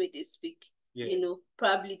about the way they speak. Yeah. You know,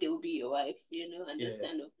 probably they will be your wife, you know, and this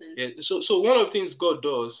kind of thing. Yeah. So one of the things God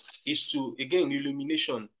does is to, again,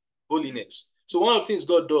 illumination, holiness. So one of the things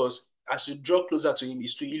God does as you draw closer to him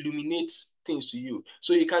is to illuminate things to you.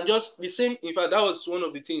 So you can just the same. In fact, that was one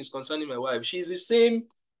of the things concerning my wife. She's the same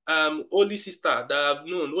holy sister that I've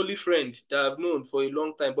known, holy friend that I've known for a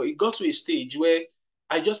long time. But it got to a stage where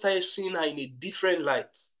I just started seeing her in a different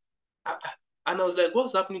light. And I was like,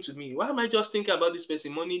 what's happening to me? Why am I just thinking about this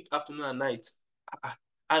person morning, afternoon, and night?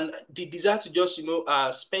 And the desire to just,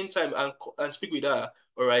 spend time and speak with her,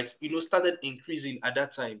 all right, started increasing at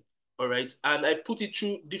that time. All right. And I put it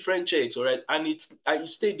through different checks, all right, and it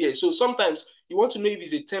stayed there. So sometimes you want to know if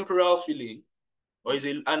it's a temporal feeling or is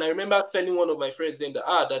it. And I remember telling one of my friends then that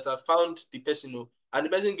I found the person, and the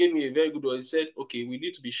person gave me a very good one. He said, okay, we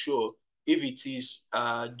need to be sure if it is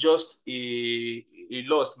just a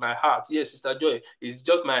loss, my heart. Yes, Sister Joy, it's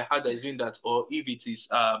just my heart that is doing that, or if it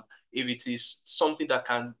is something that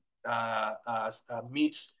can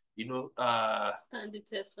meet, stand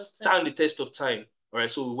the test of time. All right.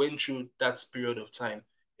 So we went through that period of time.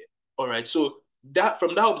 All right. So that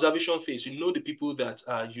from that observation phase, you know the people that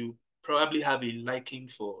you probably have a liking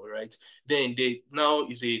for, all right? Then they now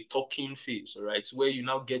is a talking phase, all right, where you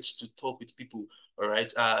now get to talk with people, all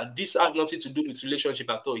right? This has nothing to do with relationship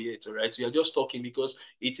at all yet, all right? So you're just talking because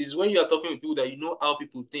it is when you are talking with people that you know how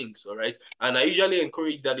people think, all right? And I usually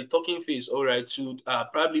encourage that the talking phase, all right, should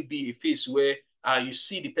probably be a phase where you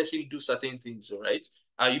see the person do certain things, all right?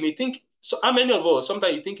 You may think, so how many of us,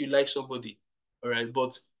 sometimes you think you like somebody, all right,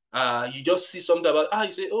 but you just see something about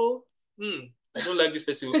you say, oh, I don't like this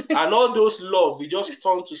person. And all those love, we just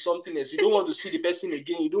turn to something else. You don't want to see the person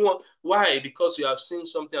again. You don't want, why? Because you have seen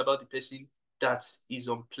something about the person that is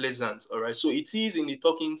unpleasant. All right. So it is in the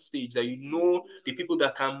talking stage that you know the people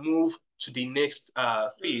that can move to the next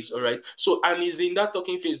phase. All right. So, and it's in that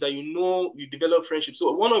talking phase that you know you develop friendship.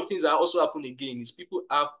 So one of the things that also happen again is people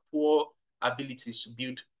have poor abilities to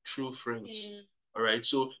build true friends. All right.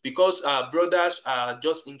 So because brothers are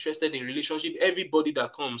just interested in relationship, everybody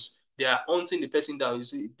that comes, they are hunting the person down. You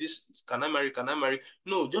say, this can I marry? Can I marry?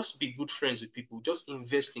 No, just be good friends with people. Just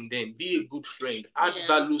invest in them. Be a good friend. Add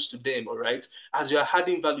values to them. All right. As you are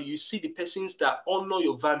adding value, you see the persons that honor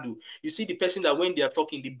your value. You see the person that when they are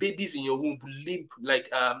talking, the babies in your womb limp like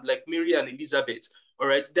Mary and Elizabeth. All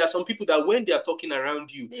right. There are some people that when they are talking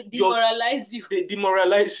around you, they demoralize you. They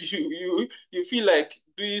demoralize you. You feel like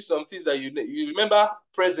doing some things that you remember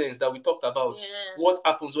presence that we talked about. What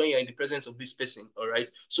happens when you're in the presence of this person? All right.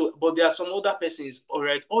 So, but there are some other persons. All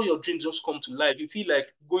right. All your dreams just come to life. You feel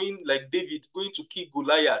like going like David, going to kill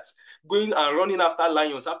Goliath, going and running after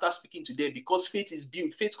lions after speaking to them because faith is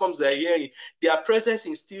built. Faith comes by hearing. Their presence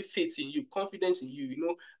instills faith in you, confidence in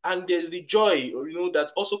you, and there's the joy,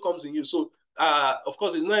 that also comes in you. So of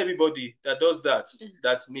course, it's not everybody that does that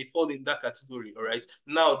that may fall in that category. All right.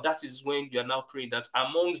 Now that is when you are now praying that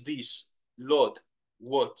amongst these, Lord,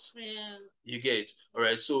 what you get. All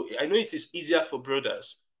right. So I know it is easier for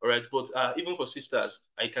brothers. All right, but even for sisters,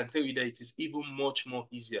 I can tell you that it is even much more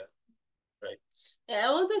easier. Right. Yeah,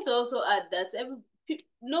 I wanted to also add that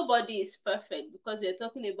nobody is perfect because you're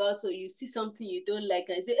talking about you see something you don't like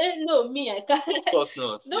and say, hey, no, me, I can't. Of course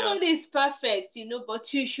not. Nobody is perfect,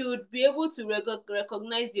 but you should be able to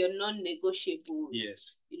recognize your non-negotiables.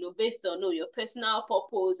 Yes. Based on your personal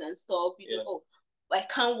purpose and stuff. I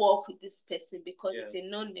can't work with this person because it's a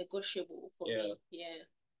non-negotiable for me. Yeah.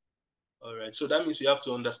 All right. So that means you have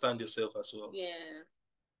to understand yourself as well. Yeah.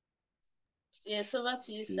 Yeah. So over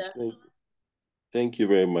to you, sir. Thank you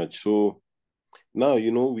very much. So now,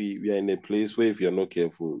 we are in a place where if you're not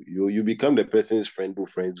careful, you become the person's friend who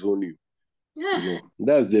friend zone you. Yeah.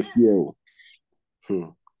 That's the fear.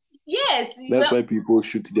 Yes. That's why people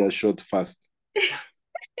shoot their shot fast.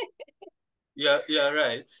 Yeah,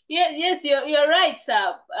 right. Yes, you're right,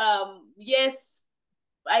 sir. Yes,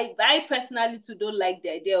 I personally too don't like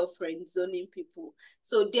the idea of friend zoning people.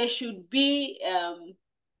 So there should be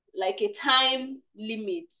like a time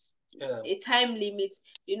limit a time limit,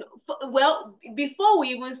 well, before we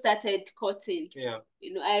even started courting,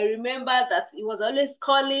 I remember that he was always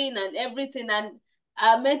calling and everything, and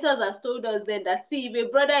our mentors has told us then that, see, if a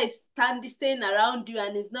brother is staying around you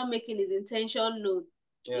and is not making his intention known,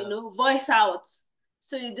 voice out.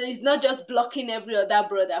 So it's not just blocking every other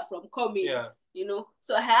brother from coming.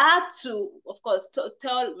 So I had to, of course,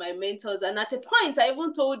 tell my mentors, and at a point I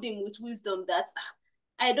even told him with wisdom that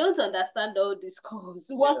I don't understand all these calls.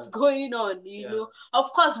 What's going on?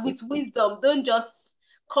 Of course, with wisdom, don't just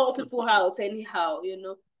call people out anyhow,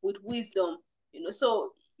 with wisdom,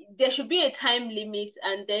 so there should be a time limit,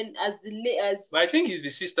 and then But I think it's the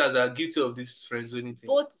sisters that are guilty of this friend zoning thing.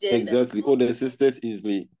 Both genders. Exactly. Oh, the sisters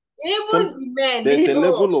easily. Even the men. There's a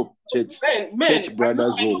level of church brother I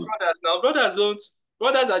know zone. brothers now.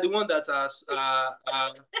 Brothers are the ones that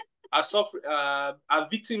are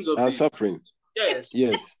victims of this. Suffering. Yes.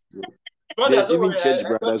 Yes. Brothers, There's even church I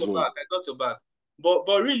brother got your zone. back. I got your back.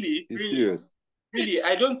 But really, It's serious. Really,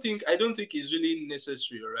 I don't think it's really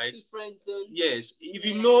necessary, right? Yes. If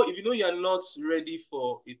you know you are not ready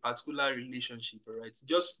for a particular relationship, all right,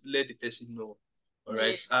 just let the person know. All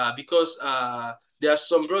right. Because there are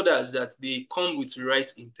some brothers that they come with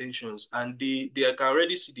right intentions, and they can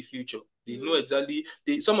already see the future. They know exactly.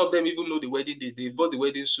 Some of them even know the wedding day. They bought the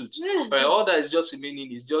wedding suit. Right. All that is just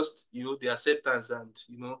remaining is just the acceptance, and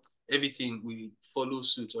everything will follow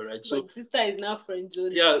suit. All right. So sister is now friend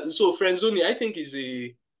zone. Yeah. So friend zoning, I think is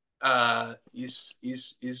a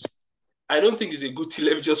is I don't think it's a good thing.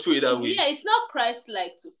 Let me just put it that way. Yeah, it's not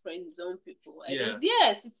Christ-like to friend zone people.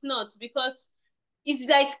 Yes, it's not, because it's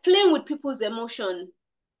like playing with people's emotion.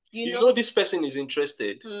 You know this person is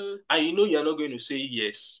interested, and you're not going to say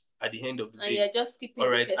yes at the end of the day. And you're just keeping all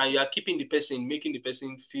right, and you're keeping the person, making the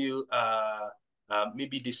person feel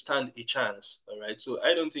maybe they stand a chance. All right, so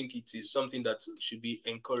I don't think it is something that should be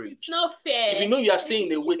encouraged. It's not fair. If you are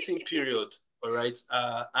staying in a waiting period, all right,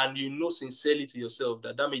 and sincerely to yourself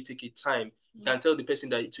that may take a time, you can tell the person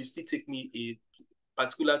that it will still take me a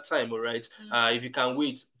particular time. All right, if you can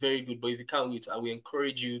wait, very good. But if you can't wait, I will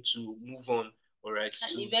encourage you to move on. All right.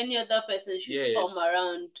 And if any other person should come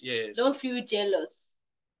around, don't feel jealous.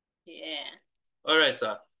 Yeah. All right,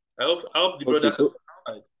 sir. I hope the brother. So,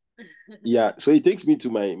 yeah. So it takes me to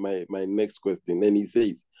my next question, and he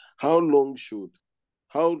says, how long should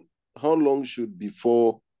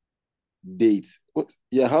before date?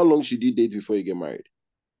 How long should you date before you get married?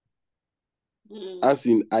 As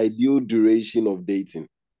in ideal duration of dating.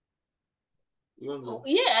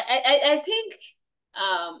 Yeah, I think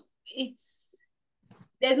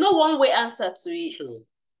there's no one way answer to it. True.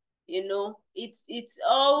 It's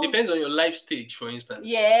all depends on your life stage, for instance.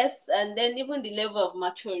 Yes, and then even the level of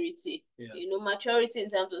maturity. Maturity in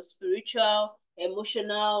terms of spiritual,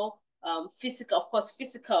 emotional, physical. Of course,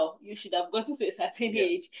 physical, you should have gotten to a certain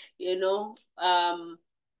age.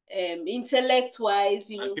 Intellect wise,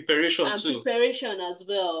 and preparation too. Preparation as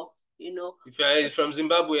well. If you are from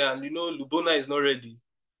Zimbabwe and Lubona is not ready.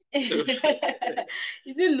 Is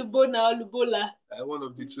it Lubona or Lubola? One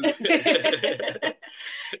of the two.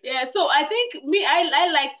 Yeah, so I think I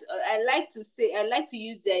like to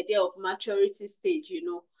use the idea of maturity stage.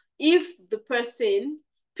 If the person,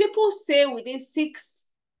 people say within 6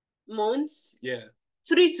 months,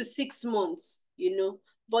 3 to 6 months,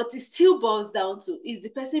 but it still boils down to, is the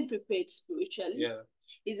person prepared spiritually? Yeah.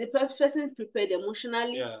 Is the person prepared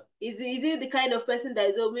emotionally? Yeah. Is it the kind of person that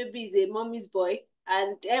is, maybe is a mommy's boy,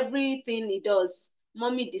 and everything he does,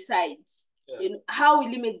 mommy decides? How will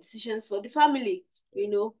he make decisions for the family?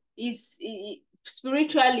 Is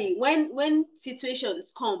spiritually, when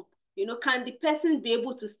situations come, can the person be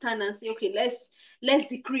able to stand and say, okay, let's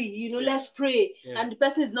decree, let's pray, and the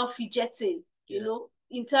person is not fidgeting,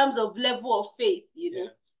 in terms of level of faith,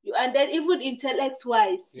 and then even intellect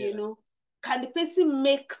wise, can the person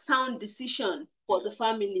make sound decision for the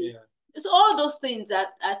family? So all those things are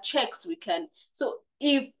checks we can. So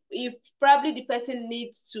if probably the person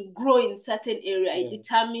needs to grow in certain area, it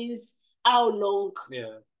determines how long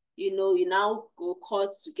you now go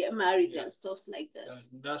court to get married and stuff like that.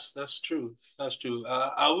 That's true. That's true.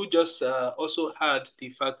 I would just also add the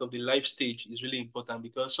fact of the life stage is really important,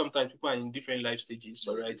 because sometimes people are in different life stages.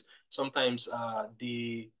 All right. Sometimes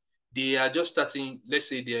they are just starting. Let's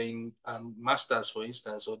say they are in masters, for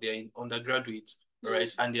instance, or they are in undergraduate. All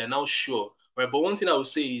right, and they are now sure. Right. But one thing I would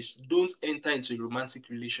say is, don't enter into a romantic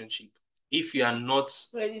relationship if you are not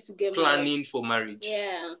ready to get planning married. for marriage.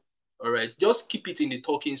 Yeah. All right, just keep it in the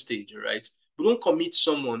talking stage. All right, but don't commit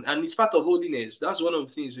someone, and it's part of holiness. That's one of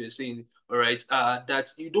the things we're saying. All right,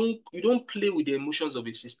 that you don't play with the emotions of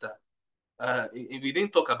a sister. we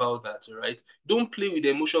didn't talk about that, right? Don't play with the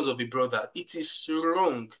emotions of a brother. It is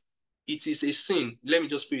wrong. It is a sin. Let me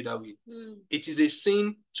just put it that way. It is a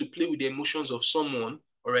sin to play with the emotions of someone,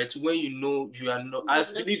 all right, when you know you are not,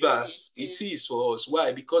 as believers, it is for us.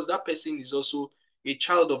 Why? Because that person is also a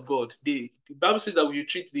child of God. The Bible says that we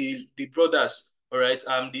treat the brothers, all right,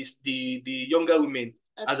 the younger women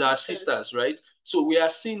as our sisters, right? So we are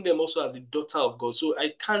seeing them also as the daughter of God. So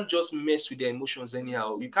I can't just mess with their emotions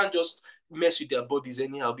anyhow. You can't just mess with their bodies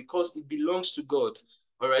anyhow, because it belongs to God.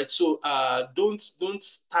 All right. So don't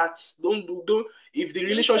start, don't if the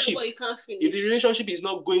relationship is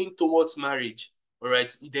not going towards marriage, all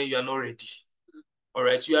right, then you are not ready. All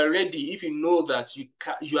right. You are ready if you know that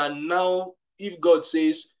you are now, if God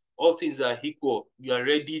says all things are equal, you are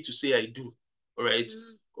ready to say I do. All right.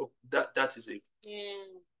 Oh, that is it.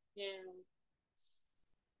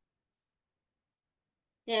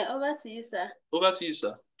 Yeah, over to you, sir. Over to you,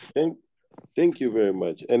 sir. Thank you very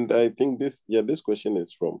much. And I think this question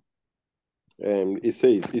is from, it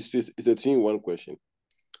says, it's a 2-in-1 question.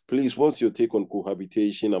 Please, what's your take on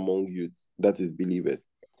cohabitation among youths, that is believers?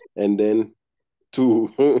 And then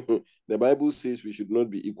 2, the Bible says we should not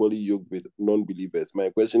be equally yoked with non-believers. My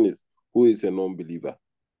question is, who is a non-believer?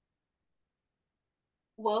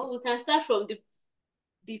 Well, we can start from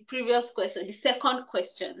the previous question, the second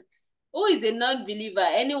question. Who is a non-believer?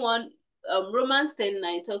 Anyone? Romans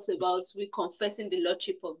 10:9 talks about we confessing the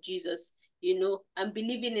lordship of Jesus, and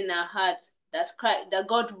believing in our hearts that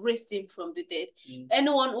God raised him from the dead.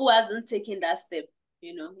 Anyone who hasn't taken that step,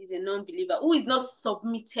 is a non-believer. Who is not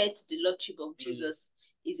submitted to the lordship of Jesus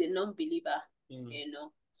is a non-believer.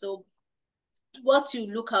 So what you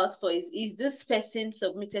look out for is this person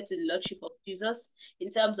submitted to the lordship of Jesus,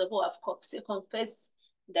 in terms of who have confessed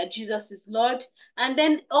that Jesus is Lord, and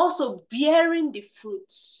then also bearing the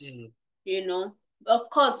fruits. Of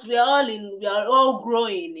course, we are all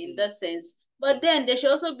growing in that sense, but then there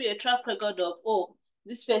should also be a track record of,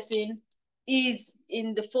 this person is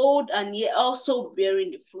in the fold and yet also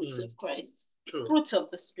bearing the fruits of Christ. True. Fruits of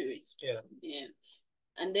the Spirit. Yeah.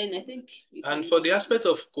 And then I think and for the aspect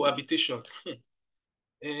of cohabitation,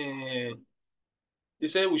 they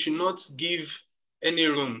said we should not give any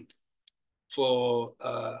room for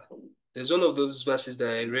there's one of those verses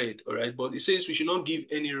that I read, all right, but it says we should not give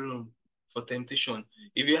any room for temptation.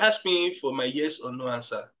 If you ask me for my yes or no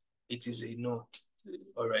answer, it is a no.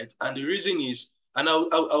 All right. And the reason is, and I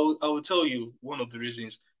will tell you one of the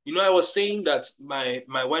reasons. I was saying that my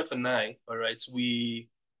wife and I, all right, we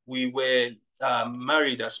were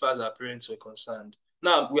married as far as our parents were concerned.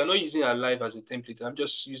 Now, we are not using our life as a template. I'm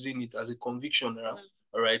just using it as a conviction.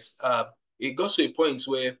 All right. It got to a point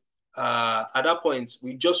where at that point,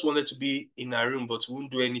 we just wanted to be in our room, but we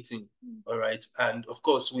wouldn't do anything. All right. And of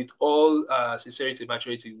course, with all sincerity and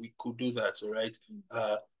maturity, we could do that. All right.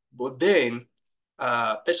 But then,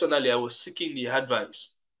 personally, I was seeking the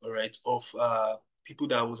advice, all right, of people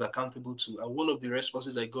that I was accountable to. And one of the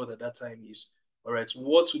responses I got at that time is, all right,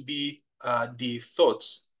 what would be the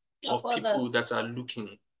thoughts of people that are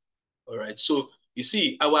looking? All right. So you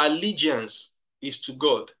see, our allegiance is to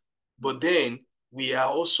God, but then we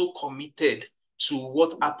are also committed to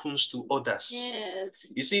what happens to others.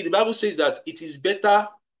 Yes. You see, the Bible says that it is better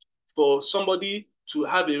for somebody to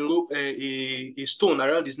have a stone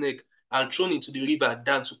around his neck and thrown into the river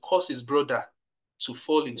than to cause his brother to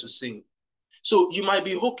fall into sin. So you might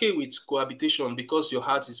be okay with cohabitation because your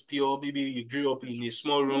heart is pure. Maybe you grew up in a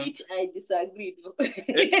small room. Which I disagree.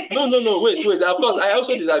 No, wait. Of course, I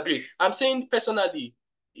also disagree. I'm saying personally,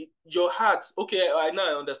 your heart, okay, I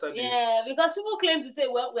now understand you. Yeah, because people claim to say,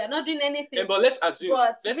 well, we're not doing anything. But let's assume.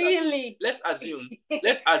 Let's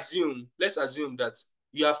assume that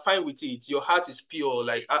you are fine with it. Your heart is pure.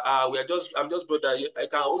 Like, I'm just brother. I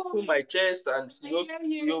can open my chest and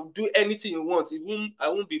you'll do anything you want. I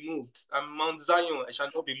won't be moved. I'm Mount Zion. I shall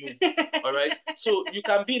not be moved. All right. So you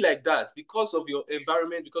can be like that because of your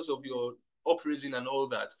environment, because of your uprising and all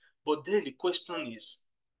that. But then the question is,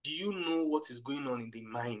 do you know what is going on in the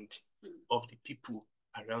mind of the people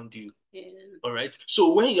around you? Yeah. All right.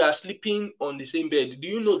 So when you are sleeping on the same bed, do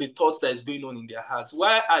you know the thoughts that is going on in their hearts?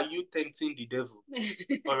 Why are you tempting the devil?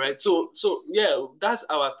 All right. So yeah, that's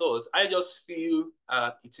our thought. I just feel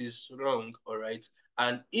it is wrong. All right.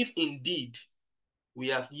 And if indeed we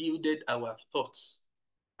have yielded our thoughts,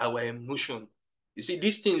 our emotion, you see,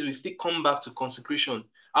 these things will still come back to consecration.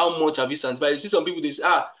 How much have you sanctified? You see, some people they say,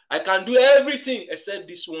 I can do everything except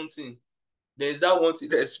this one thing. There's that one thing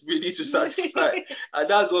that's ready to satisfy. And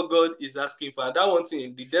that's what God is asking for. And that one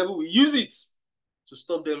thing, the devil will use it to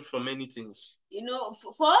stop them from many things.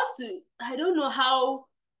 For us to, I don't know how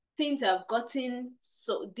things have gotten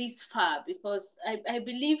so this far, because I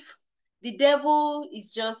believe the devil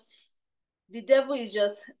is just it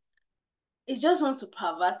just wants to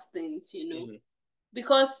pervert things,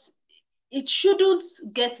 because it shouldn't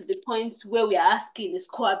get to the point where we are asking, is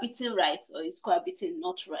cohabiting right or is cohabiting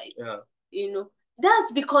not right? Yeah.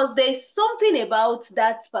 That's because there's something about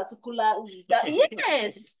that particular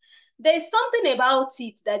yes, there's something about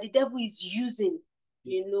it that the devil is using.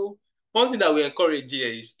 One thing that we encourage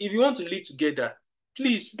here is, if you want to live together,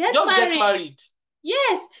 please Get just married. get married.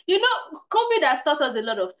 Yes, COVID has taught us a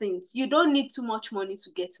lot of things. You don't need too much money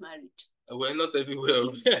to get married. Well, not everywhere.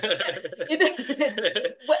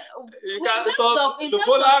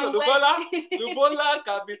 Lubola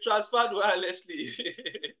can be transferred wirelessly.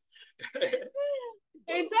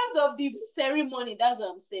 In terms of the ceremony, that's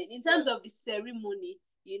what I'm saying. In terms of the ceremony,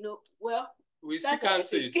 well, we still can't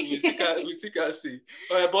say it. We still can't say.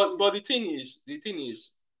 But the thing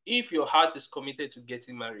is, if your heart is committed to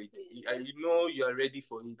getting married, and you are ready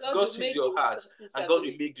for it, God sees your heart, and God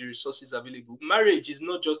will make the resources available. Marriage is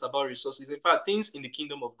not just about resources. In fact, things in the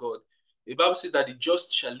kingdom of God, the Bible says that the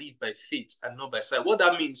just shall live by faith and not by sight. What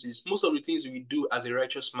that means is, most of the things we do as a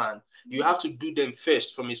righteous man, you have to do them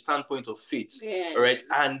first from a standpoint of faith. Yeah. All right,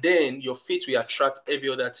 and then your faith will attract every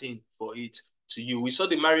other thing for it to you. We saw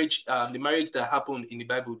the marriage that happened in the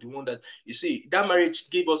Bible, the one that, you see, that marriage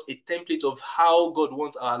gave us a template of how God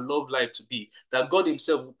wants our love life to be, that God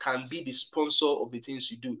himself can be the sponsor of the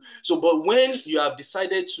things you do. So, but when you have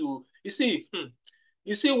decided to, you see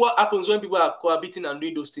what happens when people are cohabiting and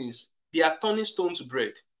doing those things? They are turning stone to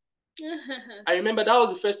bread. I remember that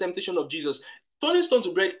was the first temptation of Jesus. Turning stone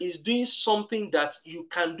to bread is doing something that you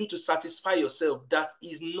can do to satisfy yourself that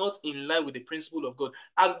is not in line with the principle of God.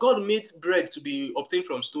 Has God made bread to be obtained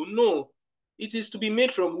from stone? No. It is to be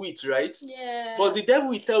made from wheat, right? Yeah. But the devil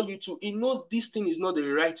will tell you to, he knows this thing is not the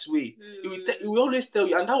right way. He will always tell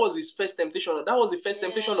you, and that was his first temptation. That was the first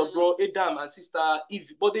temptation of bro Adam and sister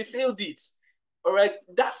Eve, but they failed it. All right,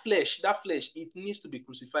 that flesh, it needs to be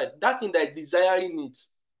crucified. That thing that is desiring it,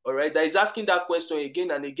 all right, that is asking that question again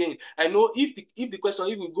and again. I know if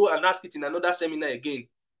we go and ask it in another seminar again,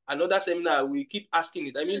 we keep asking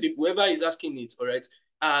it. I mean, whoever is asking it, all right,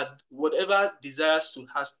 whatever desires to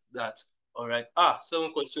ask that, all right.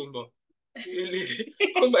 7 questions more. Really?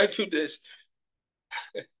 Oh my goodness.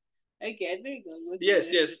 Okay, I think I'll go to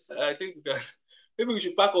yes. I think we can. Maybe we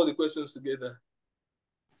should pack all the questions together.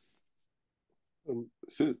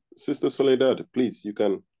 Sister Soledad, please, you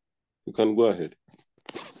can go ahead.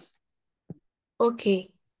 Okay.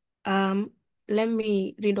 Let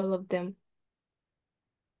me read all of them.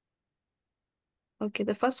 Okay,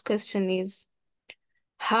 the first question is,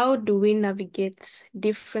 how do we navigate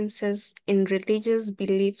differences in religious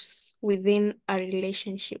beliefs within a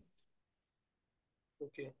relationship?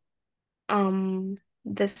 Okay.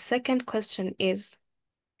 The second question is,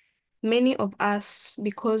 many of us,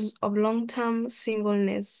 because of long-term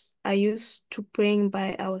singleness, are used to praying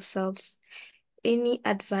by ourselves. Any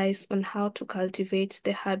advice on how to cultivate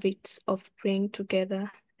the habit of praying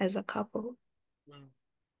together as a couple?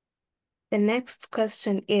 The next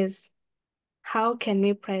question is, how can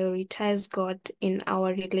we prioritize God in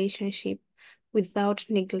our relationship without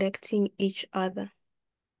neglecting each other?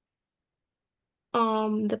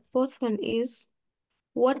 The fourth one is,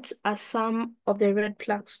 what are some of the red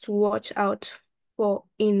flags to watch out for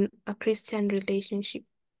in a Christian relationship?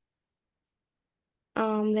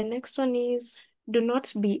 The next one is, do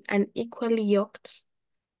not be unequally yoked.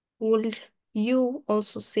 Would you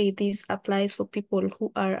also say this applies for people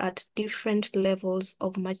who are at different levels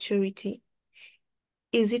of maturity?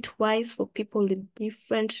 Is it wise for people with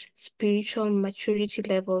different spiritual maturity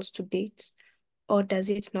levels to date, or does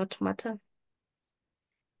it not matter?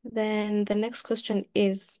 Then the next question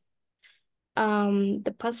is,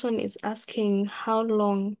 the person is asking, how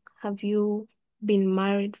long have you been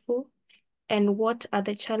married for? And what are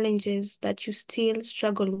the challenges that you still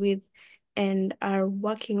struggle with and are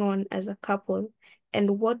working on as a couple?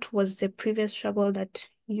 And what was the previous struggle that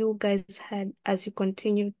you guys had as you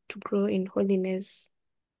continue to grow in holiness?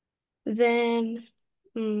 Then,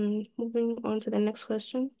 moving on to the next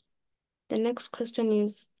question. The next question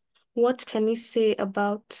is, what can you say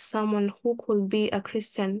about someone who could be a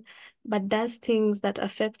Christian but does things that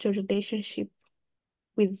affect your relationship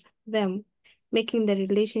with them, making the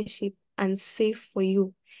relationship unsafe for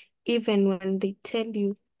you, even when they tell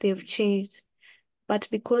you they've changed, but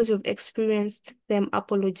because you've experienced them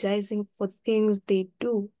apologizing for things they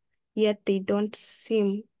do, yet they don't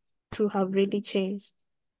seem to have really changed?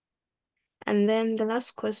 And then the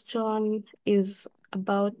last question is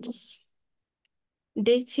about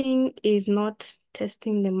dating is not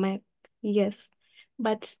testing the mic. Yes.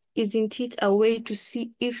 But isn't it a way to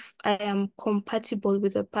see if I am compatible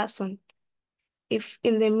with a person? If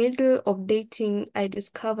in the middle of dating, I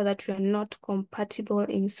discover that we are not compatible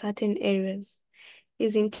in certain areas,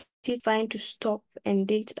 isn't it fine to stop and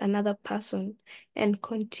date another person and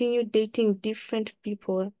continue dating different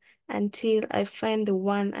people until I find the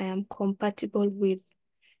one I am compatible with?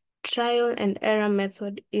 Trial and error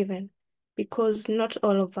method even, because not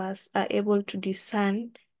all of us are able to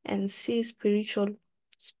discern and see spiritually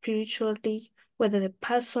whether the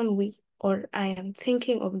person we or I am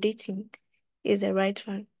thinking of dating is the right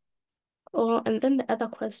one. Oh, and then the other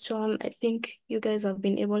question, I think you guys have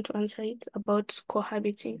been able to answer it about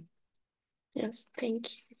cohabiting. Yes,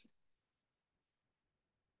 thank you.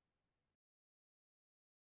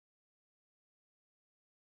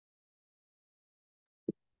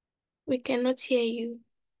 We cannot hear you.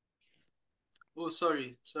 Oh,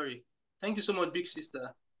 sorry. Thank you so much, big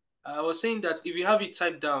sister. I was saying that if you have it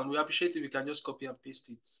typed down, we appreciate if you can just copy and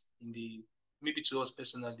paste it in the, maybe to us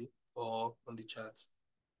personally or on the chat.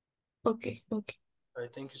 Okay. All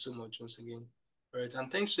right, thank you so much once again. All right,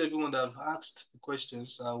 and thanks to everyone that have asked the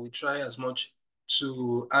questions. We try as much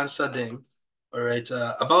to answer them. All right,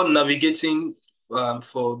 about navigating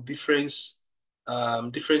for differences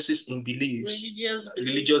in beliefs,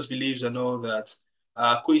 religious beliefs and all that.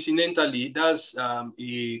 Coincidentally, that's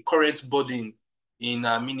a current burden in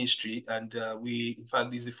our ministry, and in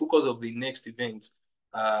fact, is the focus of the next event.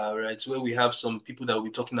 Right, where we have some people that will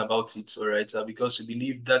be talking about it, all right, because we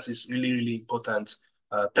believe that is really, really important.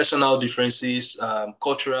 Personal differences,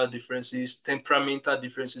 cultural differences, temperamental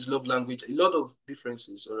differences, love language, a lot of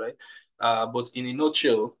differences, all right. But in a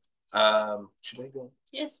nutshell, should I go?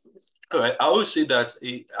 Yes, please. All right, I always say that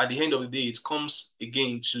at the end of the day, it comes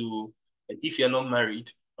again to if you're not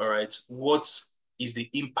married, all right, what is the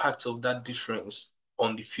impact of that difference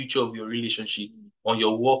on the future of your relationship, on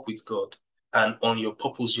your walk with God, and on your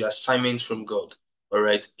purpose, your assignment from God, all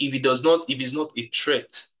right? If it's not a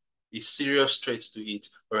threat, a serious threat to it,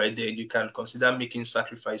 all right, then you can consider making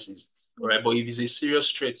sacrifices, all right? But if it's a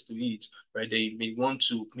serious threat to it, right, then you may want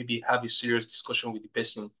to maybe have a serious discussion with the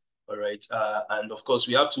person. All right. And of course,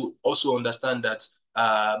 we have to also understand that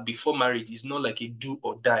before marriage is not like a do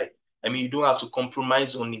or die. I mean, you don't have to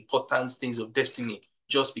compromise on important things of destiny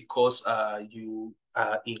just because you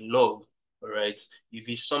are in love. All right. If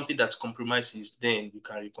it's something that compromises, then you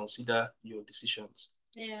can reconsider your decisions.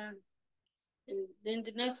 Yeah. And then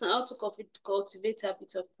the next one, how to cultivate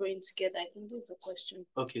habits of praying together. I think this is a question.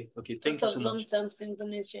 Okay. Thank you Because so of much. long-term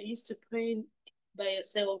singleness, you're used to praying by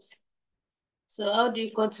yourself. So how do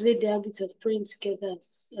you cultivate the habit of praying together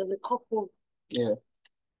as a couple? Yeah.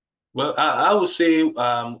 Well, I would say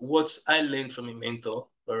what I learned from a mentor,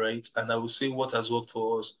 all right, and I would say what has worked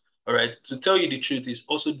for us, all right. To tell you the truth is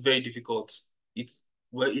also very difficult. It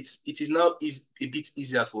it is now is a bit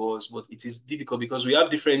easier for us, but it is difficult because we have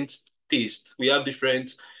different tastes. We have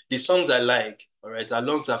different the songs I like, all right. Our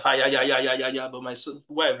lungs are fire, yeah, but my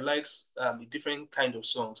wife likes a different kind of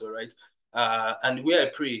songs, all right. And the way I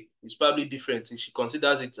pray is probably different. She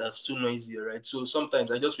considers it as too noisy, all right. So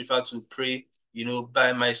sometimes I just prefer to pray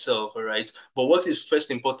by myself, all right? But what is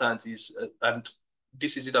first important is, and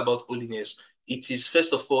this is it about holiness, it is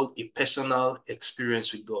first of all a personal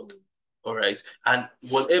experience with God, all right? And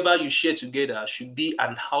whatever you share together should be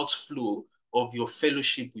an outflow of your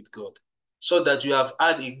fellowship with God, so that you have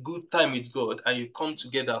had a good time with God and you come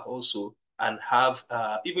together also and have,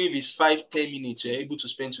 even if it's 5-10 minutes, you're able to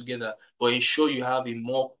spend together, but ensure you have a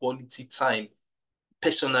more quality time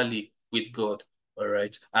personally with God. All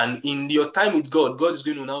right. And in your time with God, God is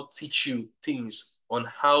going to now teach you things on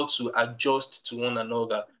how to adjust to one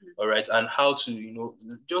another. All right. And how to,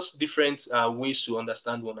 just different ways to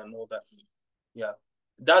understand one another. Yeah.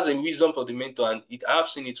 That's a wisdom for the mentor, and I have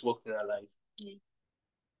seen it work in our life. Yeah.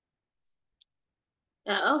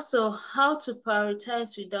 Also, how to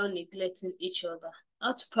prioritize without neglecting each other.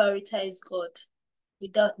 How to prioritize God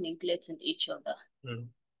without neglecting each other.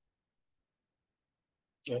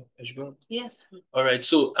 Yeah, I should go. Yes. All right.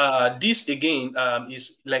 So this again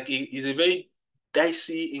is like is a very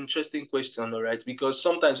dicey, interesting question, all right? Because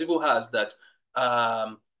sometimes people ask that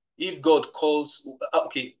if God calls,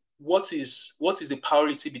 okay, what is the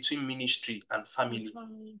priority between ministry and family?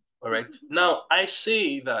 All right. Now I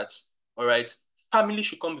say that, all right, family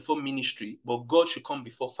should come before ministry, but God should come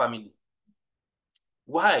before family.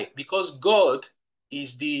 Why? Because God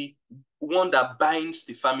is the one that binds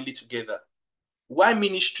the family together. Why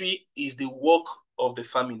ministry is the work of the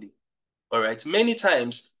family. All right. Many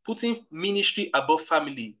times putting ministry above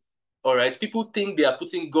family. All right. People think they are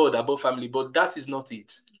putting God above family, but that is not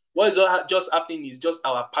it. what is just happening is just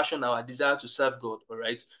our passion, our desire to serve God, all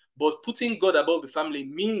right? But putting God above the family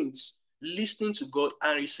means listening to God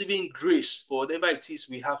and receiving grace for whatever it is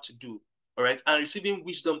we have to do, all right? And receiving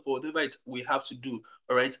wisdom for whatever we have to do,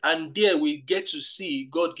 all right? And there we get to see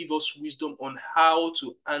God give us wisdom on how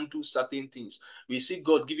to handle certain things. We see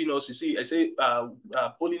God giving us, you see, I say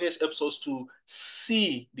holiness helps us to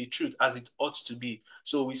see the truth as it ought to be.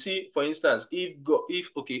 So we see, for instance, if God,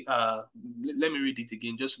 okay, let me read it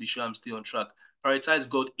again just to be sure I'm still on track. Prioritize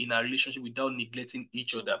God in our relationship without neglecting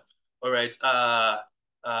each other. All right.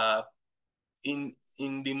 In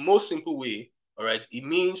the most simple way, all right, it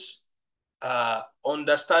means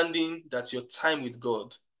understanding that your time with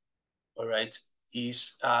God, all right,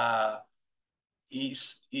 is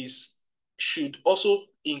should also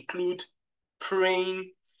include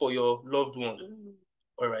praying for your loved one.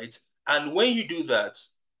 All right. And when you do that,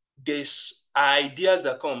 there's ideas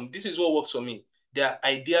that come. This is what works for me. There are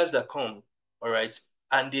ideas that come, all right,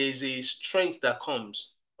 and there's a strength that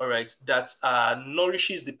comes, all right, that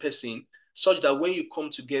nourishes the person such that when you come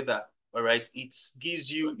together, all right, it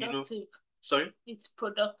gives you, productive. Sorry? It's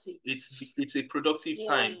productive. It's a productive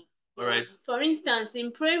time. All right. For instance,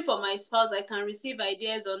 in praying for my spouse, I can receive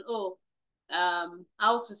ideas on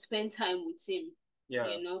how to spend time with him. Yeah.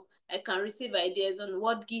 I can receive ideas on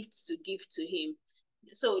what gifts to give to him.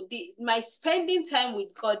 So my spending time with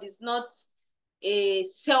God is not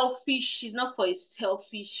it's not for a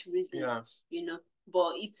selfish reason. Yeah.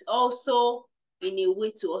 But it's also in a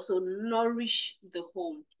way to also nourish the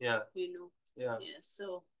home. Yeah. Yeah.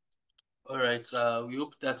 So. All right. We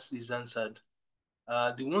hope that is answered.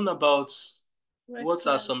 The one about what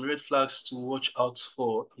are some red flags to watch out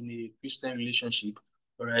for in a Christian relationship?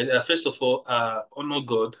 All right. First of all, honor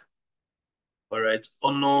God. All right.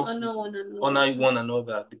 Honor one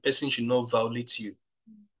another. The person should not violate you.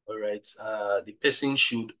 All right. The person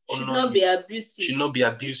should honor not be abusive. Should not be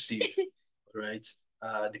abusive. All right.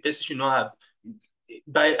 The person should not have,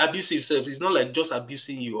 by abusive self, it's not like just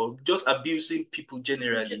abusing you or just abusing people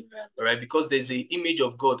generally, all right? Because there's an image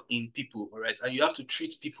of God in people, all right? And you have to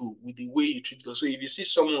treat people with the way you treat God. So if you see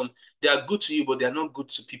someone, they are good to you, but they are not good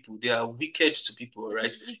to people. They are wicked to people, all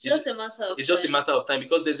right? It's just a matter of time. It's just a matter of time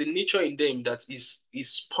because there's a nature in them that is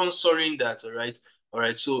sponsoring that, all right? All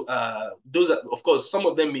right, so those are, of course, some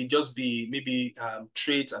of them may just be maybe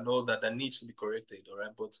traits and all that needs to be corrected, all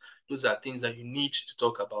right? But those are things that you need to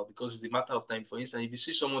talk about because it's a matter of time. For instance, if you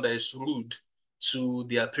see someone that is rude to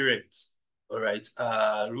their parents, all right,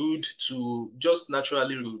 rude to just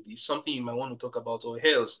naturally rude is something you might want to talk about, or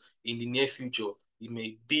else in the near future, it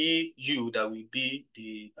may be you that will be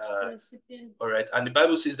the recipient. All right, and the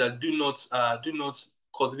Bible says that do not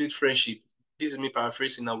cultivate friendship. This is me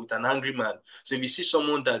paraphrasing now, with an angry man. So if you see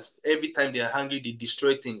someone that every time they are angry, they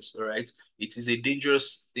destroy things, all right? It is a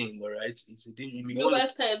dangerous thing, all right? It's a dangerous. So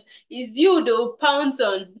that time is you they'll pounce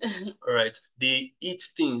on. All right. They eat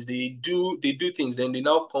things, they do things, then they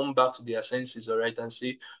now come back to their senses, all right, and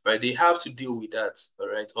say, right, they have to deal with that, all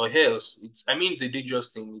right? Or else it's a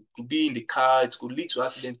dangerous thing. It could be in the car, it could lead to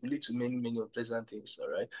accidents, it could lead to many, many unpleasant things,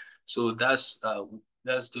 all right? So that's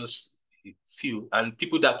just few, and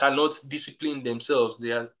people that cannot discipline themselves,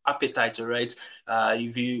 their appetite, all right?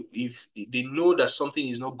 If they know that something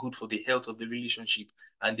is not good for the health of the relationship,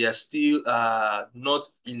 and they are still not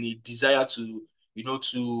in a desire to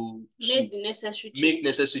make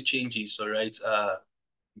necessary changes, all right?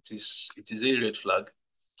 It is a red flag.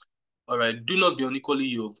 All right, do not be unequally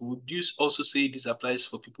yoked. Would you also say this applies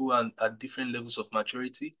for people at different levels of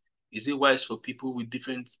maturity? Is it wise for people with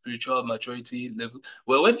different spiritual maturity level?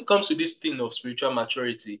 Well, when it comes to this thing of spiritual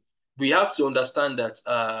maturity, we have to understand that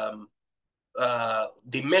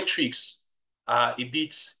the metrics are a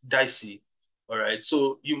bit dicey. All right.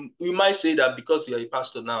 So you might say that because you are a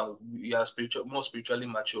pastor now, you are more spiritually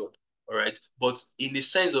matured. All right. But in the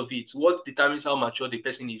sense of it, what determines how mature the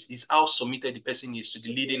person is how submitted the person is to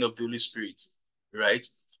the leading of the Holy Spirit. Right.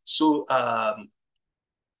 So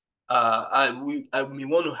I may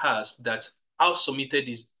want to ask that how submitted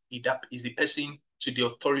is the person to the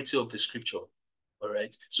authority of the scripture. All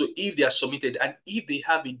right. So if they are submitted and if they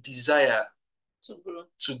have a desire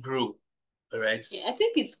to grow. All right. Yeah, I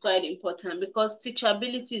think it's quite important because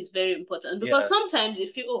teachability is very important. Because sometimes you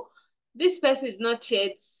feel, this person is not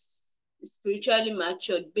yet spiritually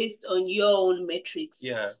matured based on your own metrics.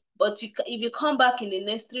 Yeah. But if you come back in the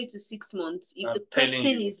next 3 to 6 months, if the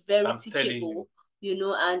person is very teachable,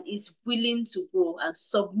 and is willing to grow and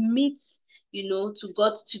submit, to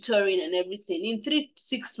God's tutoring and everything, in 3 to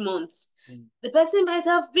 6 months, the person might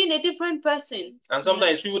have been a different person. And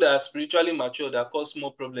sometimes people that are spiritually mature that cause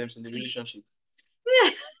more problems in the relationship.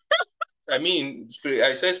 I mean,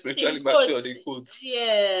 I said spiritually mature, they quote.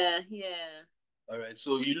 Yeah. All right.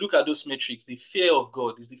 So you look at those metrics, the fear of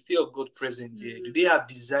God, is the fear of God present there? Do they have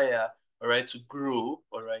desire, all right, to grow,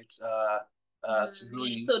 all right, to grow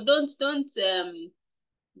in? So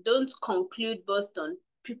don't conclude based on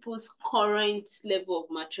people's current level of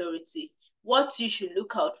maturity. What you should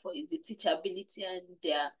look out for is the teachability and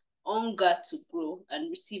their hunger to grow and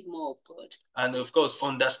receive more of God. And of course,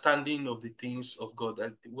 understanding of the things of God.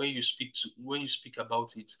 And when you speak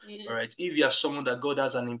about it, all right, if you are someone that God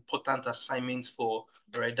has an important assignment for,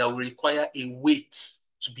 all right, that will require a weight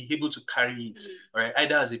to be able to carry it, all right,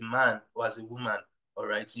 either as a man or as a woman, all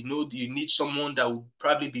right, you need someone that will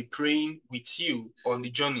probably be praying with you on the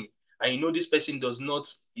journey. And this person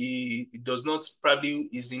he does not probably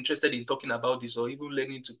is interested in talking about this or even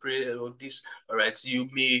learning to pray or this, all right, you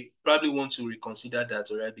may probably want to reconsider that,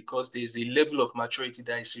 all right, because there's a level of maturity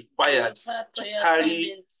that is required to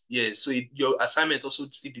carry. Yes, so your assignment also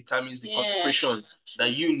still determines the consecration that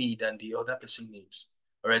you need and the other person needs,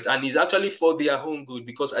 all right, and it's actually for their own good,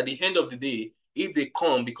 because at the end of the day, if they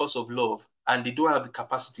come because of love and they don't have the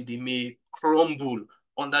capacity, they may crumble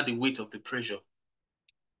under the weight of the pressure.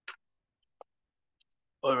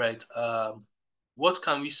 All right. What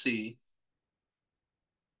can we say?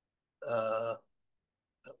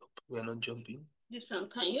 We're not jumping. This one,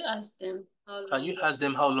 can you ask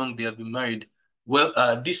them how long they have been married?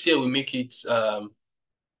 Well, this year we make it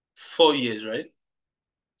 4 years, right?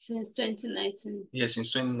 Since 2019. Yeah,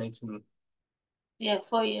 since 2019. Yeah,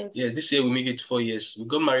 4 years. Yeah, this year we make it 4 years. We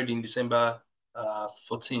got married in December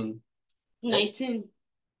 14. 19.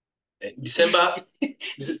 December.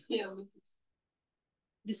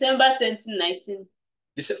 December 2019.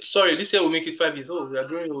 Sorry, this year we make it 5 years. Oh, we are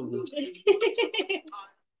growing old.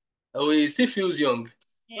 Oh, it still feels young.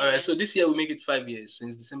 Yeah. All right, so this year we make it 5 years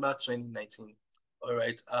since December 2019. All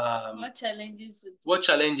right. What challenges? What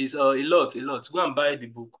challenges? A lot. Go and buy the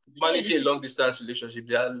book. Managing a long distance relationship.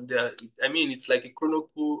 I mean, it's like a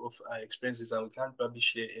chronicle of our experiences, and we can't probably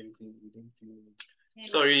share everything within a few minutes. Yeah.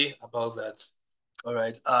 Sorry about that. All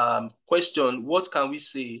right. Question: what can we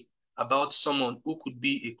say about someone who could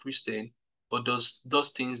be a Christian but does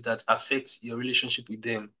things that affect your relationship with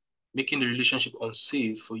them, making the relationship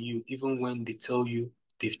unsafe for you, even when they tell you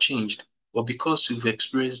they've changed, but because you've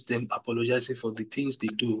experienced them apologizing for the things they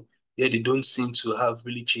do, yet they don't seem to have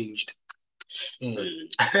really changed?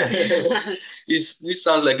 This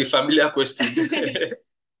sounds like a familiar question.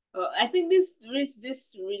 I think this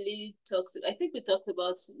really talks. I think we talked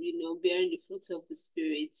about bearing the fruits of the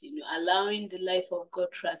Spirit. Allowing the life of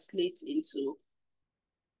God translate into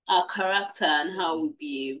our character and how we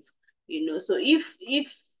behave. So if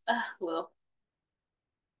well,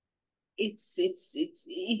 it's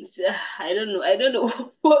I don't know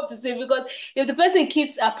what to say, because if the person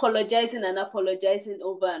keeps apologizing and apologizing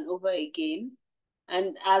over and over again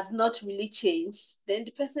and has not really changed, then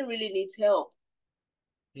the person really needs help.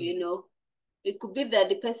 It could be that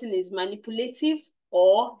the person is manipulative,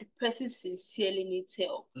 or the person sincerely needs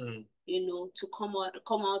help. To come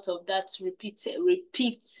out of that repeat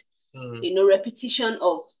repetition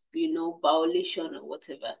of violation or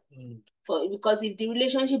whatever. Because if the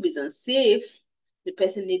relationship is unsafe, the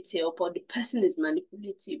person needs help, or the person is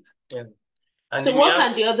manipulative. Yeah. So what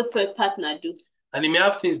can the other partner do? And they may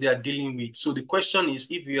have things they are dealing with. So the question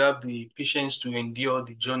is, if you have the patience to endure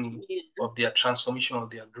the journey of their transformation, of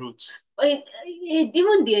their growth.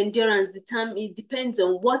 Even the endurance, it depends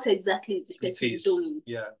on what exactly is the person doing.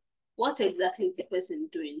 Yeah. What exactly is the person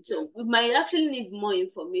doing? So we might actually need more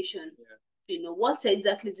information. Yeah. What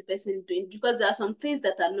exactly is the person doing? Because there are some things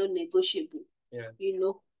that are not negotiable. Yeah.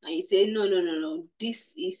 And you say, no,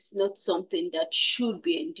 this is not something that should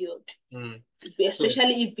be endured.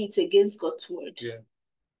 Especially if it's against God's word. Yeah,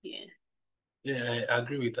 I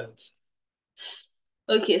agree with that.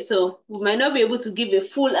 Okay, so we might not be able to give a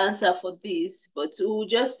full answer for this, but we'll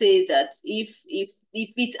just say that if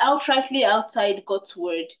it's outrightly outside God's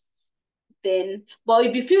word, then, but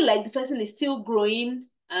if you feel like the person is still growing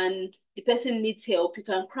and the person needs help, you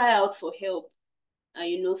can cry out for help,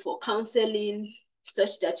 for counseling,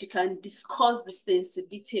 such that you can discuss the things to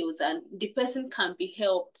details and the person can be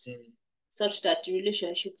helped, such that the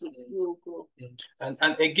relationship will grow. And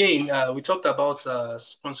again, we talked about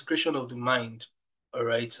consecration of the mind. All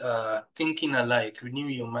right, thinking alike, renew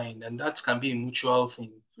your mind, and that can be a mutual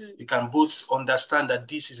thing. You can both understand that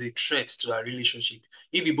this is a threat to our relationship.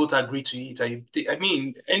 If you both agree to it, I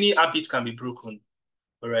mean, any habit can be broken.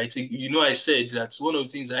 All right, I said that one of the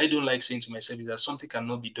things I don't like saying to myself is that something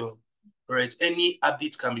cannot be done. All right, any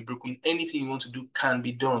habit can be broken. Anything you want to do can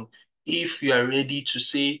be done. if you are ready to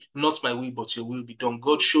say, not my way, but your will be done.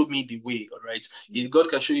 God showed me the way, all right? If God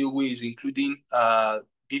can show you ways, including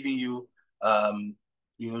giving you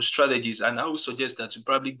strategies, and I would suggest that you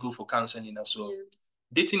probably go for counseling as well. Yeah.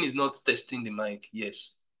 Dating is not testing the mind,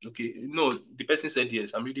 yes. Okay, no, the person said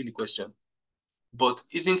yes. I'm reading the question. But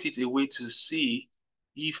isn't it a way to see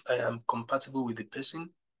if I am compatible with the person?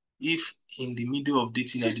 If in the middle of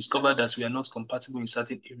dating I discover that we are not compatible in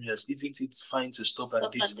certain areas, isn't it fine to stop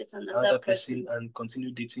and date another person and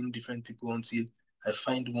continue dating different people until I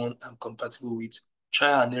find one I'm compatible with?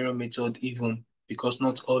 Try and error method even, because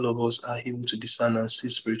not all of us are able to discern and see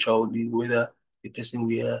spiritually whether the person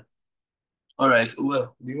we are. All right,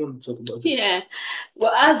 well, do you want to talk about this? Yeah.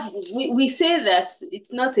 Well, as we say that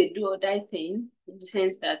it's not a do or die thing, in the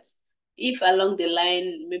sense that if along the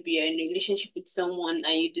line, maybe you're in a relationship with someone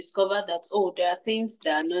and you discover that, oh, there are things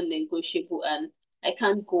that are non-negotiable and I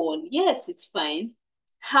can't go on, yes, it's fine.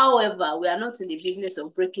 However, we are not in the business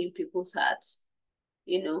of breaking people's hearts.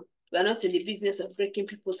 We are not in the business of breaking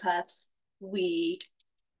people's hearts. We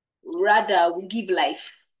give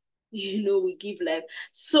life. We give life.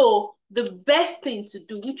 So the best thing to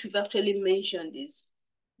do, which we've actually mentioned, is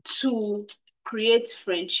to create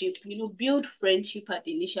friendship, build friendship at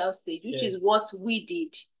the initial stage, which is what we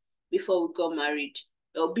did before we got married,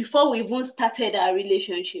 or before we even started our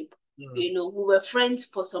relationship. We were friends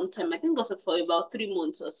for some time. I think also for about 3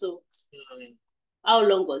 months or so. How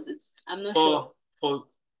long was it? I'm not sure.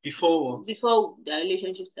 Before the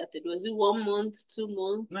relationship started, was it 1 month, 2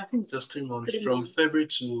 months? No, I think it was 3 months, from February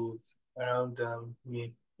to around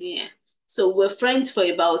May. Yeah. So we're friends for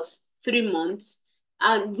about 3 months,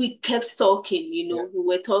 and we kept talking. We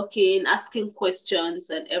were talking, asking questions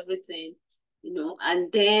and everything.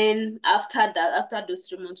 And then after those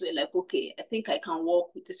 3 months, we're like, okay, I think I can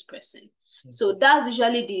work with this person. So that's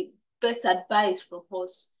usually the best advice from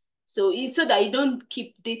us. So it's so that you don't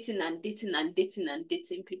keep dating and dating and dating and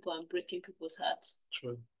dating people and breaking people's hearts.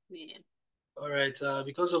 True. Yeah. All right.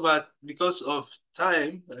 Because of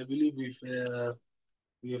time, I believe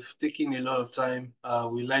we've taken a lot of time.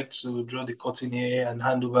 We like to draw the curtain here and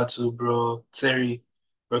hand over to Bro Terry.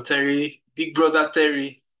 Bro Terry, Big Brother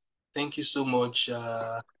Terry, thank you so much.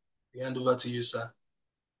 We hand over to you, sir.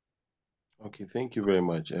 Okay, thank you very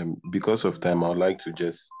much. Because of time, I would like to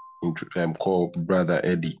just call Brother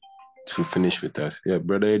Eddie to finish with us. Yeah,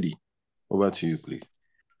 Brother Eddie, over to you, please.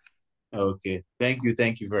 Okay, thank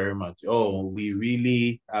you very much. Oh, we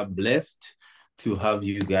really are blessed to have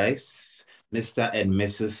you guys, Mr. and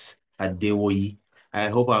Mrs. Adewoyi. I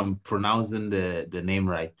hope I'm pronouncing the name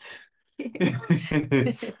right.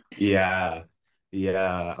 Yeah.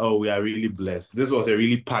 Oh, we are really blessed. This was a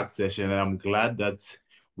really packed session, and I'm glad that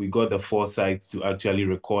we got the foresight to actually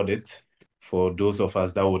record it for those of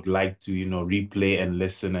us that would like to, replay and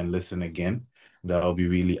listen again. That'll be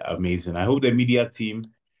really amazing. I hope the media team,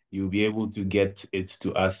 you'll be able to get it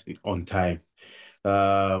to us on time.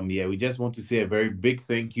 We just want to say a very big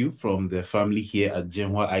thank you from the family here at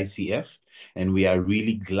Genhua ICF. And we are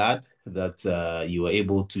really glad that you are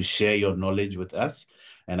able to share your knowledge with us.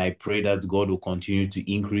 And I pray that God will continue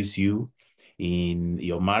to increase you in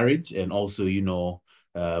your marriage and also,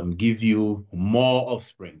 give you more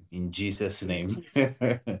offspring in Jesus' name.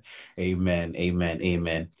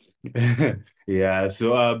 Amen. Yeah,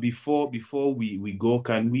 so before we go,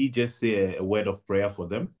 can we just say a word of prayer for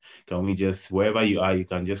them? Can we just, wherever you are, you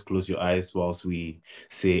can just close your eyes whilst we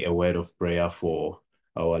say a word of prayer for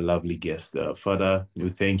our lovely guest. Father, we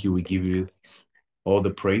thank you. We give you all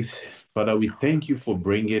the praise. Father, we thank you for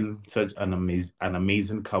bringing such an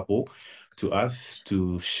amazing couple to us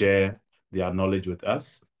to share their knowledge with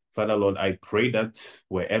us. Father, Lord, I pray that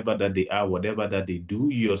wherever that they are, whatever that they do,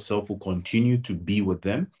 you yourself will continue to be with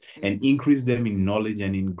them and increase them in knowledge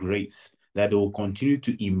and in grace, that they will continue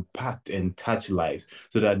to impact and touch lives,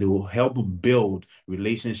 so that they will help build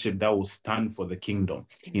relationship that will stand for the kingdom.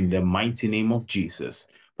 In the mighty name of Jesus.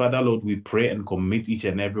 Father, Lord, we pray and commit each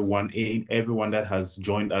and everyone that has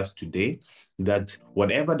joined us today, that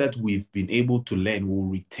whatever that we've been able to learn, we'll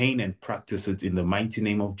retain and practice it in the mighty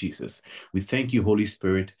name of Jesus. We thank you, Holy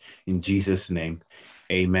Spirit, in Jesus' name.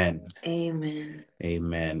 Amen. Amen.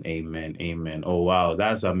 Oh, wow.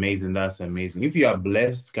 That's amazing. If you are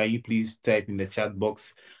blessed, can you please type in the chat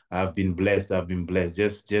box, I've been blessed.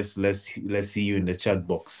 Just let's see you in the chat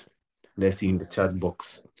box. Let's see in the chat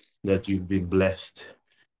box that you've been blessed.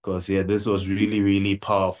 Because, this was really, really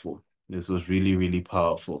powerful. Yeah,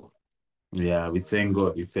 we thank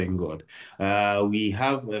God. We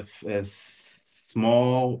have a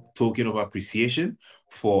small token of appreciation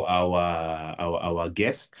for our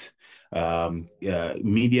guests.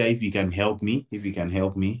 Media, if you can help me.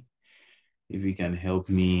 if you can help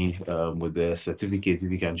me with the certificate,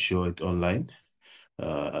 if you can show it online.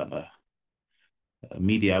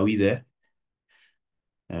 Media, are we there?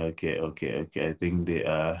 Okay. I think they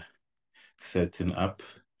are setting up.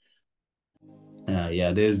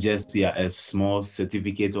 Yeah, there's just a small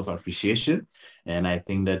certificate of appreciation, and I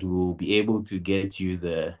think that we'll be able to get you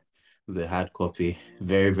the hard copy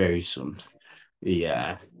very, very soon.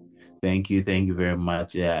 Yeah. Thank you very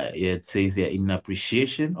much. Yeah, it says here, in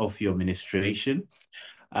appreciation of your ministration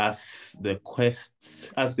as the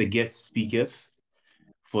guest speakers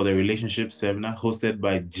for the relationship seminar hosted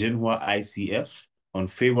by Jinhua ICF on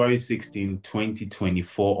February 16,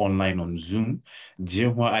 2024, online on Zoom.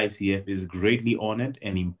 Jinhua ICF is greatly honored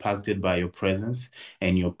and impacted by your presence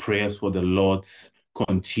and your prayers for the Lord's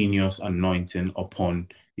continuous anointing upon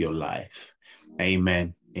your life.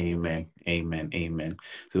 Amen.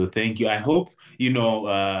 So thank you. I hope you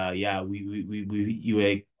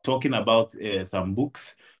were talking about some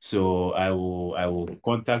books. So I will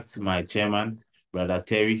contact my chairman, Brother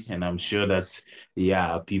Terry, and I'm sure that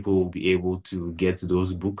people will be able to get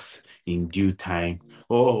those books in due time.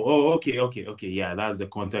 Okay. Yeah, that's the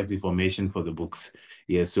contact information for the books.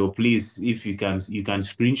 Yeah, so please, if you can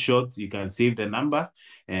screenshot, you can save the number,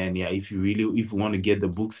 and if you want to get the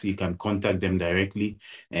books, you can contact them directly,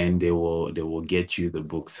 and they will get you the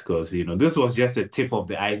books, because this was just a tip of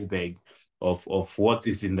the iceberg of what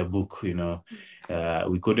is in the book.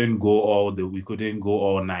 We couldn't go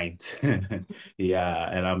all night.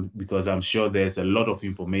 Because I'm sure there's a lot of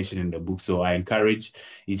information in the book. So I encourage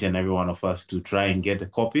each and every one of us to try and get a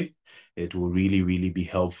copy. It will really, really be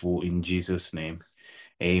helpful in Jesus' name.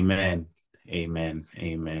 Amen.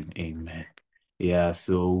 Yeah,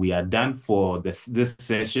 so we are done for this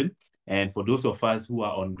session. And for those of us who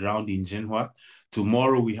are on ground in Jinhua,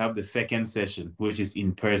 tomorrow we have the second session, which is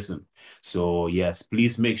in person. So yes,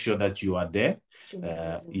 please make sure that you are there.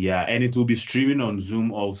 And it will be streaming on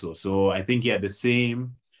Zoom also. So I think the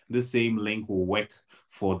same link will work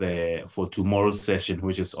for tomorrow's session,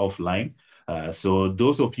 which is offline. So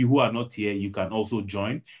those of you who are not here, you can also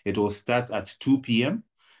join. It will start at 2 p.m.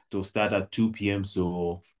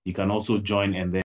 So you can also join, and then